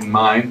important to have in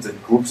mind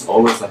that groups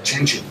always are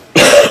changing.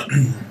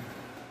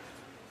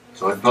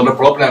 So it's not a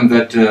problem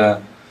that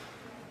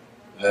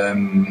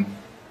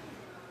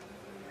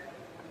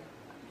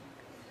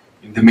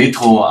in the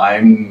metro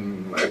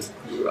I'm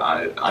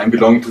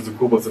belonging to the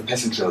group of the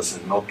passengers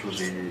and not to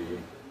the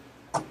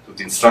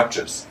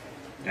instructors.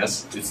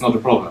 Yes, it's not a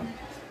problem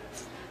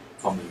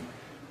for me.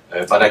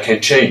 But I can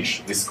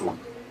change this group.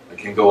 I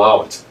can go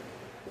out.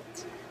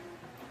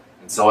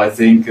 So I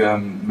think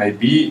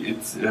maybe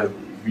it's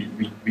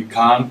we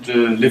can't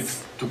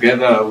live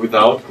together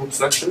without group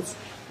structures,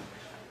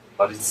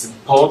 but it's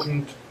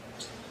important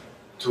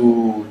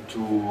to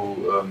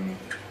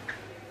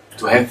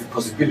have the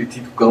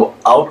possibility to go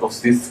out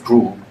of this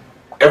group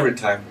every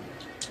time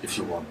if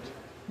you want.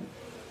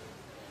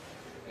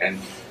 And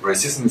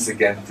racism is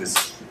against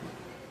this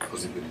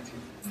possibility.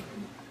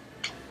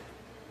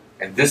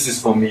 And this is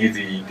for me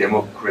the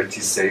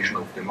democratization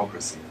of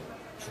democracy.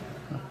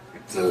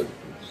 It's a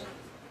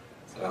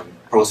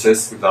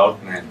process without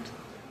an end.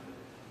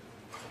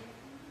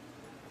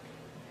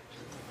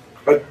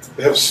 But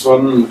perhaps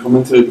one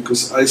commentary,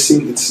 because I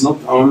think it's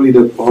not only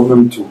the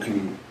problem to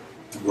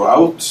go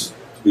out, to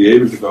be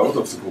able to go out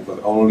of the group, but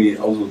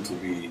also to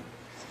be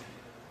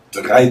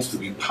the right to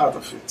be part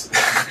of it,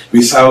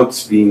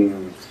 without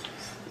being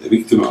a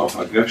victim of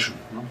aggression.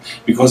 No?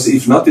 Because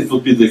if not, it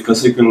would be the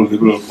classical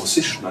liberal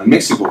position. In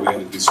Mexico, we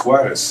had this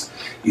Juarez.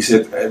 He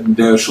said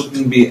there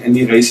shouldn't be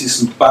any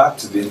racism, but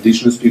the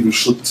indigenous people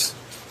should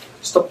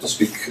stop to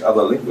speak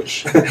other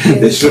language.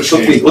 They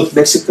should be good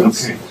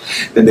Mexicans. Okay.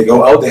 Then they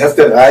go out, they have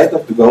the right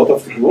to go out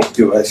of the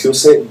group, as you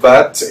say,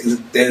 but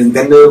then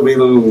they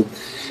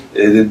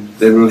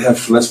will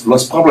have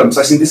less problems.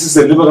 I think this is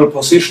a liberal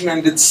position,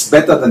 and it's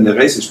better than the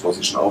racist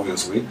position,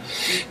 obviously.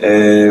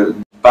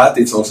 But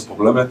it's also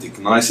problematic.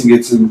 No? I think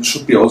it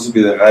should be also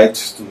be the right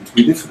to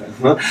be different.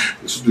 No?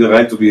 It should be the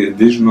right to be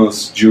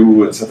indigenous,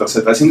 Jew, etc.,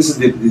 etc. I think this is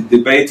the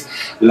debate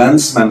Claude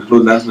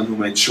Lanzmann, who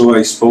made sure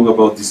I spoke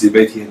about this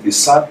debate he had with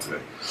Sartre.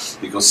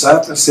 Because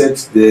Sartre said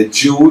the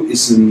Jew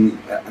is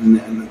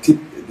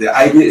the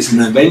idea is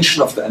an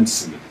invention of the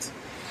anti-Semite.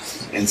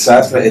 And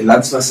Sartre and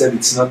Lanzmann said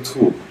it's not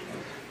true.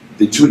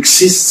 The Jew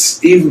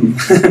exists even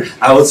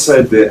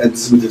outside the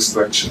anti-Semitic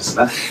structures.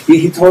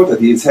 He told that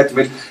he's had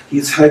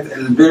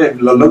a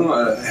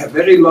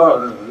very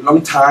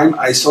long time.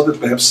 I thought that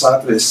perhaps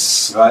Sartre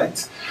is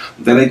right.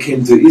 Then I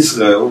came to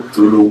Israel,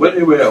 to a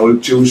very, very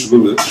old Jewish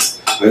village,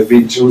 where I've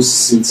been Jews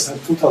since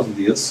 2,000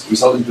 years,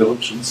 without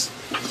interruptions.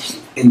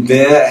 And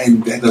there,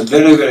 and they had a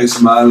very, very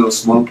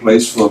small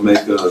place for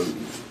make a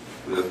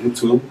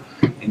ritual.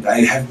 And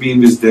I have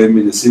been with them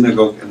in the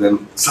synagogue, and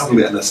then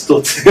suddenly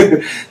understood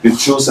the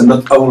Jews are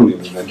not only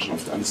an invention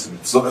of the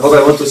anti-Semites. So what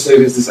I want to say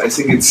is this: I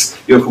think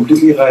you're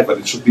completely right, but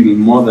it should be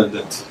more than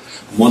that,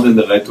 more than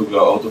the right to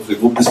go out of the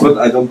group. But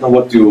I don't know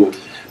what you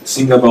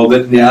think about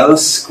that. And the other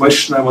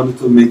question I wanted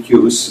to make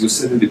you is: you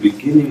said at the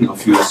beginning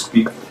of your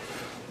speech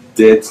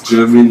that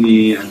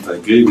Germany, and I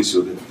agree with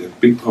you, that the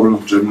big problem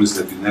of Germany is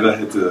that we never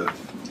had a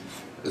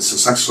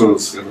successful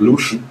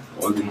revolution.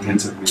 All the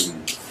intents have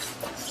been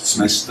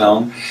smashed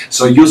down.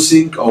 So you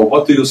think, or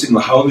what do you think,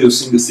 or how do you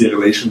think is the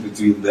relation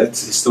between that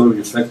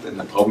historical fact and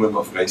the problem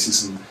of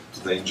racism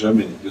today in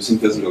Germany? Do you think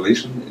there's a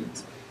relation?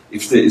 And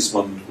if there is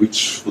one,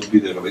 which would be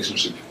the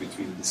relationship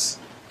between these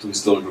two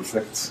historical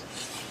facts?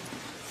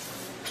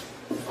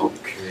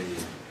 Okay.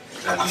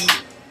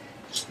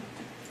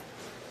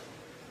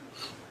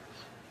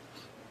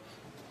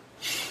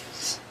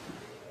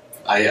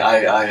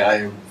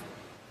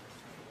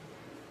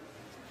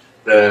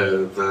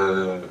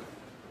 The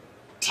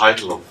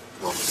title of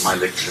my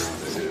lecture,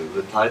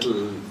 the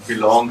title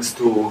belongs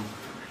to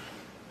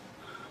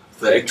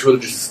the actual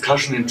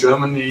discussion in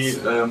Germany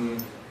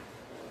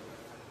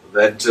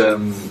that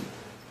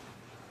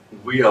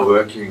we are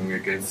working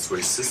against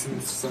racism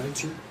in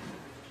society,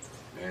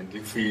 and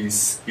if we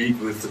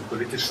speak with the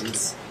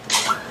politicians,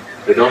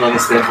 they don't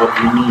understand what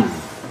we mean,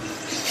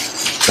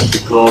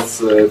 because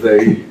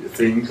they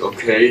think,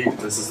 okay,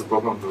 this is the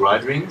problem of the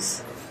right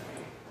wings,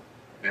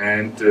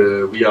 and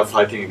we are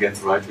fighting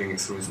against right-wing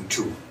extremism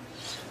too.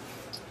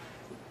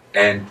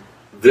 And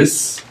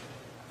this,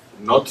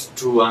 not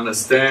to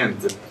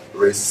understand that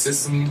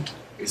racism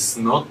is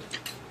not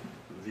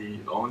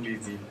only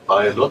the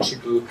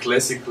biological,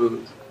 classical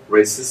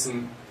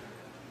racism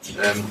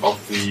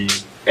of the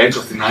end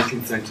of the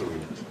 19th century.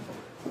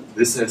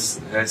 This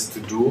has to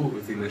do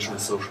with the National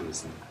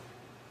Socialism.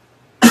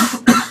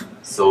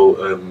 So,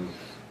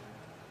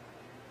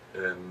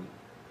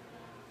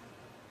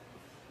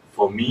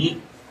 for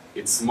me,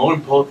 it's more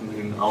important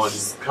in our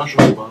discussion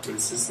about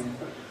racism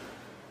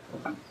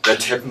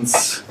that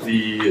happens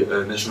the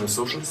National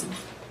Socialism,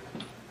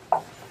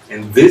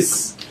 and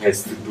this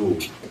has to do.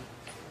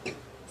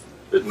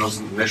 That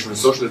National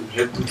Socialism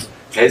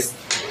has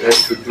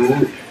to do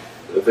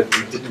that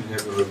we didn't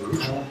have a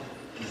revolution,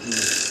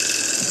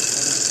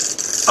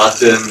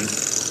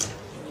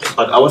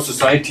 but our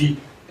society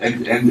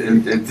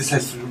and this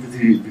has to do with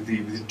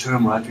the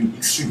term right-wing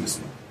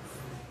extremism.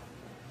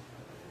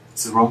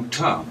 It's the wrong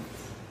term,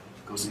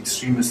 because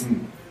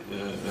extremism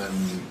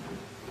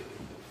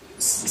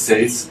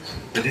says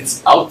that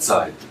it's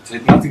outside, it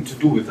had nothing to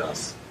do with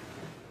us.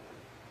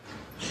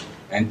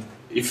 And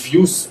if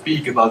you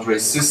speak about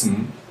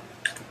racism,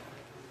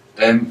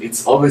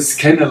 it's always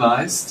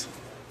scandalized,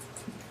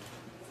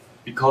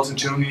 because in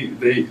Germany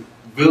they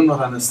will not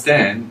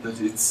understand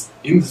that it's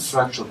in the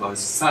structure of our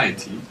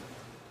society.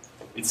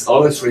 It's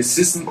always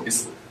racism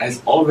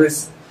has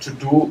always to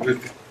do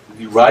with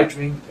the right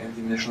wing and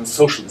the National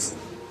Socialism.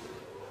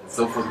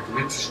 So for the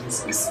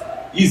politicians, it's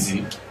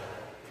easy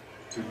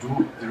to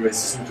do the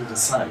racism to the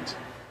side.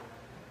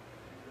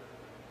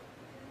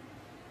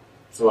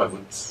 So I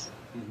would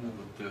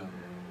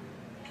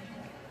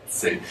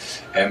say.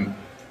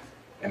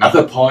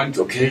 Another point,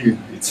 okay,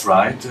 it's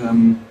right.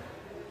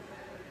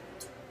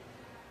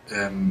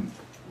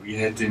 We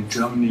had in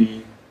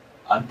Germany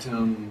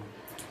until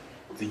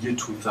the year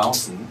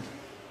 2000,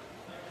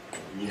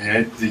 we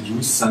had the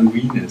jus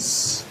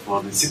sanguinis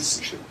for the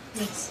citizenship.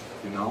 Yes.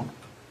 You know,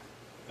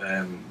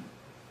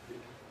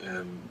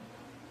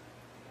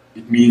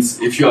 it means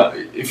if you are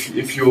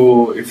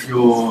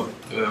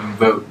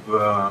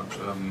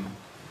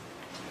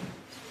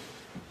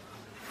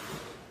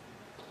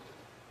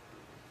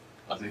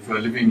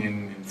living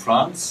in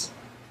France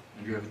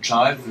and you have a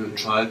child, the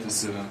child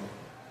is a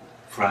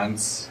French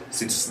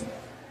citizen.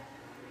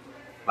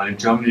 But in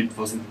Germany it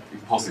wasn't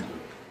impossible.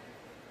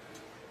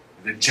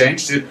 They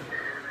changed it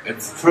at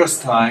the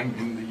first time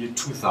in the year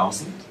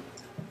 2000,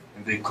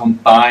 and they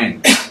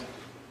combined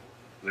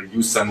the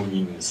jus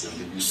sanguinis and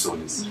the jus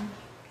solis.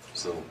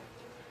 So,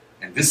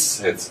 and this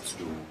has to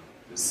do,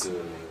 this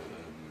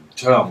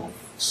term of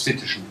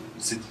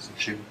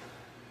citizenship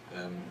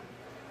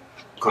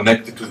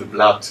connected to the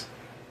blood,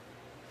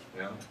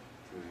 yeah,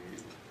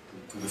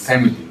 to the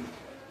family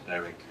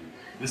directly.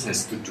 This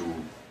has to do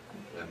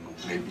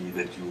maybe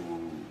that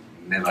you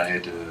never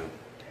had a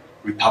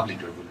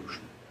republic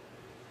revolution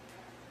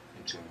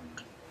in Germany.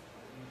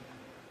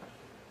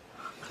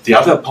 The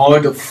other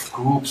point of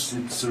groups,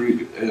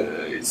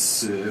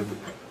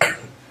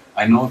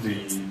 I know the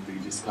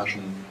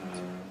discussion,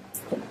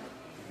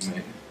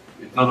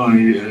 it's not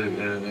only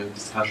a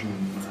discussion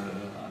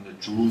on the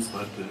Jews,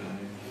 but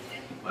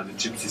by the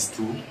Gypsies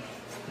too.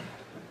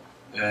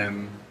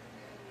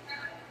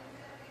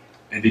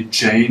 And it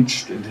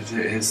changed, and it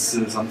has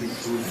something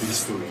to do with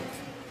history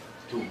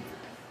too.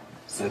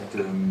 That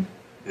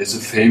there's a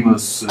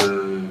famous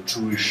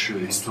Jewish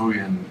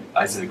historian,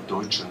 Isaac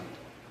Deutscher.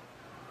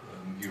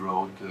 He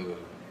wrote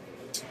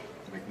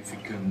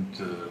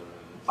magnificent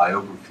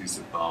biographies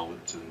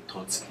about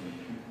Trotsky,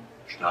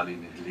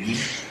 Stalin, and Lenin.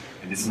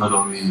 And it's not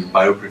only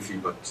biography,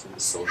 but a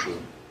social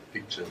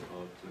picture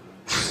about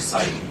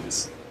society in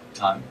this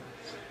time.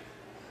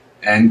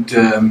 And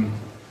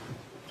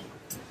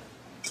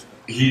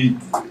he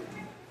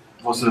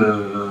was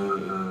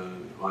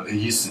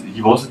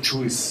he was a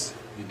Jew.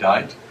 He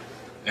died,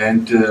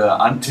 and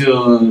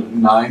until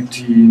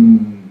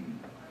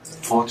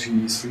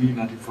 1943,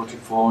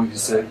 1944, he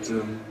said,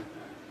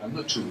 "I'm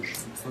not Jewish.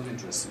 It's not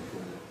interesting for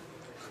me.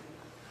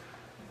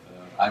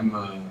 I'm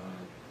a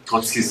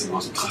Trotskyist." He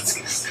was a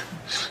Trotskyist.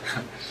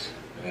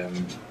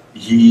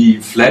 He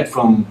fled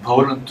from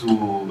Poland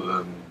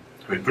to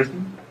Great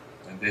Britain,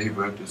 and there he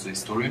worked as a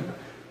historian.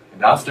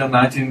 And after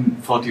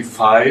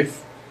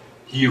 1945,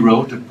 he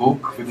wrote a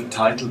book with the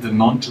title "The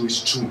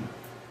Non-Jewish Jew."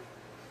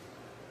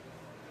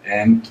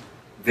 And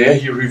there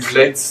he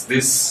reflects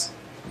this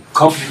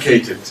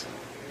complicated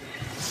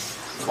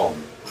form.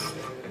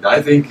 And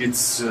I think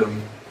it's a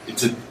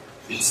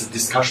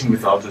discussion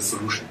without a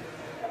solution.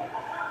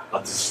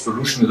 But the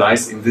solution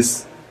lies in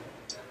this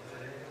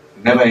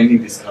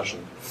never-ending discussion.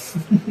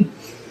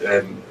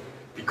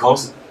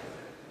 Because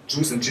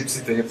Jews and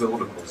Gypsies, they have the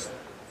Holocaust.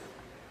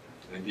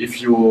 And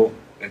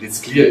it's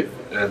clear,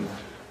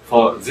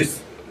 for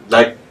this,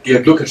 like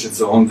Georg Lukács and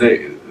so on,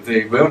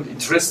 they weren't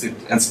interested,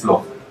 Ernst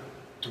Bloch,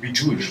 to be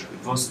Jewish.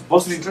 It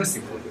wasn't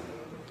interesting for them.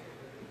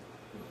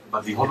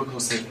 But the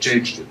Holocaust had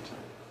changed it.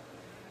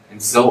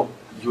 And so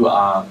you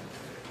are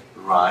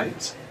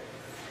right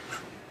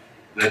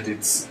that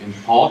it's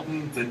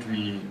important that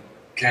we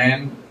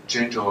can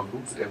change our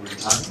groups every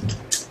time,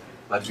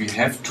 but we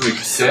have to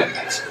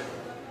accept,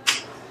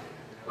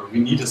 or we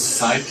need a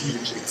society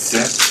which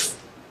accepts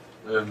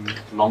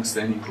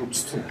long-standing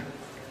groups too.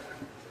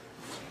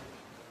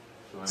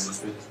 So I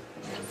understood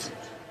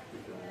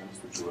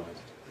you right.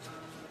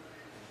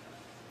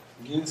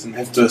 Yes, and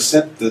have to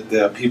accept that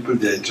there are people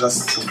that are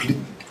just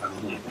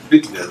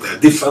they're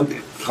different,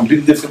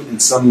 completely different in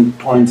some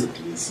points at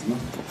least. No?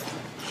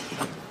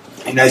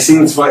 And I think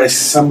that's why, as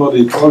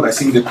somebody told, I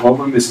think the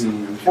problem is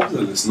in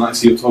capitalism.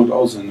 As you told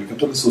also, in a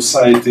capitalist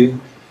society,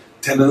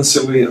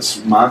 tendency,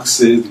 as Marx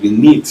said, we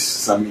need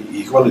some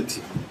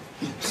equality.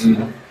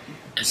 Mm-hmm.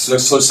 So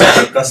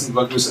that doesn't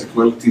work with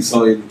equality.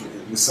 So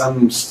in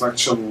some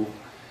structural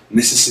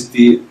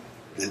necessity,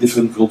 the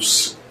different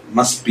groups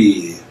must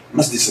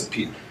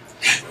disappear.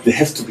 They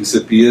have to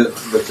disappear,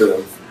 but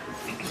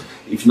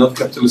if not,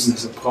 capitalism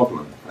has a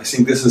problem. I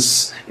think this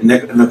is, in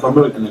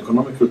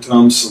economical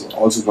terms,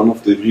 also one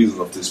of the reasons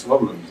of this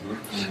problem.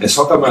 Mm-hmm. As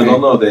Hockham and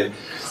Donner,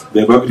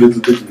 they work a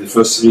little bit in the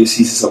first three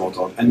theses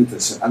about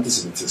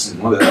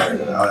anti-Semitism.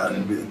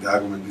 The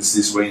argument is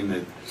this way in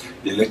the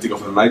dialectic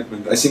of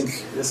enlightenment. I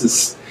think this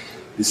is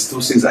these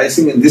two things. I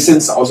think in this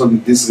sense, also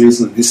in this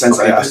reason, in this sense,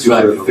 I asked you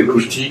for the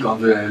critique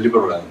on the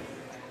liberal.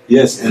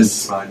 Yes, and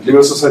right.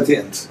 Liberal society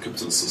and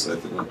capitalist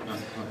society,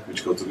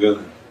 which go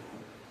together.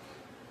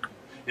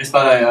 Yes,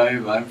 but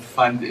I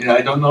find,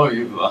 I don't know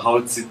how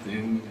it's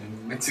in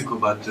Mexico,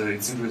 but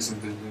it's interesting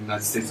that in the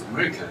United States of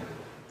America,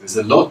 there's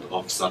a lot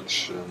of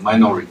such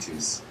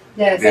minorities.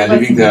 Yes, they are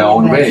living their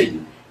own way.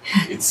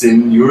 It's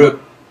in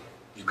Europe,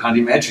 you can't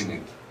imagine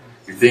it.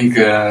 You think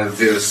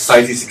the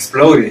society is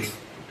exploding,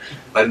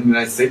 but in the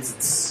United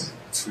States,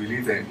 it's really,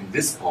 in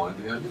this point,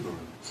 they are liberal.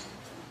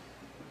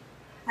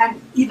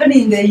 And even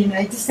in the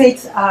United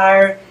States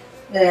are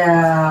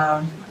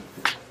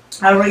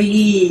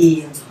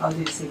really, how do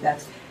you say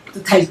that,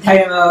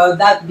 totalitarian about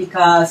that,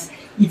 because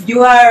if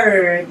you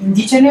are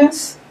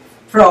indigenous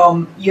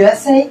from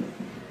USA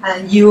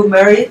and you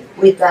married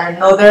with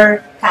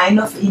another kind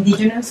of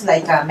indigenous,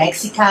 like a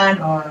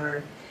Mexican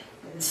or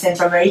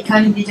Central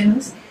American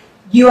indigenous,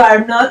 you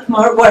are not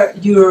more, well,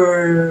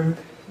 your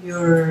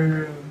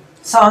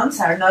sons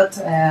are not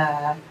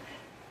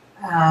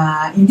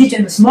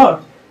indigenous more,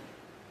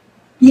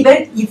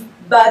 even if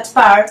that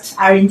parts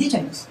are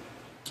indigenous.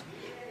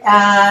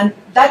 And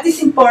that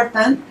is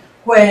important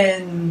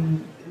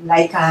when,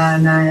 like,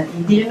 an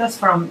indigenous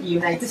from the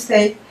United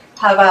States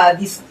have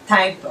this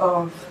type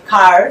of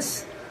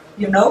cars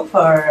you know,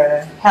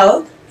 for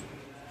health,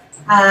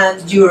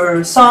 and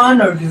your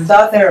son or your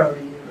daughter or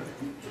your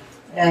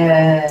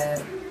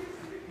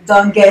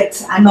don't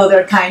get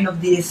another kind of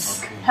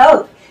this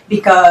help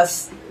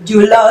because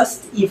you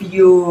lost if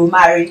you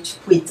married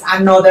with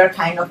another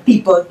kind of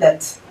people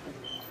that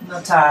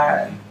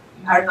are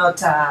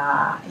not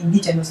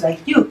indigenous like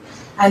you.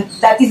 And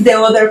that is the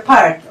other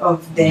part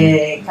of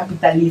the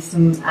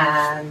capitalism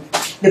and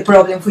the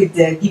problem with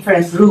the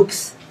different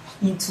groups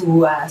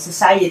into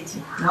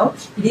society. No,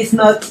 it is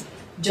not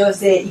just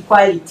the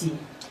equality.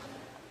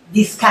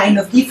 This kind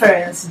of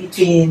difference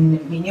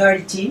between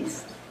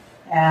minorities,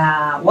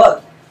 have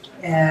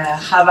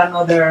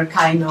another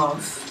kind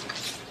of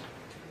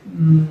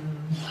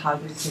how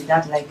do you say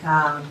that? Like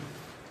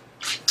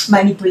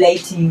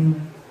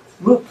manipulating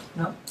group.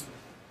 No,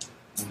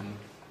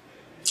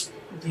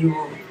 you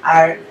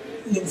are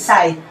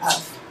inside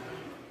of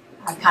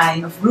a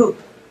kind of group,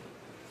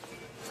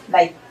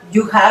 like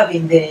you have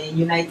in the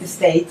United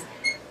States.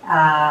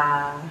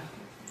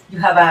 You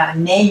have a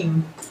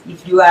name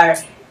if you are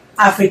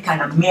African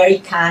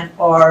American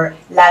or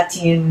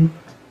Latin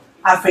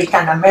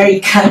African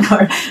American,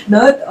 or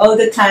not all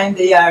the time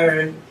they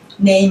are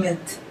named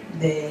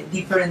the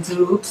different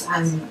groups,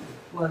 and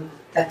well,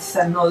 that's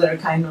another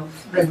kind of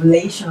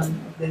regulation of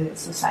the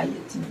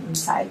society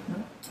inside.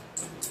 No?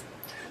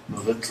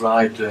 No, that's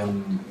right.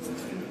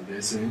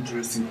 There's an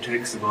interesting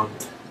text about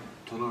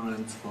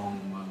tolerance from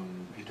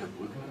Peter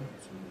Brügger,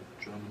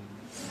 a German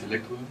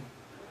intellectual,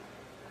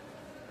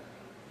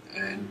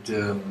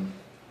 and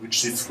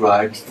which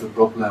describes the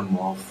problem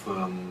of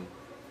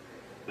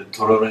the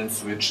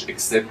tolerance which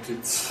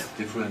accepts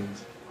different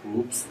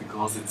groups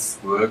because it's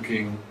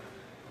working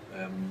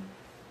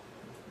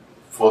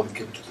for the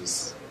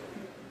capitalist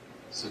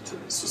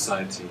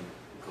society,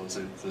 because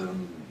it's a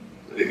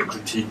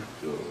critique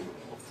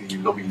of the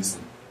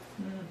lobbyism.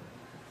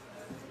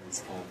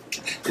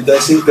 And I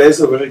think there is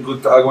a very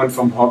good argument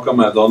from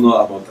Horkheimer, Adorno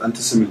about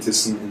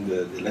anti-Semitism in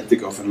the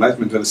dialectic of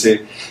enlightenment, where they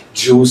say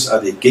Jews are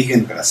the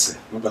Gegenrasse,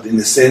 but in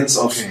the sense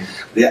of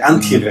they're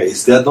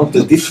anti-race. They are not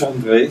a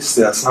different race,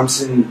 they are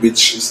something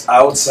which is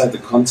outside the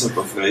concept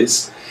of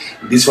race.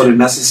 And this for the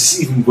Nazis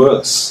is even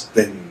worse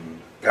than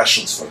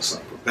Russians, for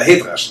example. They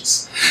hate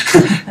Russians,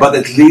 but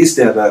at least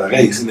they are the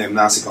race in the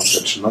Nazi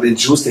conception. Not in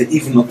Jews, they're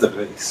even not the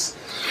race.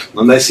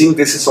 And I think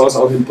this is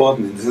also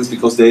important in the sense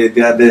because they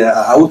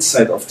are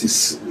outside of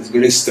this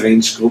very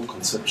strange group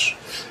conception.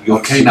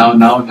 Okay, now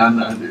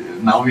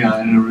we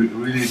are in a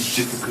really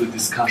difficult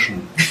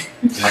discussion.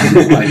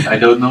 I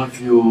don't know if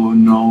you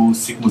know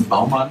Zygmunt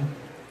Bauman,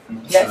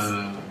 Yes.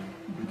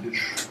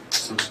 British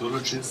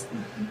sociologist,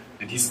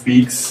 and he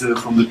speaks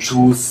from the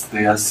Jews.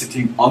 They are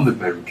sitting on the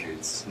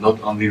barricades,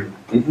 not on the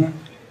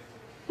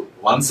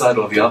one side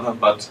or the other,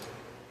 but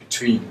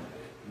in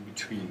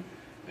between.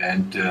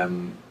 And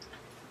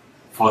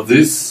for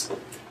this,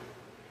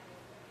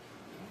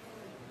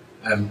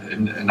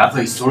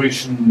 another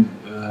historian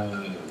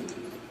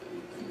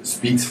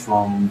speaks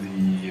from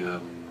the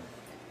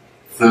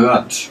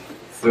third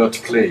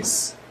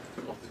place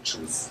of the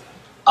Jews,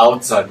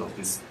 outside of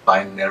this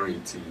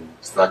binarity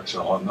structure,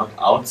 or not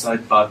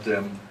outside, but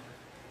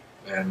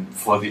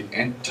for the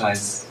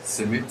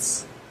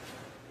anti-Semites,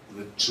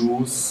 the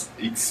Jews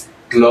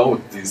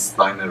explode this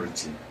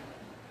binarity,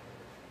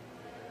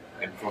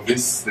 and for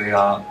this they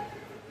are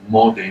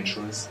more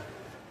dangerous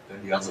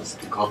than the others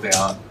because they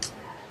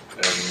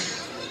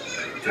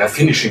are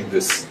finishing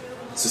this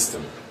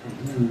system.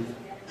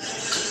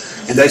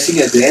 And I think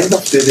at the end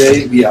of the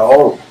day we are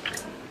all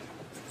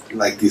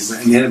like this.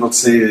 And then what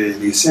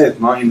they said,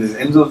 no? In the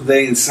end of the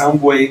day, in some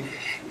way,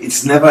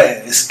 it's never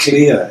as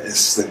clear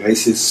as the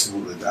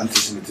racism, the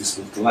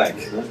anti-Semitism would like.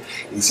 You know?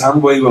 In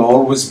some way, we're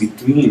always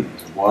between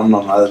one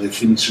or another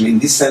definition. In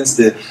this sense,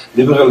 the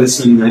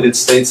liberalism in the United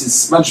States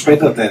is much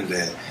better than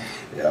the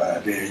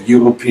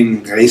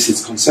European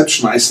racist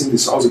conception. I think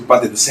it's also,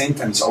 but at the same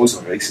time, it's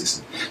also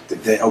racism.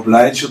 They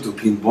oblige you to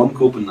be in one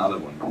group and another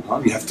one. No?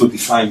 You have to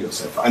define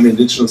yourself. I'm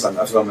indigenous, I'm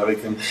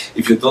Afro-American.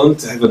 If you don't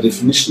have a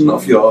definition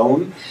of your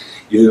own,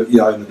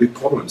 you are in a big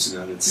problems in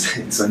the United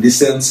States. So in this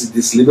sense,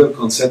 this liberal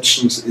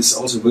conception is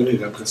also very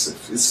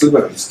repressive. It's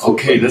liberal.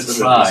 Okay, that's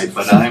right.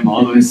 But I'm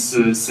always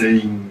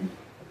saying,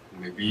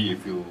 maybe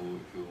if you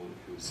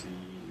see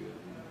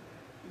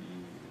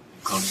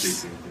the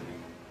conflict in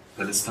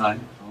Palestine,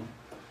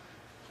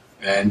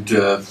 and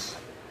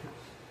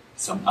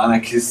some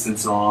anarchists and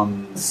so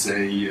on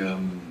say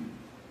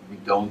we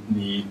don't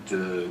need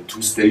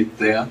two states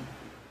there,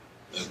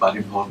 but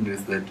important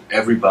is that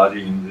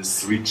everybody in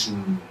this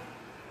region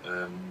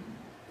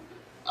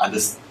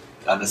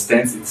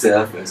understands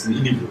itself as an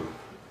individual.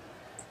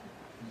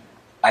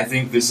 I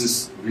think this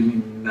is really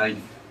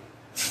naive,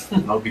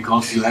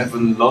 because you have a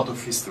lot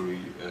of history,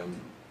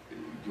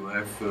 you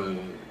have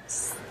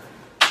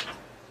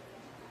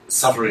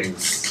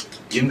sufferings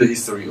in the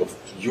history of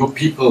your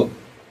people,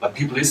 but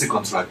people is a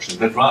construction,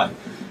 that's right,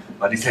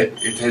 but it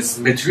has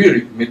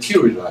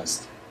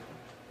materialized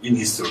in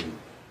history,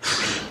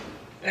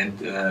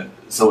 and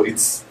so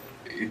it's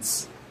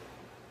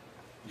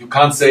you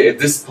can't say at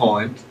this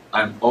point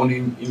I'm only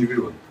an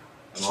individual.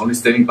 I'm only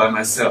standing by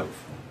myself.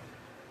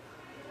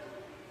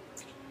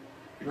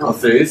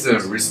 Because there is a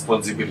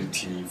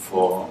responsibility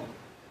for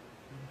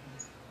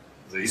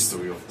the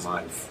history of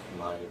my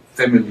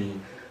family,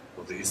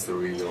 or the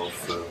history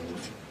of,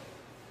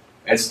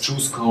 as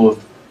Jews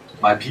called,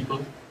 my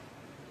people.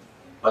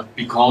 But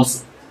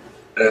because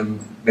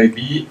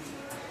maybe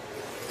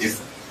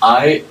if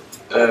I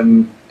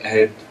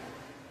had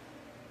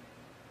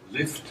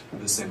lived at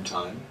the same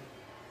time,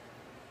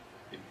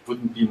 it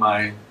wouldn't be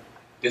my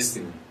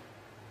destiny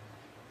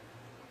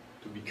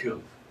to be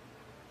killed.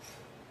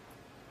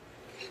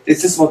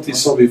 This is what we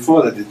saw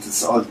before, that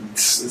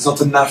it's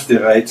not enough the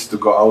right to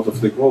go out of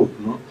the group,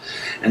 no?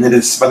 And it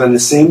is, but at the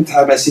same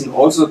time, I think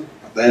also,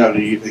 I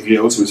agree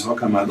also with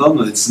Håkan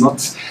Madonna, it's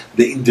not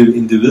the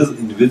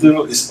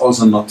individual is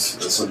also not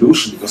a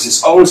solution, because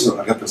it's also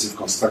a repressive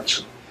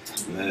construction.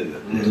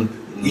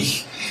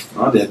 Ich,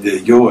 no,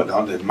 the you,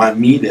 no, the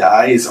me, the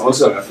I is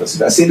also a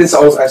repressive. I think it's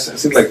also, I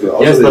think like the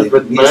yes,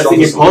 but I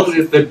think important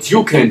is that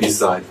you can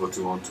decide what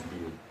you want to be.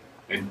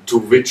 And to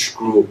which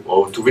group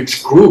or to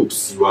which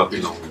groups you are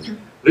belonging.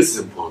 This is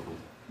important.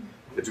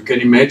 That you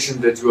can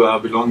imagine that you are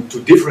belonging to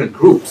different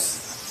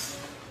groups.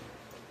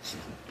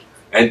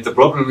 And the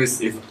problem is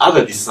if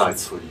other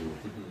decides for you.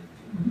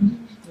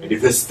 And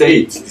if the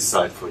state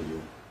decides for you.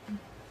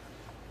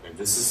 And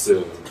this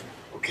is,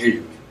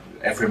 okay,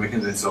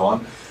 African and so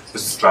on. The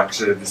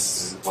structure,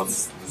 this is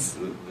what's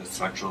the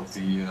structure of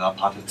the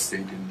apartheid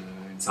state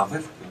in South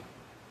Africa.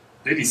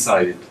 They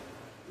decided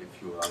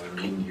if you are an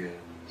Indian,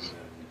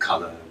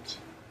 colored,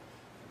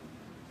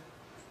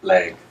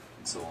 black,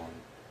 and so on.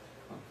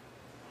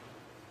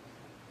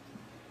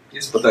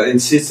 Yes, but I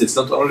insist it's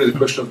not only the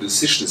question of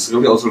decision, it's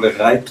really also the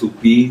right to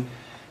be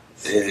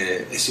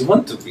as you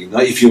want to be. Now,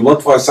 if you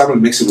want, for example,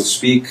 Mexico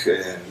speak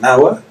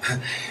now,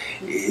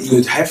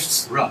 you'd have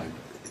to, right.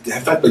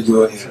 Have that, but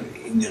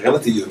in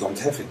reality you don't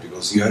have it,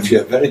 because you have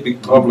a very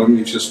big problem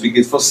if you speak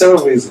it for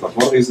several reasons. But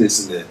one reason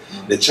is in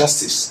the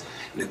justice,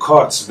 in the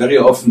courts. Very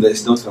often there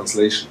is no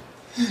translation.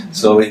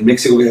 So in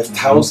Mexico we have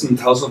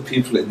thousands of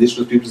people,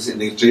 indigenous people in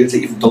the jails, they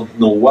even don't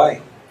know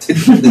why. They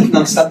didn't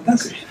understand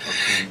nothing.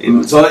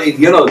 So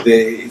you know,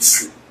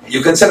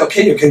 you can say,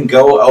 okay, you can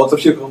go out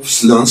of your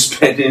groups, learn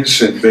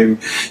Spanish, and then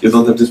you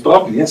don't have this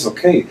problem. Yes,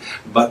 okay.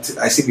 But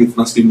I think it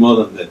must be more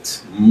than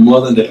that. More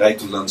than the right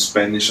to learn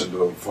Spanish and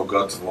to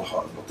forget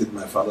what did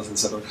my father and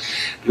so on.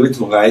 Really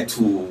the right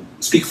to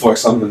speak, for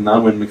example,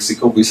 now in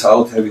Mexico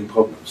without having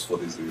problems for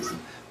this reason.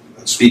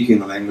 Speaking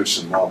the language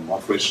and more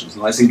questions.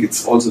 And I think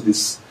it's also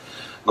this,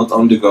 not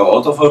only go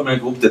out of my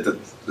group, that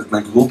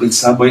my group in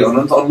some way, or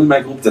not only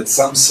my group, that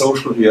some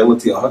social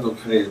reality, or how do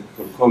I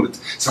call it,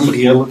 some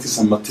reality,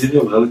 some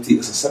material reality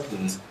is accepted.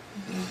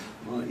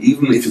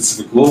 Even if it's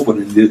a group or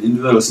an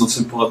individual, it's not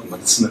so important, but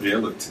it's a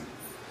reality.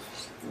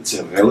 It's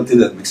a reality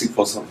that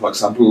Mexico, for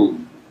example,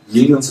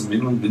 millions and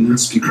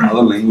millions speak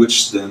another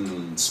language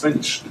than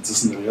Spanish. It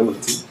isn't a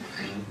reality.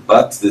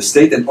 But the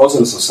state and also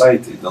the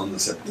society don't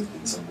accept it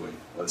in some way.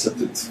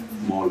 Accept it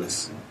more or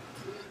less.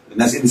 And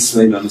that's in this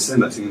way you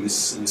understand. I think in this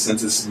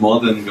sense it's more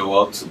than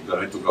go out, the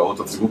right to go out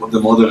of the group, but the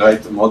more the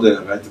right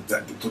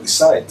to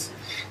decide.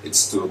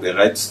 It's the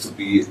right to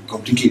be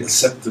completely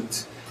accepted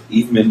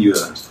even when you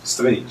are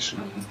strange.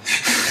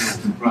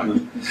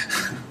 Right.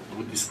 I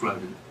would describe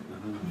it.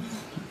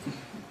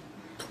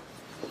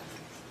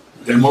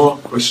 There are more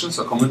questions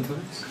or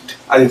commentaries?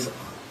 I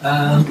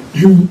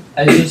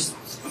just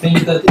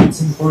think that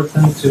it's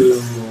important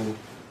to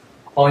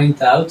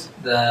point out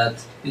that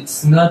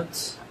it's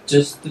not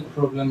just the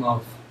problem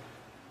of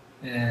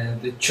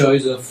the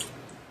choice of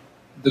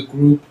the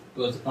group,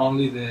 but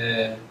only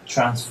the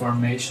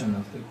transformation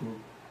of the group.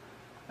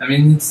 I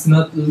mean, it's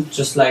not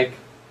just like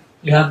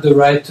you have the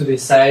right to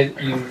decide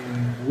in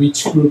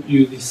which group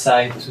you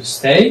decide to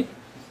stay,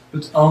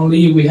 but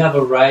only we have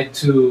a right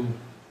to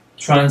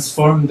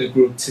transform the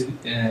group to,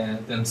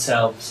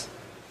 themselves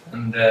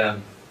and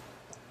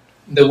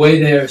the way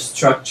they are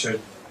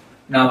structured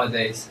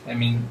nowadays. I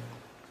mean,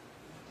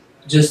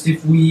 just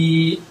if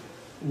we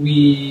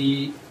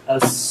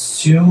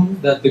assume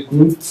that the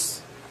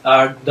groups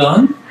are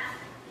done,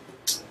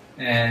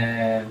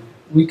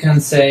 we can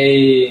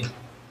say,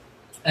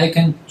 I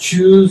can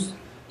choose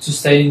to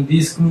stay in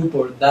this group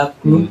or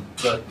that group,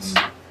 but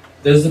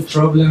there's a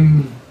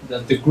problem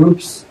that the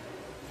groups,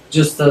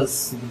 just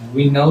as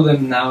we know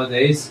them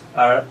nowadays,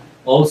 are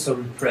also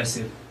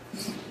repressive.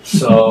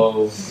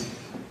 So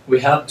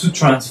we have to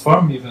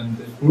transform even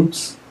the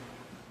groups.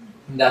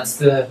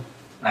 That's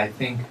I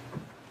think,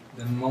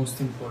 the most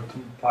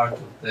important part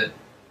of the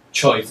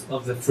choice,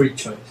 of the free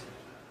choice.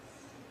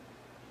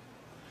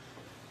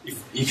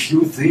 If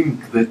you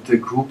think that the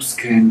groups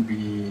can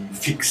be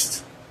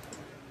fixed,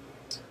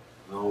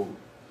 though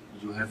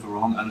you have a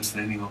wrong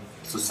understanding of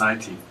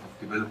society, of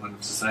development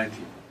of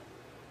society.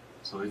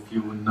 So if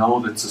you know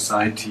that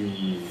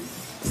society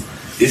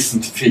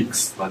isn't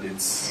fixed, but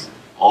it's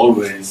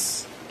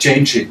always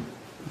changing,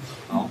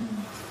 no?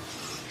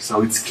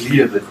 So it's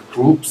clear that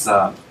groups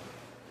are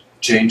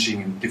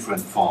changing in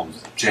different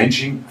forms,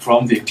 changing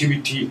from the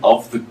activity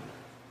of the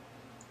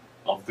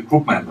of the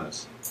group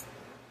members.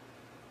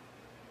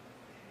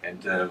 And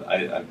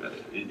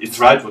it's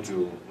right what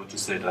you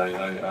said.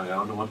 I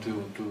only want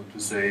to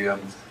say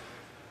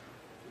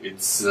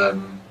it's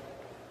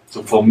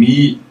so for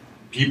me,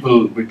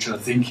 people which are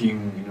thinking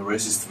in a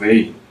racist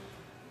way,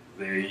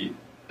 they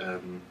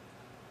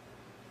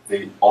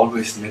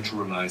always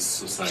naturalize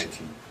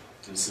society.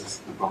 This is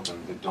the problem.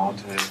 They don't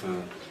have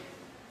a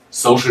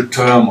social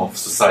term of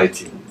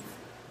society,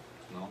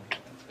 no?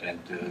 And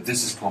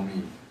this is for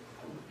me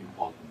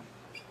important.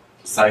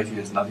 Society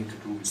has nothing to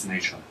do with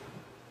nature.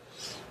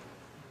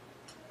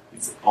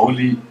 It's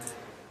only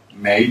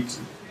made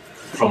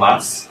from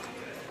us,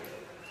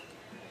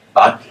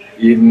 but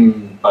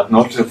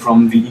not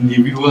from the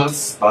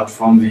individuals, but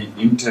from the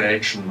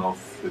interaction of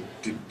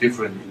the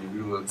different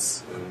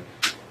individuals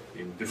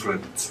in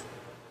different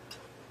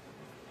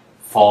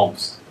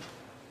forms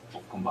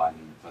of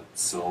combining. But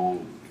so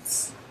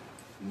it's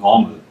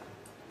normal.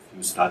 If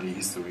you study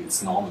history,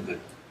 it's normal that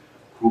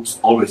groups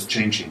always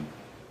changing.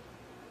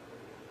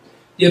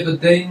 Yeah,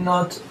 but they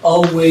not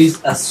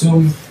always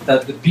assume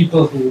that the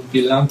people who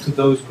belong to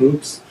those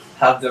groups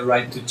have the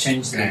right to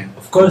change them. Yeah.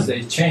 Of course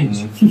they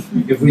change.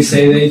 If we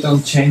say they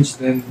don't change,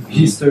 then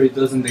history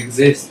doesn't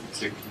exist.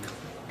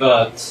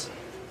 But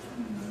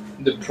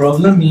the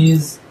problem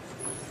is,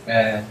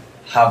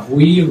 have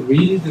we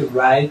really the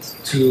right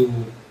to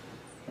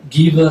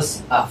give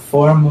us a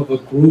form of a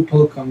group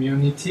or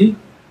community,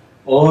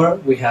 or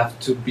we have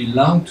to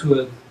belong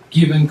to a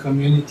given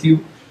community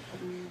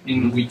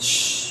in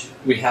which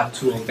we have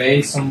to obey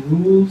some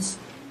rules,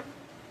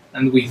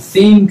 and we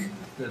think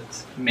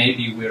that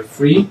maybe we're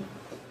free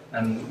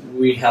and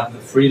we have the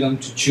freedom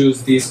to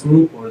choose this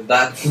group or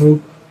that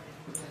group,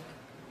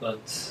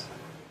 but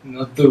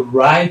not the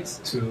right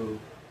to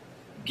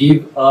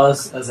give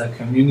us as a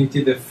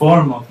community the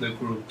form of the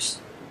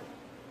groups,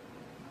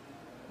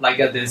 like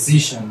a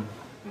decision.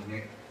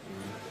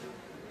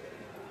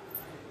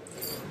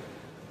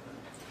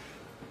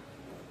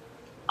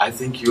 I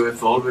think you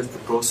have always the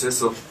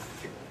process of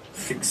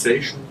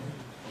fixation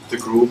of the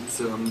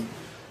groups.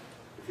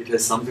 If it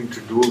has something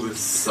to do with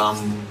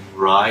some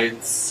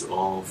rights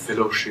or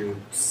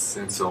fellowships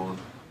and so on.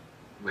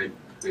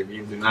 Maybe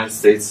in the United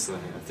States,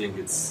 I think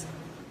that's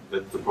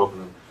the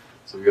problem.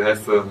 So you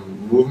have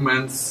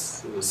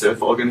movements,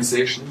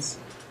 self-organizations.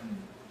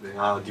 They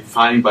are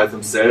defined by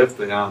themselves.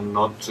 They are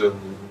not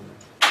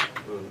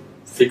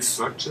fixed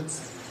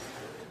structures.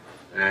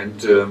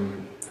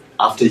 And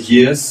after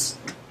years,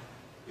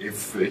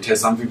 if it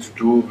has something to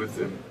do with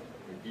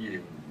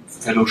maybe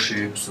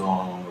fellowships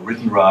or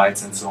written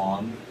rights and so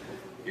on,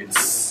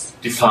 it's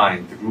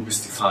defined, the group is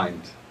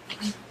defined.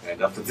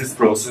 And after this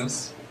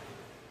process,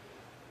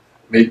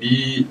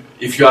 maybe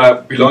if you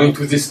are belonging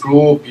to this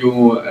group,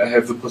 you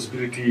have the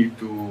possibility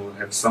to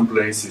have some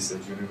places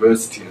at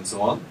university and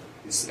so on,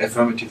 these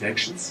affirmative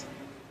actions.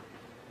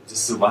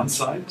 This is the one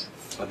side,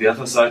 but the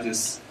other side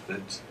is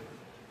that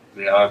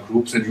there are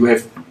groups and you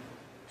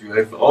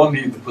have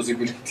only the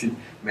possibility,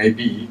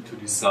 maybe, to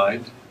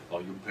decide,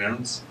 or your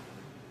parents,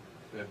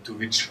 to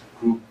which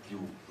group you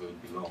will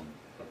belong.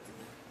 But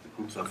the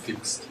groups are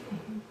fixed.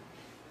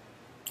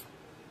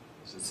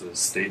 So it's a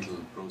statal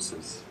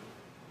process.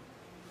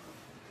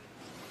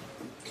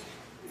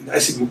 I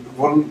think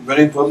one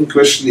very important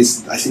question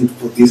is, I think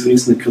for this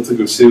reason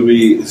critical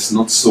theory is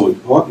not so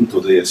important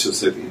today, as you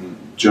said, in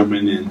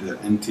Germany and the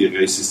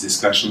anti-racist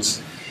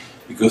discussions,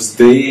 because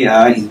they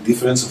are, in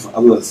difference of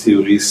other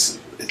theories,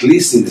 at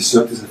least in the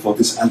 30s and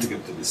 40s,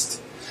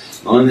 anti-capitalist.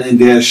 And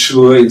they are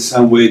sure in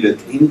some way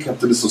that in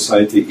capitalist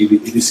society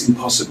it is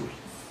impossible.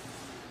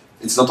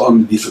 It's not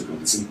only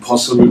difficult, it's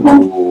impossible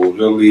to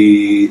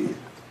really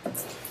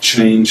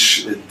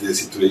change the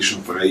situation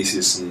of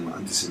racism,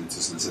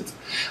 anti-Semitism, etc.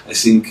 I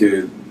think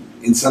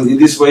in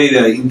this way they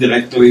are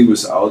indirectly,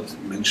 without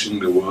mentioning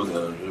the word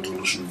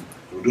revolution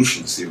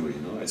theory.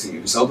 I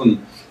think without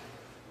an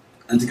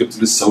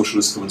anti-capitalist,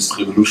 socialist, communist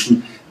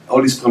revolution,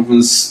 all these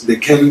problems, they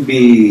can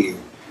be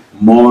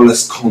more or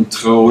less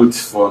controlled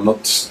for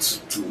not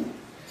to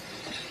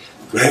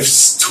have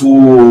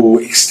too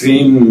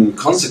extreme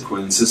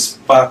consequences,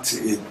 but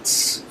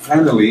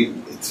finally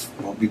it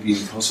won't be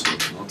impossible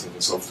not to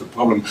resolve the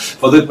problem.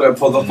 For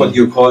what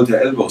you call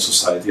the elbow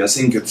society, I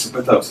think it's a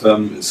better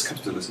term is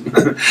capitalism,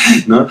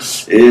 no?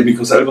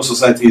 Because elbow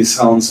society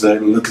sounds a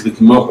little bit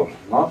moral.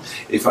 No?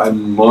 If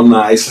I'm more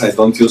nice, I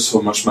don't use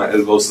so much my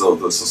elbows, so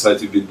the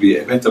society will be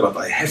better, but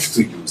I have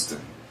to use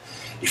them.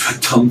 If I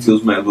don't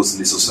use my elbows in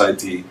the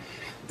society,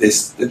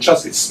 it's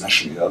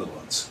smashing the other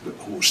ones.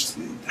 Who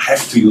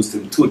have to use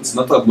them too. It's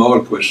not a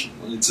moral question.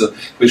 It's a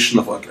question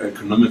of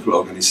economical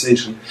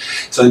organization.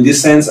 So in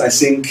this sense, I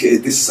think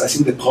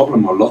the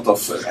problem a lot of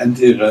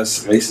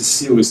anti-racist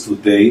theorists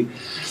today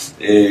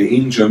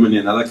in Germany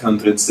and other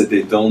countries, that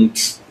they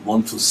don't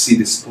want to see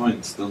this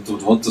point. Don't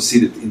want to see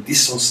that in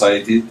this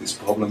society this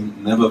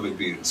problem never will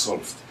be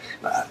resolved.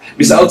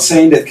 Without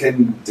saying that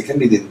there can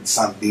be done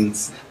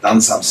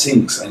some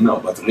things, I know,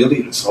 but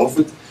really resolve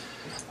it,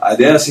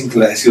 there I think,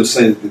 as you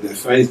said, the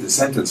phrase, the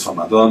sentence from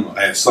Adorno,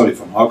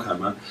 from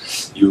Horkheimer,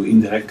 you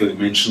indirectly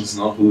mentioned,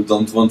 who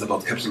don't want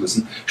about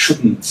capitalism,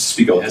 shouldn't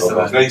speak out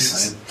about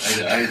racism.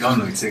 I don't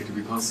know exactly,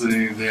 because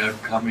they are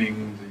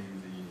coming,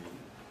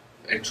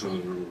 the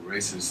actual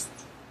racist,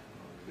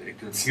 the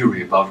actual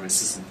theory about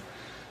racism,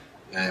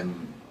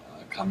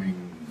 coming,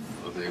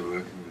 or they are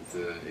working with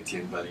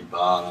Etienne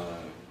Balibar,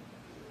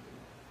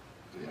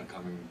 they are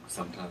coming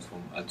sometimes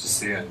from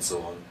Althusser and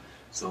so on.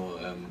 So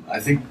I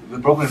think the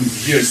problem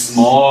here is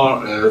more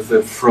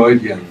the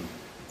Freudian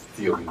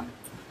theory,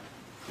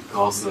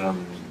 because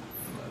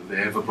they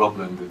have a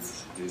problem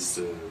with this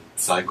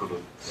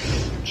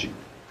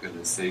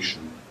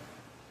psychologicalization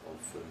of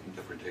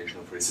interpretation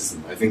of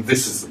racism. I think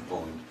this is the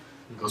point,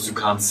 because you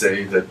can't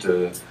say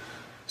that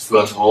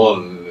Stuart Hall,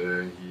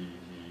 he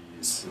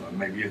is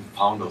maybe a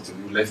founder of the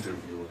New Left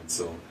Review, and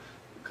so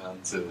you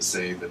can't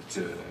say that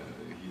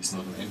he's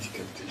not an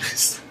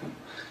anti-capitalist.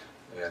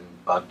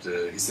 But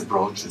his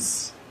approach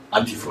is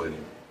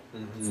anti-Freudian.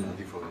 It's an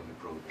anti-Freudian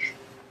approach.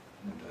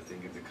 And I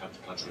think in the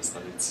cultural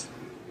studies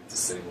it's the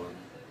same one.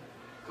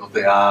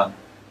 Because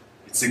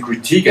it's a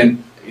critique,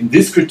 and in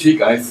this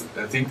critique I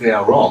think they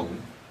are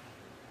wrong.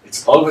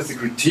 It's always a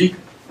critique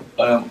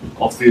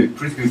of the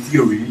critical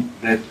theory,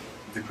 that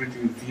the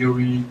critical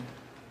theory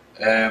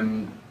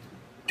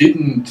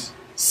didn't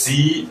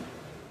see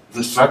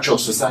the structure of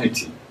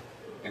society.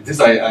 And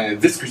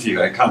this critique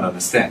I can't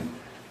understand.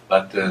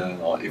 But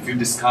if you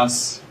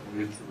discuss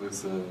with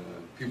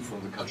people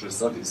from the cultural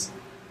studies,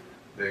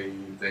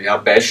 they are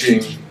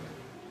bashing.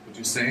 What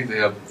you say? They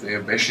are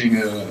bashing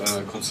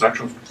a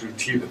construction of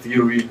critical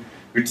theory,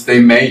 which they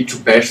made to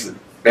bash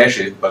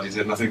it, but it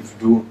had nothing to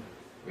do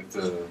with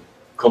the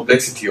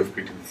complexity of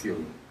critical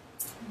theory.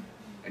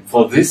 And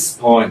for this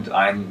point,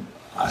 I'm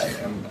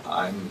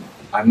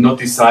not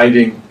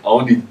deciding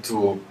only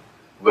to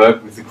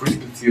work with the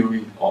critical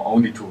theory or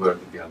only to work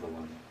with the other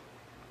one.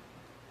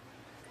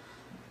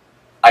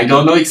 I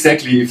don't know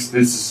exactly if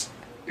this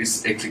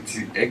is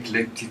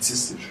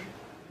eclecticistic.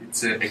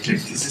 It's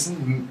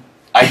eclecticism.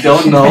 I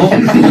don't know.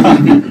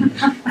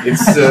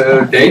 It's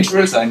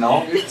dangerous. I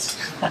know it,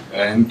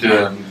 and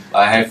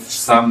I have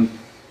some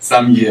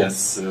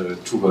years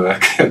to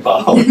work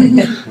about.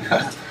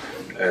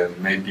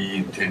 Maybe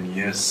in 10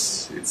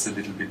 years it's a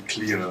little bit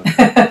clearer.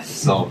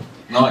 So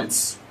no,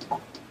 it's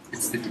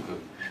difficult.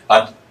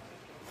 But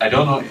I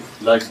don't know,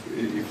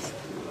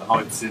 how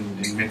it's in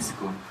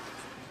Mexico.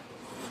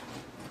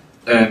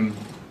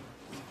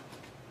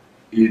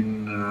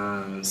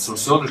 In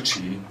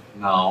sociology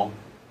now,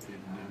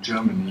 in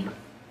Germany,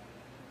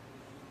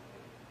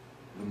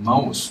 the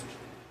most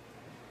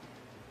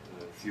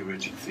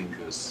theoretic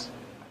thinkers,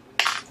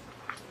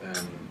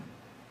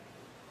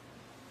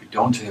 we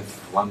don't have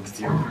one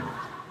theory.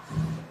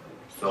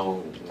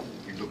 So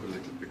we look a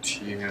little bit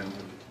here,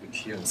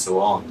 and so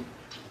on.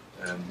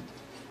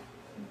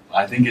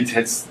 I think it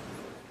has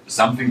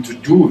something to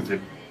do with the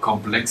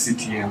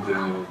complexity and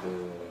the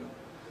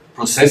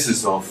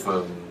processes of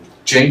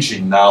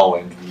changing now,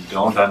 and we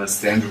don't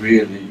understand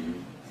really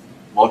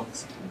what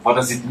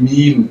does it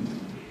mean,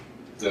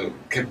 the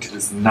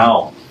capitalism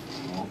now.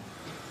 You know?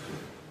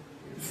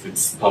 If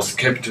it's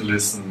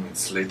post-capitalism,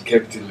 it's late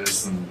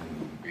capitalism,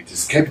 it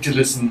is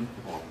capitalism,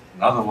 or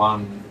another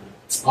one,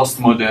 it's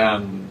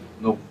postmodern.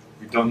 No,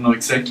 we don't know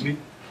exactly.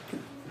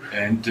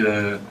 And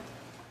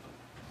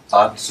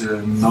but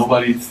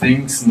nobody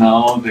thinks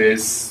now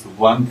there's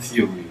one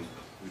theory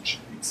which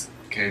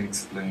can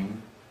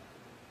explain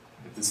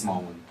at this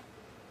moment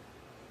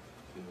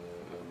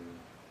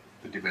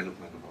the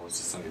development of our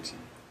society.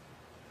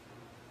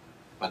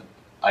 But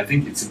I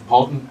think it's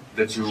important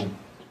that you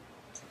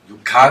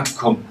can't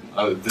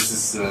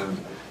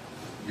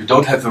you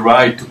don't have the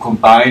right to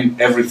combine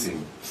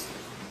everything.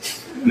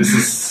 This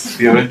is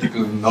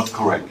theoretically not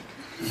correct.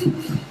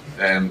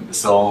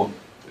 So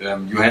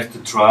you have to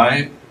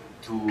try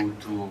to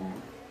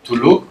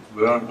look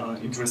where are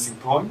interesting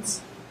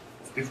points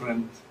of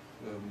different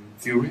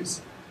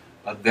theories,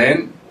 but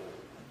then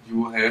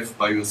you have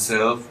by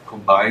yourself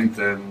combined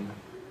them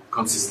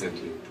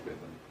consistently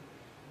together.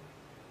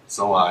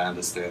 So I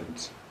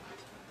understand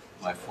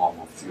my form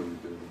of theory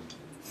building.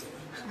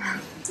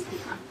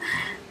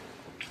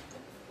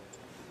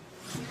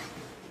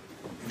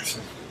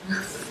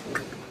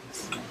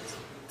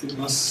 ¿Tienes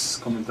más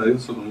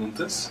comentarios o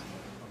preguntas?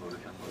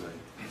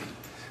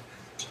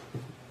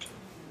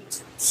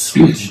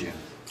 Switch here.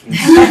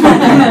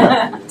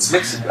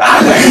 Switch.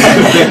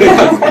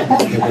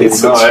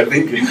 It's no, I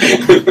think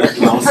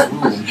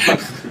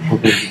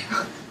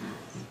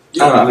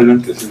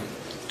adelante, sí.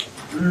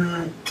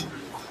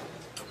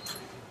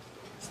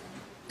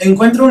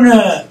 Encuentro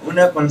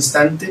una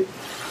constante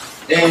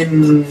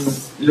en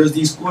los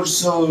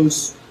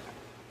discursos,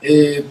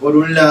 por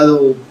un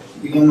lado,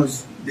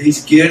 digamos, de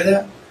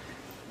izquierda,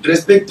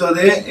 respecto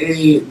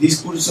de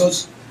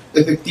discursos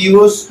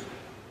efectivos,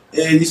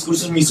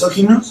 diskursus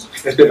misóginos.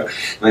 Espera,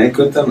 man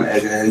könnte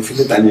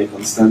findet eine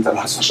Konstante,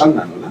 hast du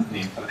verstanden, oder?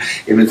 Nee.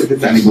 Es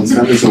gibt eine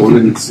konstante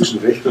Rolle zwischen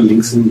rechts und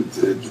links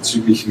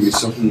bezüglich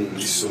misogynen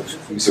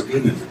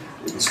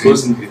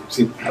Diskursen.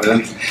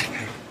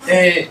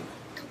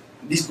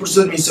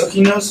 Discursos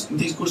misóginos,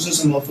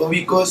 discursos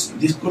homofóbicos,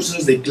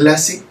 discursos de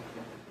clase,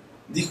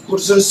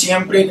 discursos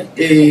siempre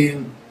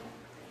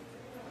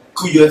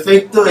cuyo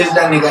efecto es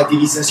la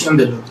negativización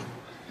del otro.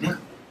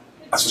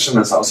 Hast du schon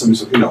als außer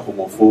Misogyn auch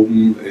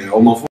Homophoben,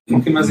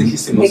 ¿qué más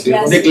dijiste?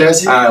 De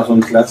clase. Ah, son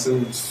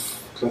Klassen.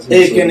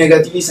 Que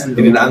negativizan.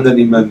 Die den anderen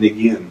immer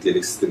negieren, den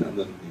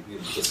anderen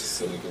negieren. Das ist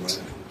gemein.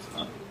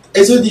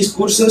 Esos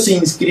discursos se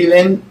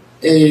inscriben,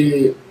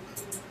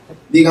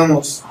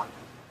 digamos,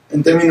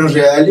 en términos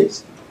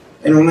reales,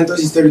 en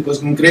momentos históricos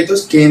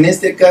concretos, que en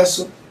este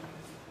caso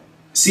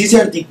sí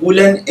se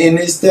articulan en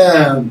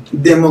esta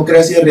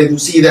democracia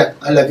reducida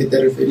a la que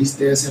te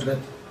referiste hace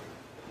rato.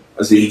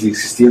 Also sie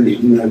existieren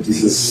innerhalb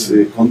dieses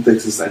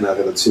Kontextes einer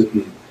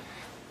reduzierten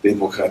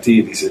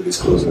Demokratie, diese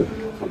Diskurse,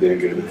 von denen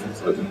geredet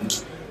wird.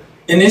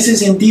 En ese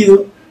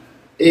sentido,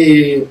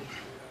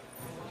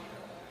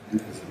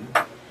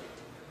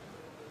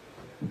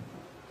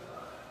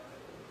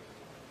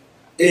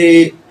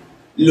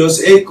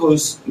 los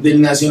ecos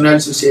del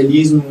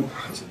nacionalsocialismo,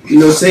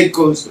 los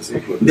ecos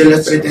de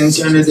las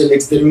pretensiones del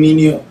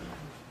exterminio,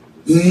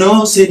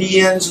 no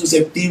serían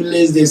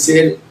susceptibles de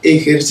ser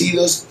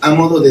ejercidos a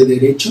modo de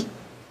derecho.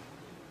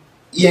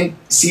 Y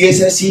si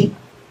es así,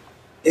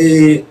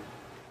 ¿en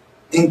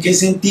qué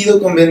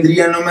sentido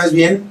convendría no más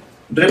bien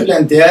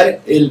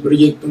replantear el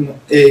proyecto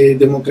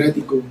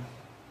democrático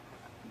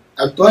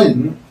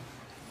actual, ¿no?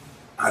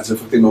 Also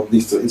ich frage ob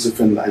nicht so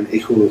insofern ein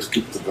Echo es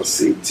gibt,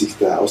 was eben sich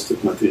da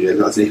ausdrückt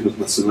materiell, also Echo des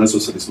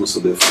Nationalsozialismus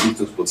oder des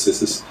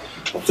Vernichtungsprozesses,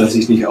 ob das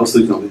sich nicht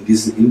ausdrückt, ob in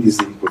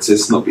diesen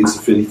Prozessen, ob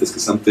insofern nicht das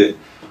gesamte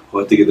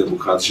heutige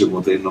democrático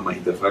modelo nochmal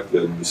hinterfragt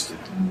werden müsste.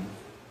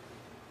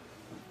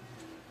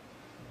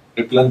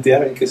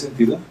 ¿Replantear en qué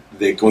sentido?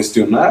 ¿De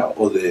cuestionar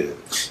o de...?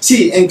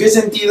 Sí, ¿en qué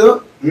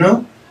sentido?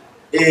 ¿No?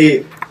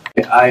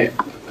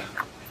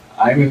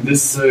 I'm in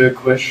this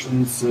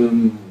questions a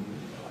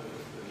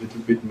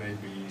little bit maybe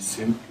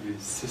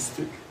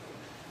simplicistic,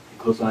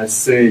 because I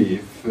say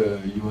if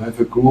you have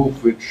a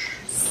group which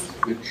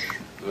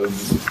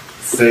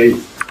say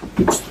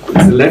it's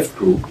a left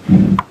group,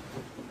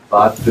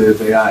 but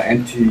they are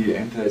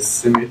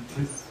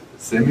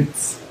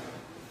anti-Semites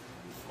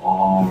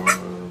or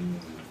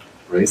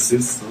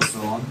racists or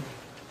so on,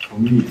 for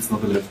me it's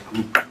not a left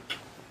group.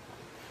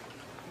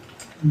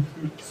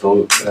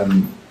 So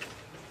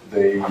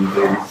they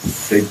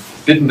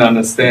didn't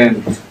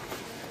understand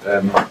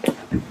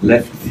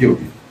left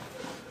theory.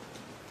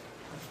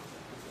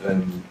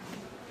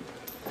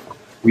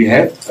 We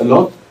have a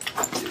lot.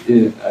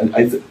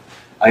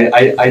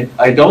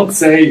 I don't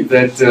say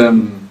that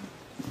the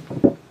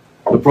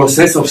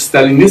process of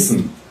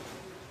Stalinism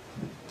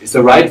is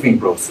a right-wing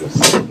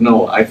process.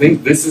 No, I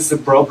think this is a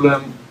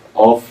problem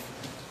of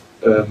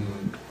the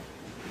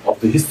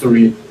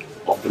history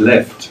of the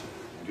left.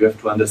 You have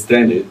to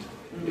understand it.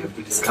 You have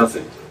to discuss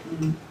it.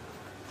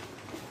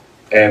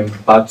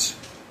 But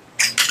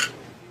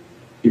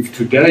if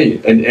today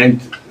and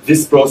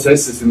this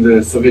process is in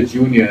the Soviet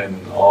Union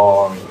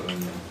or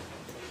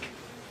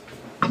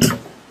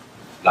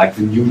like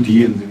the New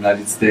Deal in the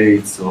United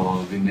States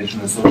or the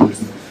National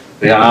Socialism,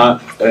 there are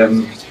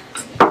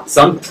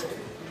some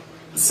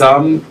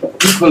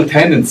equal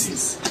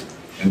tendencies,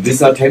 and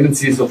these are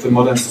tendencies of the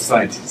modern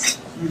societies.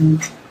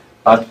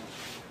 But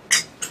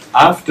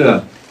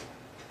after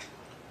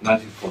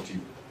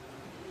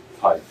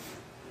 1945,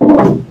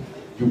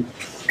 you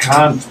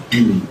can't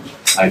be,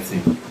 I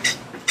think.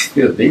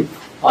 Excuse me.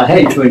 I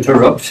hate to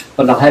interrupt,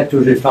 but I have to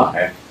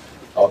retire.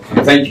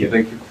 Okay. Thank you.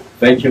 Thank you.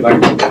 Thank you very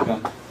much.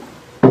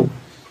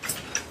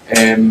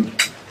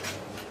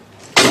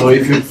 So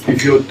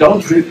if you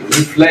don't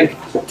reflect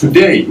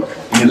today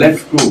in the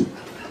left group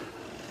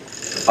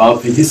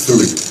about the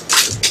history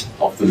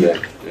of the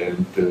left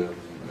and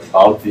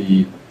about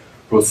the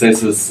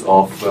processes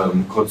of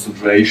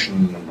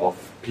concentration of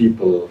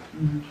people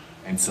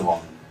and so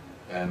on,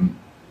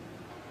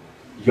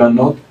 you are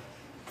not,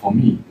 for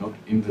me, not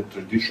in the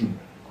tradition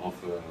of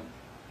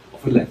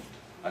a left,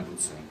 I would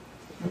say.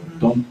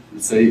 Don't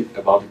say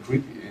about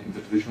in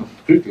the tradition of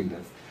the critical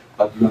left,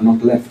 but you are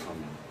not left for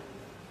me.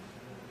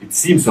 It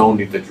seems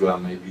only that you are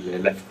maybe a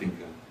left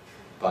thinker,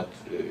 but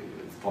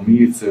for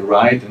me it's a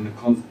right and a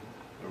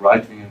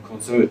right-wing and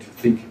conservative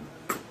thinking.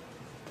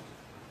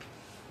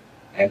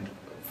 And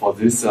for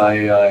this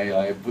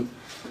I put,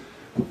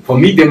 for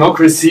me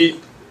democracy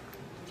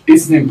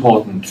is an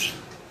important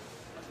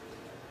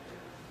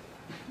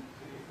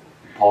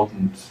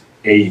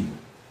aim,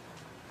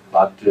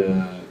 but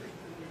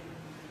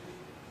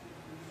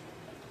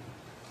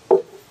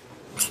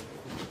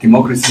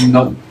democracy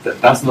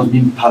does not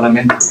mean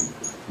parliamentary,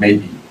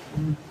 maybe.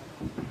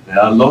 There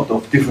are a lot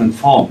of different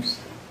forms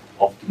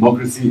of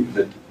democracy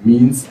that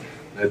means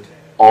that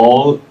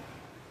all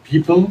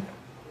people,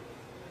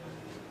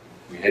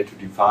 we had to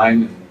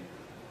define in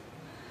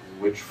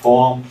which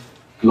form,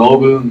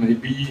 global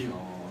maybe,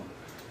 or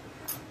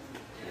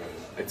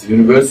at the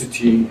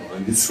university or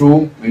in this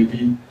room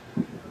maybe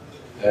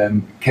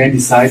can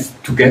decide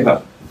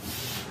together.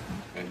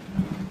 And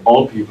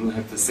all people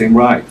have the same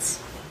rights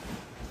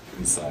to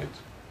decide.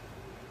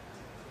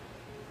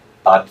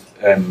 But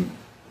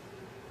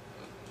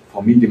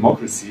for me,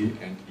 democracy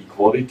and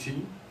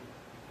equality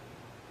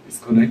is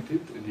connected,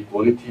 and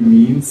equality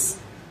means,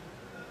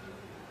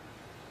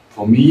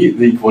 for me,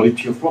 the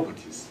equality of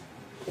properties.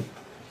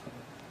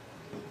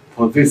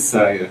 For this,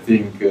 I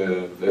think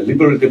the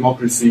liberal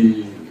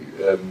democracy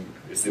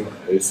is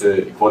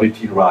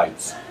equality in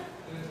rights,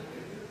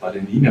 but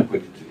an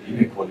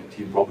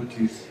inequality in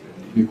properties,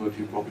 and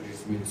inequality in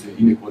properties means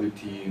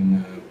inequality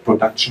in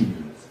production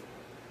means.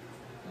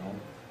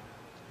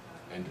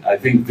 And I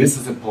think this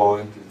is a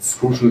point, it's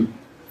crucial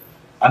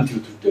until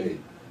today.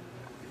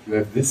 If you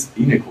have this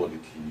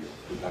inequality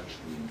of production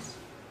means,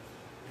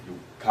 you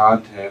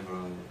can't have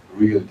a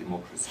real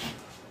democracy.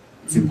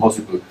 It's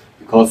impossible,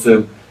 because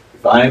if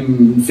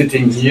I'm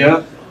sitting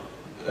here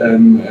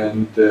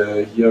and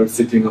here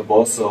sitting a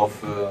boss of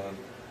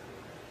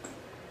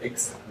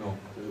this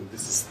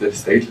is the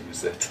state, you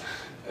said,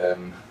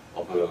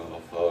 of a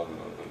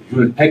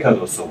Hewlett Packard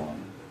or so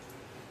on.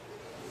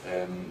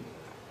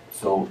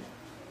 So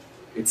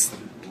it's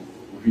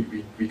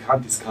we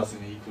can't discuss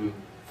in equal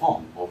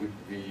form, or we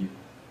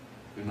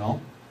you know,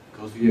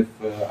 because we have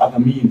other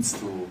means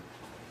to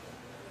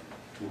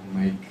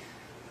make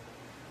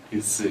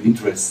his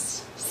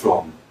interests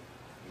strong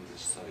in the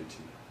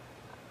society.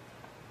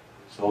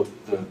 So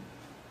the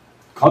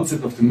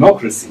concept of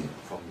democracy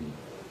for me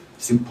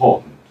is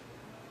important,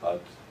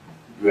 but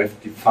you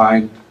have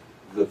defined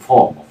the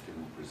form of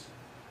democracy.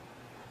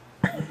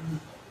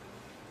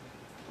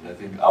 And I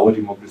think our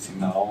democracy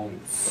now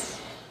is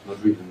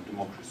not really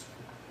democracy.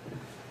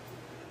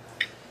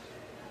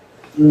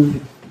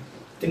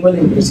 Tengo la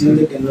impresión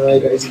de que no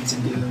era ese el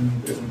sentido de mi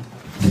pregunta.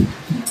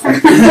 Er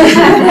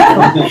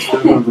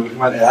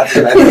hat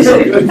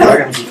leider die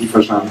Frage nicht richtig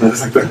verstanden. Er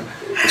sagt,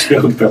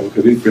 espero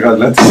que te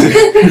adelante.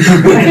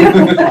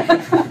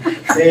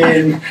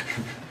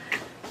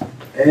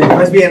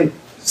 Más bien,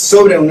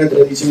 sobre una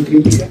tradición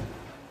crítica.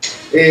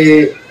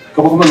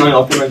 ¿Cómo no?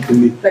 Auch no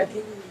entendí.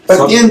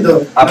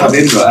 Partiendo.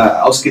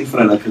 Ausgehend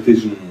von einer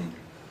kritischen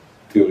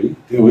Teorie.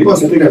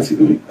 Postura.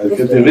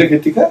 ¿Teoría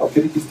crítica o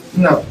qué dijiste?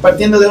 No,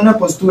 partiendo de una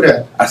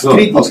postura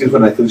crítica. Ausgehend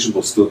von einer kritischen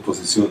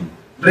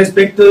Position.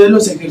 Respecto de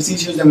los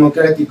ejercicios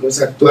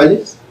democráticos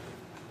actuales,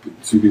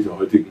 Bezüglich der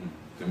heutigen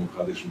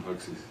demokratischen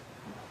Praxis.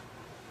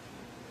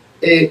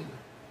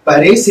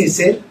 Parece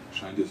ser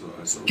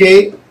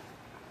que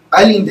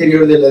al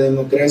interior de la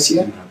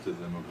democracia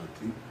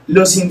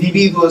los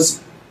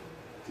individuos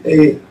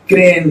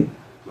creen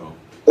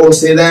o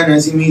se dan a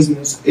sí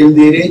mismos el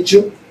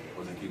derecho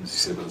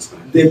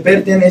de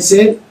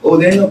pertenecer o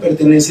de no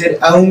pertenecer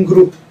a un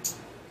grupo.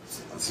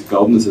 Sie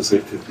glauben, dass sie das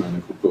Recht hätten,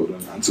 einer Gruppe oder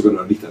anzugehören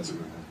oder nicht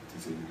anzugehören.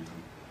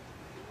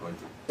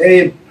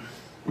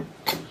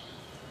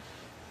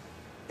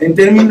 En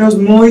términos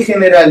muy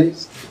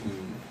generales,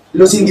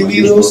 los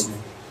individuos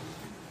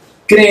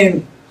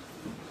creen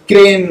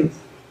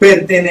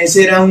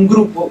pertenecer a un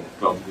grupo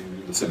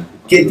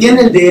que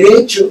tiene el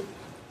derecho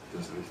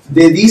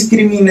de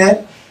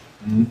discriminar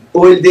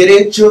o el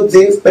derecho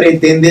de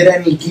pretender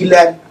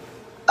aniquilar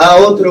a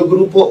otro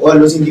grupo o a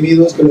los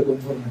individuos que lo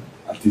conforman.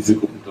 Diese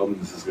Gruppen glauben,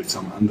 dass sie das Recht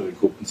haben, andere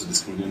Gruppen zu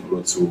diskriminieren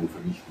oder zu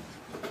vernichten.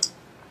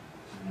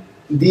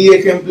 Di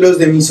ejemplos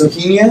de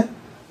misoginia,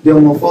 de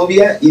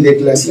homofobia y de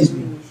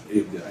clasismo.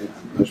 Ein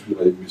Beispiel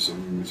bei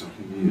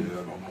Misogynie,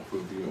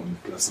 Homophobie und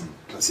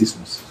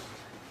Klassismus.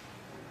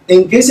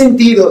 ¿En qué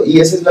sentido, y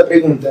esa es la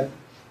pregunta,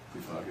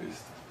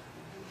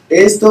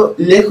 esto,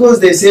 lejos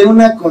de ser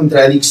una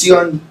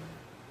contradicción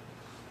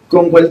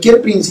con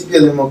cualquier principio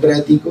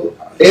democrático,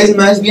 es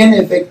más bien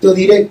efecto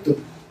directo?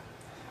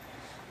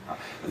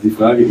 Die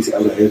Frage ist,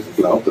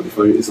 glaubt, die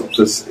Frage ist, ob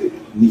das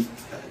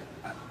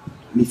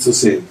nicht so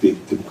sehr dem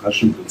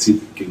demokratischen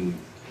Prinzip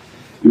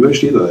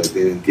gegenübersteht oder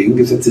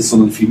entgegengesetzt ist,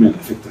 sondern vielmehr ein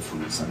Effekt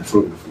davon ist, eine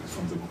Folge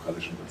vom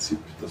demokratischen Prinzip,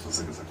 das, was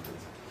er gesagt hat.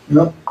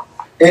 ¿No?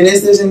 En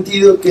este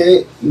sentido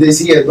que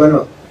decía,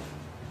 bueno,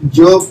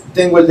 yo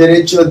tengo el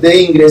derecho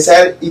de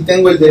ingresar y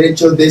tengo el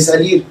derecho de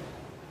salir.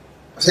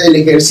 O sea, el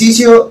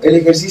ejercicio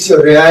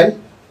real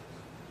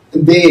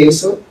de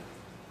eso,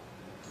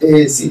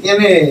 sí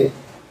tiene,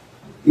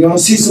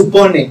 digamos, sí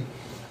supone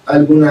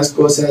algunas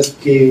cosas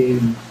que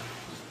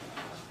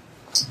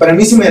para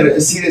mí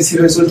sí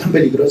resultan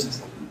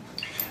peligrosas.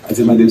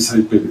 Also ich meine, es ist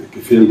halt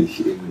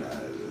gefährlich,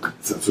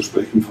 zu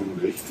sprechen vom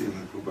Recht in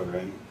einer Gruppe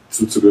rein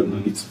zuzugehören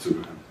oder nicht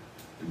zuzugehören.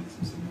 In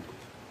diesem Sinne.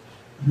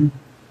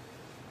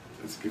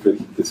 Das ist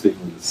gefährlich deswegen,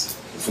 das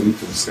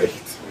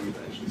Vermittlungsrecht mit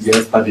einschließt.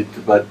 Yes, but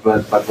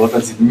what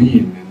does it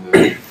mean?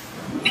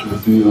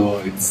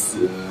 It's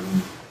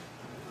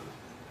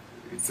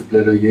a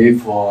plaidoyer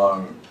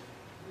for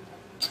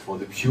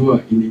the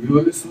pure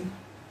individualism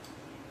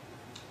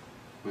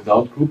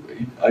without group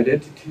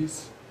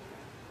identities.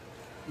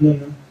 No.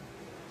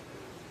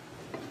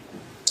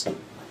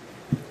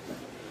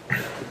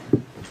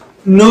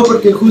 No,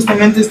 porque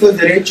justamente estos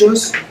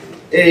derechos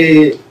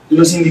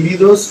los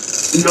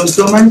individuos los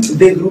toman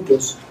de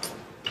grupos.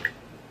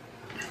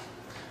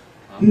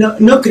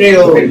 No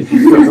creo. Es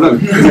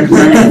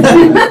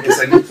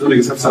eigentlich so,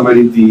 gesagt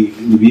haben, die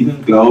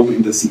Individuen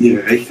glauben, dass sie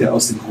ihre Rechte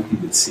aus den Gruppen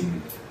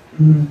beziehen.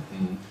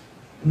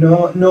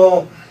 Yo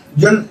no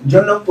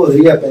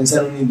podría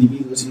pensar un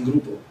individuo sin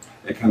grupo.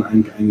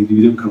 Ein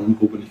Individuum kann ohne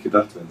Gruppe nicht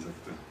gedacht werden, sagt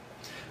er.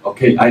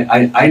 Okay,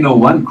 I know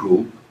one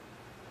group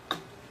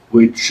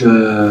which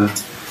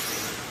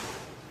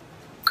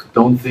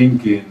don't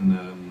think in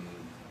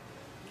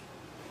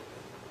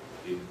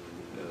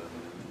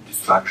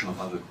destruction of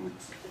other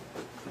groups.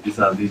 These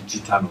are the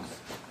Gitanos.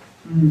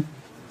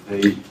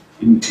 They,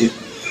 in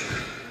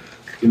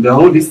the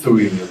whole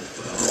history of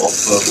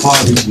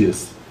 400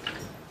 years,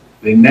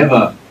 they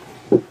never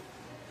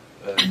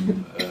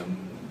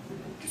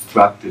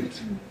destructed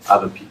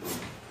other people.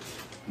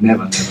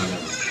 Never.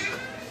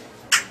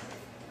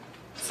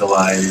 So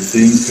I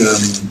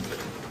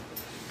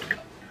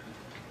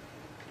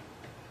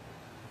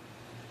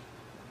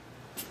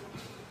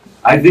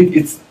think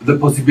it's the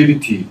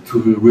possibility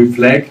to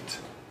reflect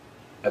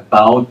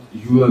about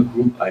your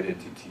group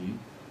identity.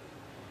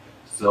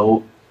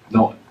 So,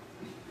 no,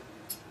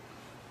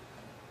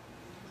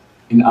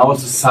 in our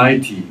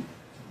society,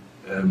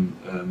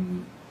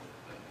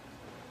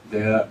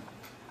 there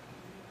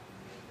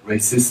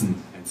racism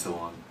and so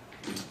on,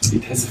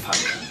 it has a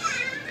function.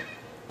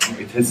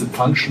 It has a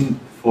function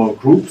for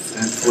groups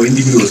and for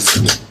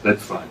individuals.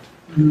 That's right.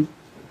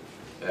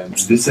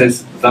 This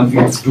has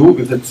something to do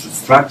with the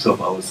structure of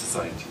our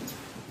society.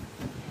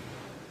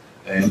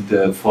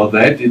 And for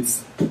that,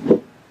 it's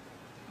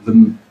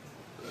the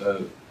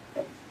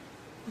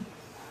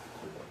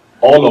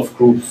all of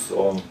groups,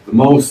 or the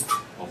most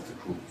of the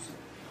groups,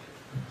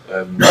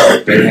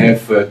 they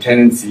have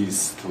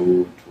tendencies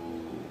to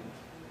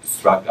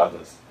destruct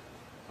others.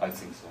 I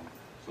think so.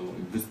 So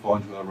in this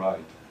point, you are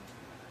right.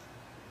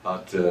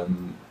 But the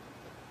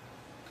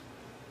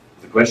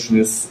question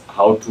is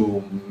how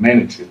to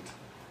manage it.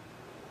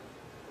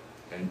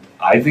 And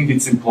I think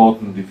it's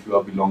important if you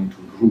are belonging to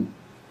a group.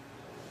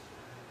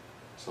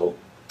 So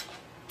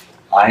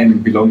I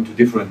belong to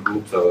different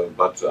groups,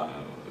 but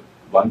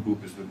one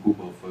group is the group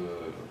of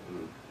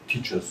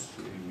teachers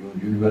in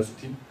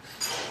university.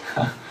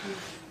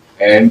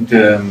 And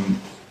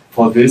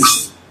for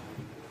this,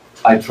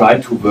 I try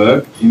to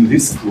work in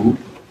this group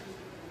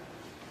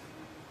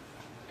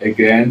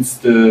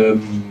against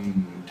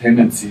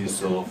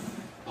tendencies of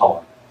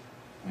power,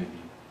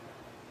 maybe,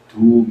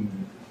 to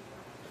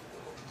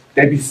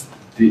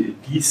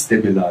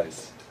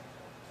destabilize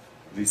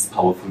this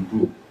powerful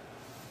group.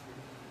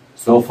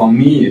 So for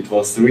me, it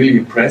was really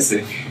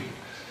impressive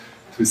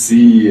to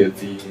see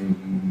the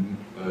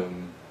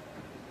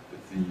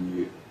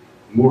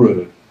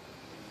mural of,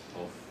 I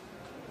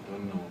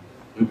don't know,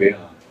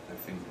 Rivera, I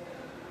think.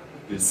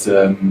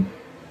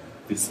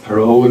 This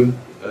parole,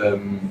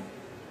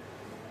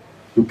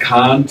 you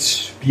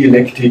can't be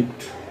elected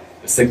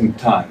a second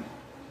time.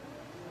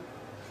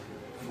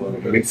 For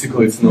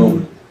Mexico, it's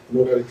no.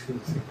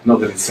 Not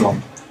that it's not.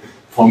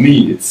 For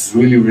me, it's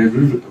really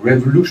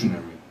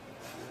revolutionary.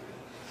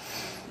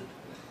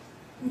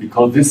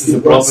 Because this is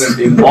a problem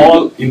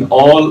in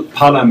all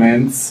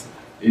parliaments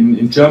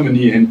in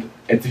Germany and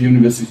at the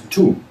university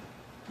too.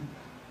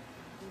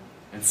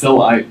 And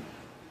so I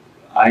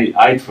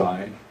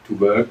try to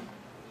work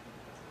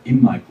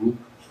in my group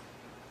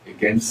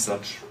against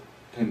such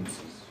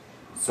tendencies.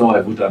 So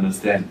I would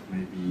understand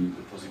maybe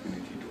the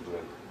possibility to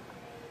work.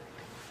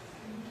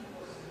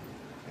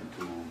 And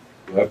to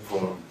work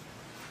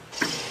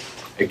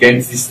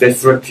against these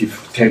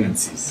destructive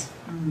tendencies.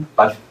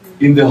 But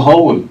in the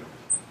whole,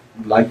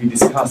 like we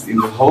discussed, in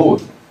the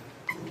whole,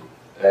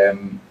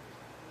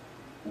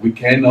 we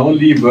can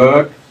only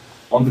work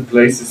on the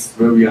places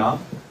where we are,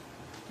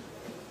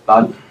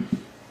 but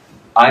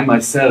I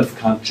myself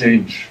can't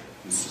change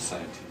this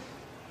society.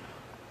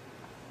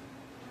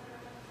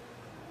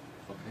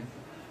 Okay?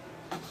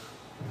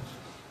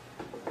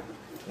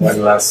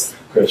 One last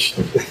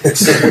question.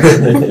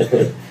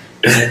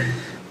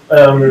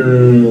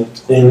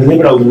 In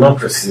liberal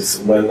democracies,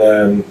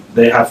 when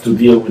they have to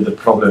deal with the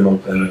problem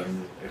of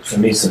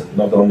extremism,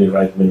 not only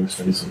right-wing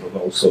extremism, but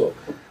also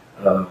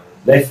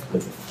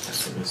left-wing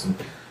extremism,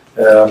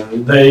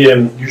 they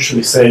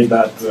usually say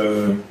that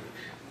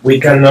we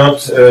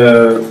cannot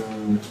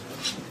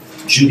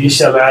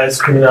judicialize,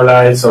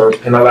 criminalize, or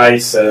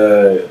penalize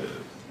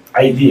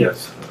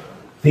ideas,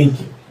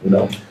 thinking,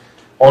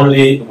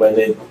 only when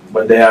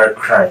they are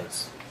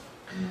crimes.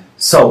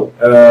 So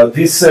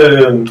this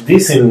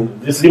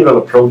liberal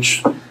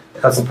approach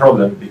has a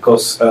problem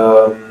because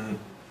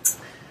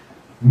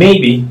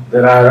maybe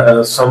there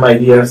are some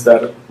ideas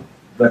that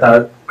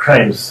are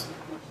crimes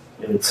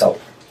in itself.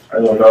 I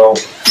don't know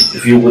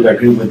if you would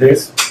agree with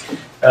this.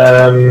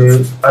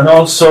 And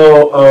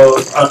also,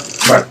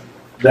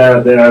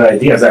 there are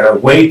ideas that are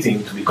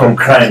waiting to become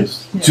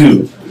crimes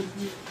too.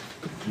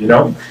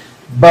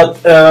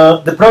 But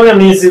the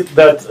problem is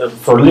that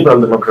for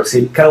liberal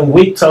democracy, can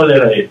we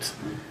tolerate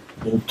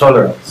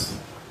intolerance?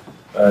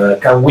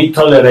 Can we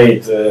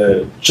tolerate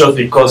just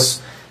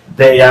because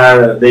they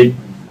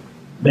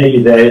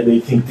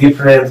think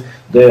different,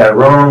 they are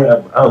wrong?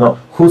 I don't know.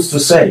 Who's to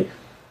say?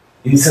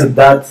 Isn't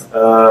that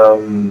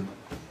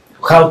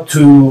how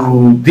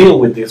to deal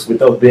with this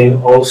without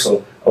being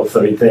also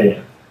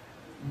authoritarian?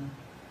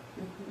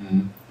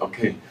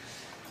 Okay.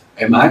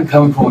 I'm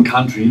coming from a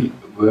country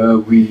where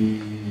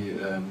we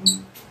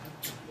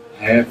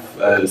have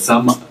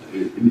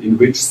in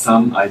which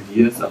some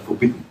ideas are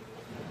forbidden.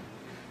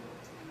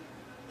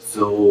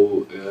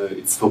 So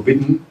it's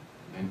forbidden,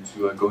 and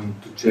you are going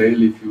to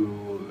jail if you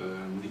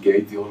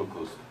negate the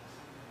Holocaust.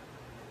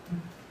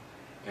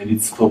 And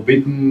it's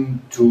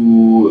forbidden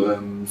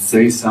to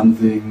say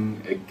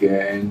something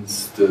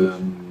against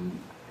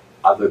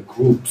other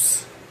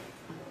groups,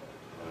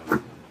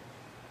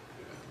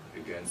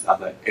 against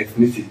other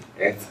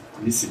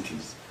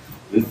ethnicities.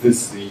 This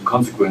is the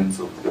consequence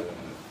of the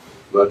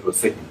World War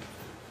II.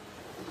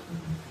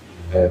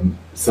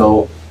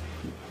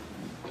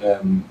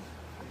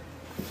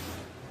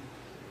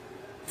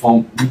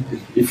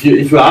 If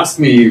you ask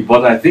me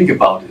what I think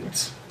about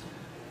it,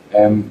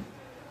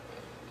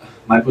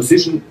 my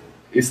position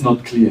is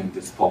not clear at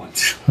this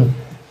point,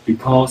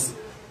 because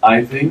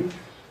I think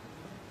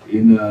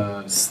in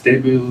a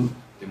stable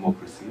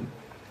democracy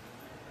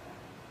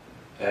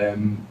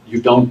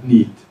you don't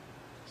need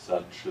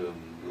such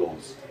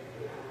laws.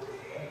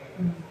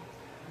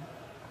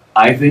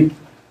 I think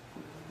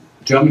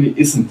Germany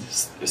isn't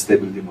a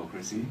stable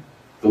democracy,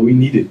 though we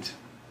need it.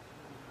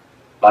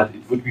 But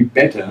it would be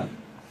better,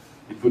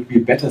 it would be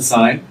a better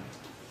sign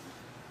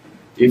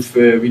if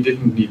we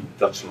didn't need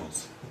Dutch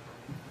laws.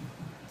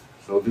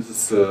 So this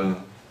is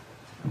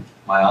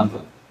my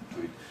answer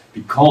to it.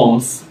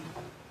 Because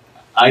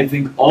I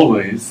think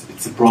always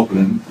it's a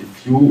problem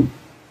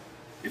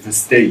if a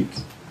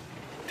state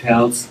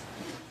tells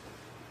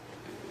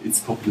its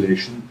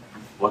population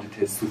what it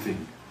has to think.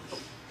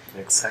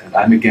 Exactly. And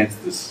I'm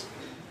against this.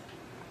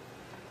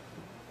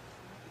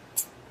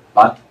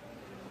 But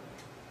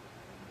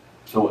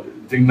so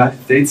the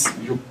United States,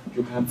 you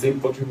can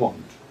think what you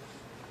want,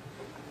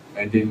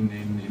 and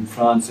in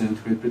France and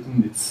Great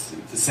Britain it's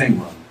the same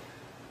one,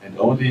 and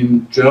only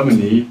in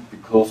Germany,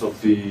 because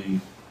of the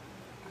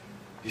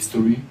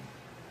history,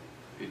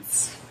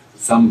 it's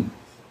some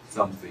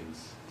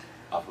things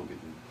are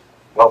forbidden.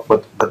 Well,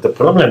 but the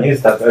problem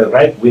is that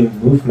right-wing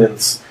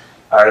movements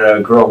are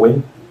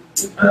growing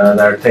and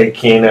are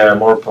taking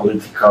more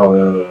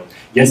political.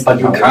 Yes, but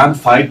you can't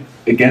fight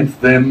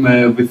against them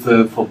with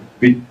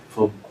forbidding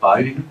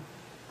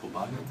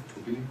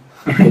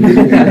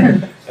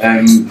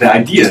the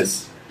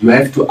ideas. You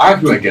have to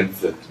argue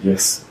against it.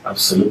 Yes,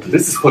 absolutely.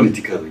 This is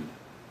politically.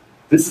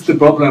 This is the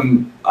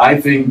problem, I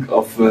think,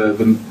 of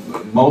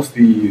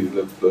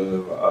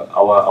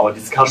our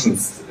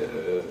discussions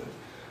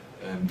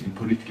in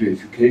political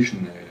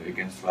education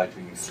against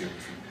right-wing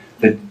extremism.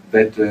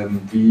 That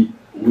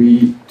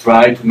we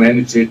try to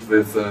manage it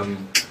with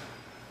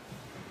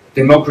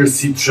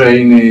democracy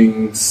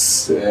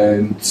trainings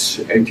and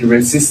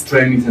anti-racist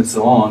trainings and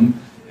so on,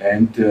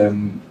 and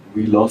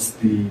we lost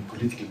the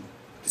political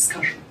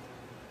discussion.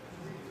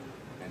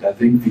 And I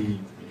think you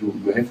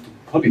have to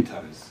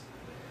politicize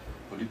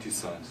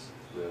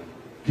the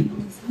people.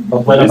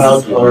 But what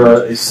about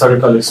our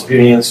historical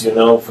experience,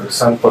 for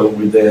example,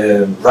 with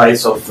the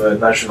rise of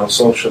National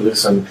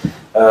Socialism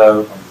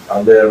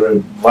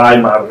under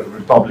Weimar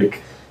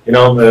Republic?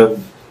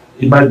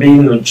 It might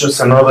be just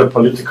another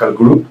political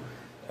group,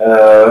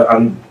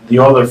 and the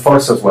other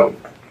forces,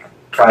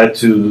 try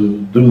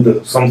to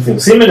do something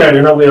similar.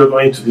 We are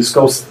going to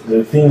discuss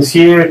the things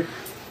here.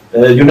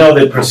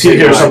 The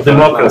procedures of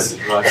democracy.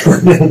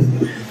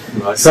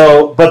 Right.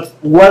 So, but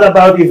what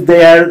about if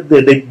they are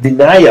the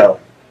denial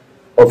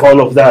of all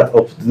of that,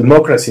 of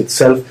democracy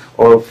itself,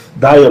 of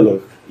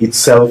dialogue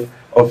itself,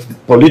 of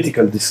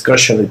political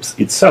discussion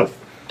itself?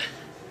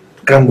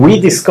 Can we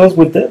discuss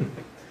with them?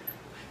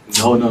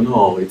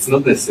 No. It's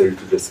not necessary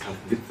to discuss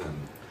with them.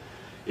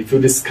 If you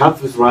discuss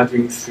with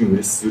right-wing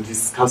extremists, you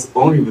discuss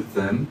only with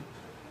them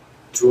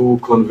to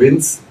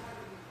convince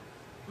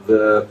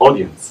the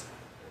audience.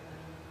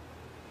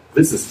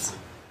 This is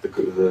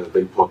the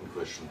important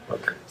question.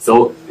 Okay.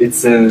 So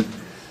it's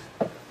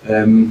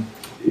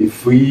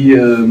if we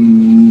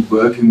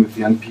working with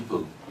young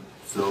people,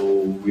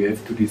 so we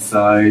have to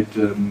decide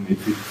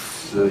if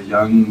it's a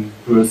young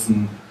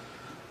person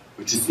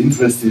which is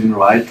interested in the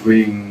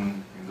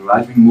right-wing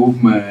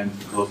movement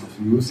because of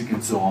music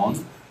and so on.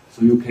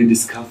 So you can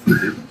discuss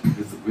with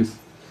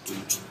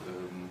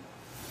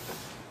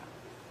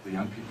the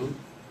young people,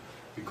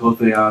 because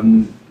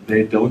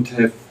they don't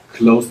have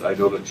closed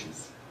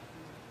ideologies.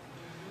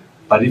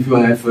 But if you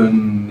have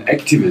an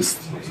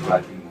activist of the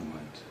right-wing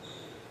movement,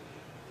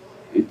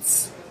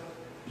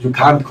 you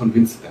can't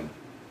convince them.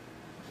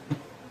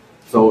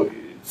 So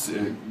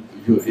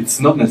it's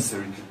not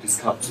necessary to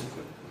discuss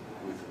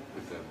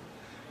with them.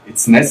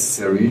 It's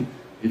necessary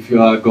if you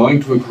are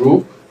going to a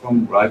group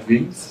from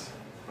right-wing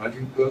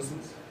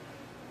persons,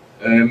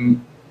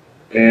 and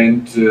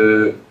at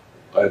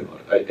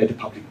a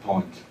public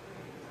point.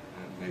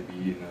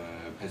 maybe in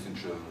a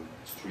passenger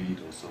street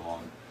or so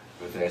on,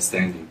 where they are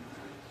standing.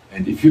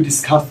 And if you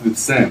discuss with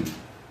them,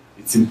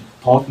 it's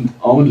important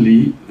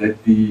only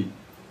that the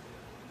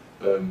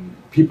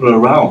people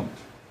around,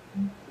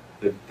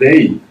 that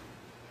they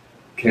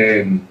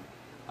can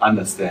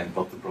understand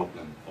what the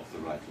problem of the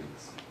right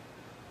wings.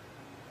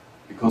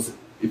 Because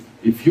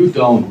if you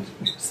don't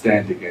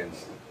stand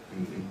against,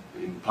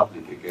 in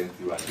public against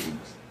the right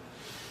wings,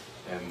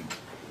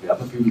 the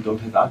other people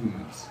don't have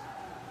arguments.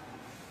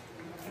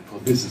 And for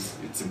this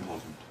it's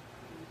important.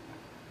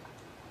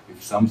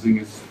 If something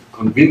is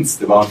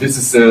convinced about, this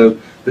is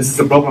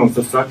the problem of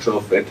the structure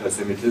of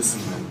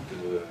anti-Semitism and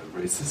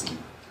racism.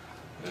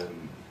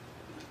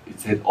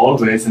 It's had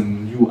always a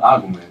new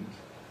argument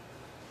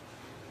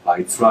by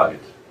its right.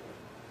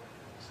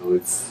 So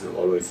it's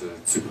always a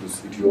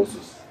circulus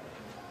vitiosus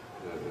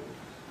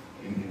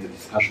in the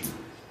discussion.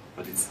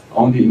 But it's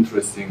only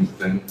interesting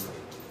then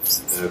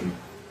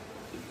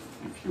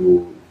if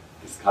you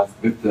discuss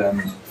with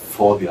them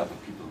for the other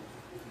people.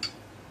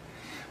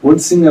 One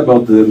thing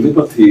about the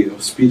liberty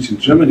of speech in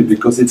Germany,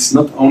 because it's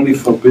not only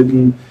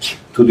forbidden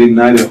to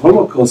deny the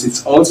Holocaust,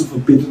 it's also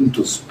forbidden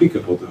to speak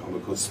about the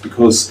Holocaust.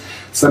 Because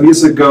some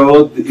years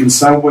ago, in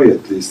some way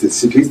at least they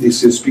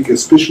speak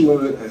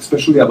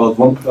especially about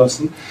one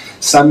person.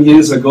 Some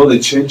years ago they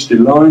changed the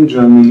law in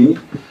Germany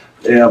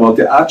about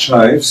the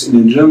archives. And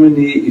in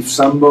Germany, if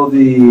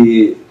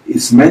somebody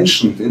is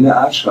mentioned in the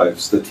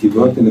archives that he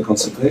worked in a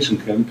concentration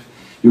camp,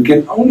 you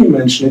can only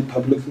mention it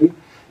publicly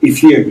if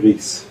he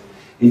agrees.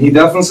 And he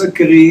doesn't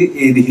agree,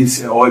 if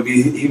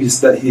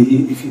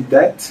he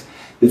died,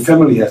 the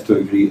family has to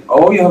agree.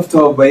 Or you have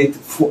to wait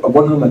for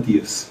 100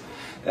 years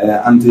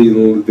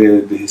until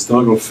the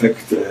historical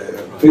fact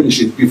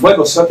finishes. Before it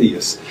was 30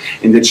 years.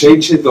 And they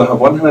changed it to have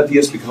 100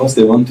 years because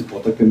they want to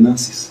protect the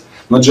Nazis.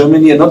 Not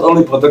Germany, and not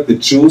only protect the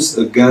Jews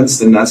against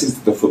the Nazis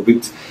that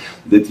forbid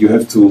that you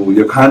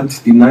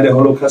can't deny the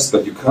Holocaust,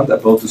 but you can't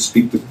afford to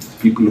speak to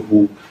people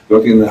who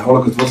work in the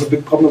Holocaust. It was a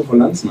big problem for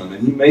Lanzmann.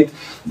 When he made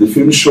the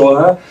film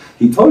Shoah,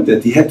 he told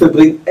that he had to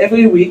bring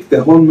every week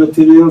the whole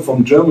material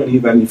from Germany,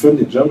 when he filmed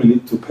in Germany,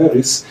 to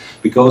Paris,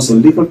 because a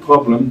legal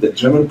problem that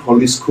German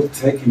police could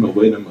take him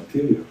away the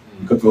material.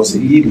 Because it was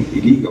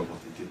illegal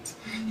what he did.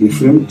 He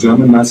filmed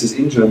German Nazis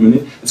in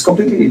Germany. It's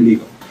completely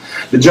illegal.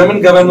 The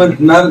German government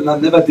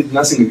never did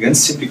nothing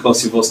against him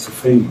because he was too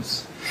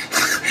famous.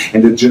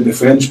 And the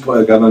French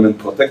government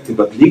protected him,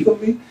 but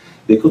legally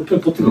they could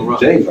put him in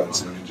jail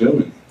in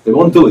Germany. They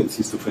won't do it,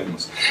 he's too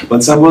famous.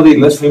 But somebody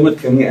less famous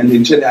can, and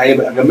in Germany, I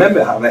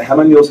remember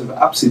Hermann Josef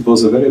Absit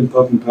was a very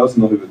important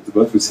person who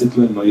worked with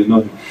Hitler, you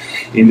know him,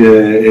 in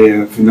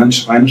the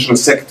financial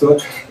sector.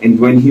 And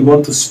when he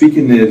wanted to speak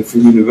in the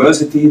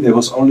university, there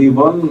was only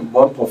one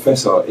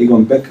professor,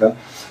 Egon Becker,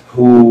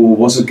 who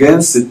was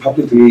against it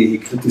publicly. He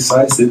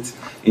criticized it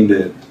in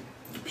the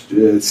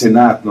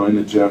Senate, in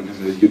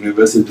the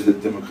university, the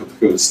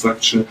democratic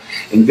structure.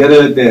 And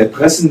then the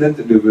president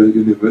of the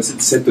university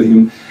said to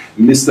him,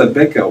 Mr.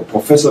 Becker, or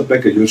Professor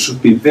Becker, you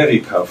should be very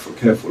careful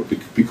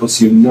because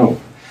you know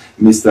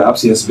Mr.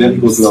 Absi has very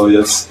good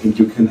lawyers and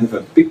you can have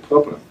a big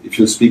problem if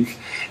you speak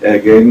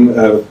again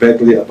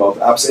badly about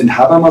Absi. And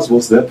Habermas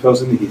was that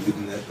person, he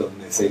didn't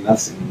say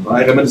nothing.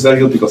 I remember this very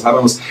good because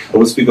Habermas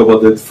always speak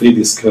about the free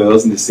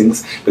discourse and these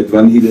things, but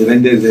when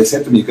they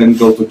said to me, you can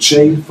go to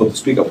jail for to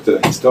speak of the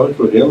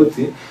historical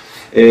reality,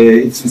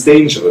 it's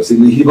dangerous.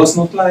 He was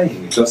not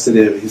lying. Just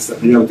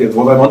reality.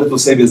 What I wanted to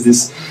say is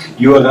this: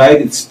 you are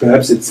right.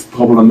 Perhaps it's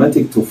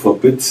problematic to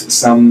forbid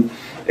some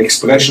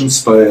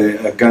expressions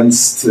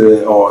against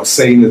or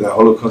saying that the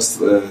Holocaust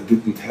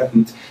didn't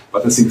happen.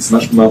 But I think it's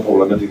much more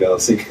problematic. I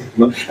think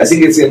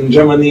it's in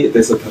Germany.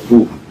 There's a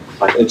taboo,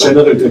 a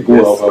general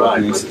taboo of our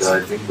communities. But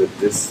I think that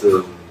this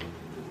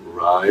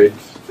right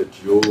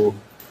that you.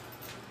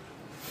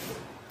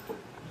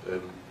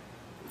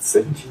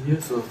 70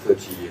 years or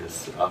 30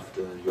 years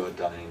after you are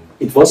dying?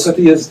 It was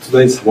 30 years,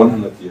 today it's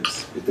 100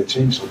 years. They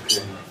changed.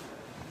 Okay.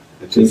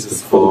 They changed this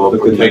is for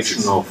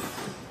protection of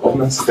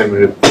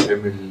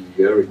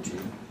familiarity.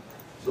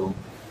 So,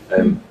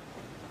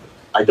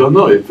 I don't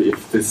know if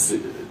this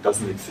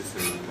doesn't exist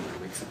in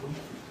Mexico.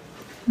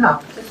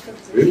 No.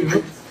 Really? No?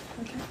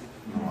 Okay.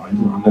 No, I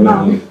don't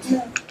know.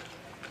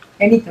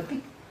 Any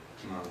topic?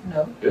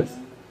 No. Yes?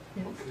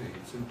 Okay,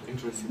 it's an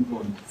interesting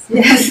point.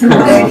 Yes,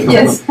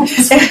 yes.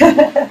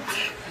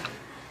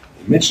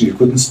 Imagine you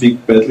couldn't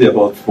speak badly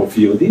about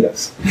Porfirio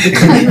Diaz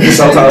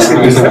without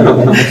asking this.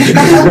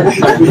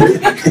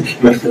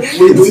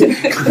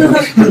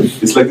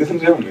 It's like this in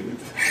Germany.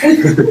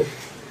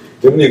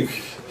 Germany,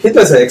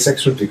 Hitler's an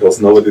exception because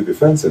nobody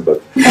defends him,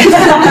 but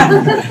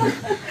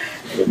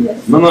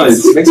no,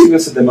 it's Mexico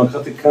is a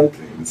democratic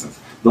country.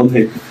 Don't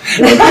hate me.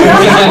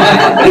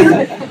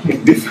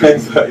 In this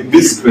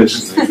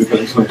question, it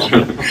depends on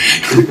Germany.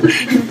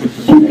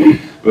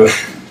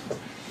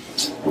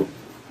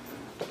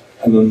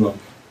 I don't know.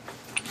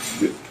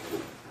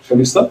 Shall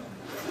we stop?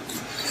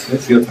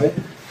 Yes, your time.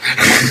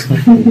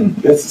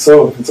 Yes,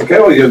 so it's okay.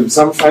 Well, you have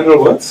some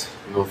final words?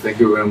 No, thank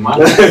you very much.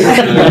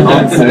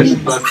 Long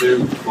session, but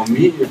for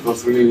me it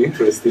was really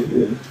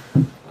interesting.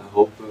 I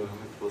hope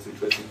it was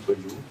interesting for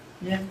you.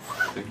 Yes.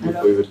 Thank you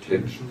for your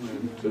attention,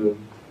 and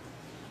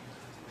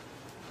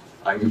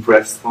I'm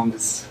impressed from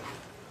this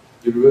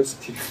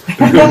university.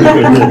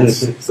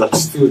 Such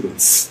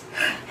students.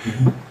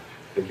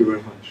 Thank you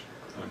very much.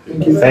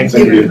 Thank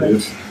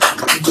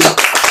you.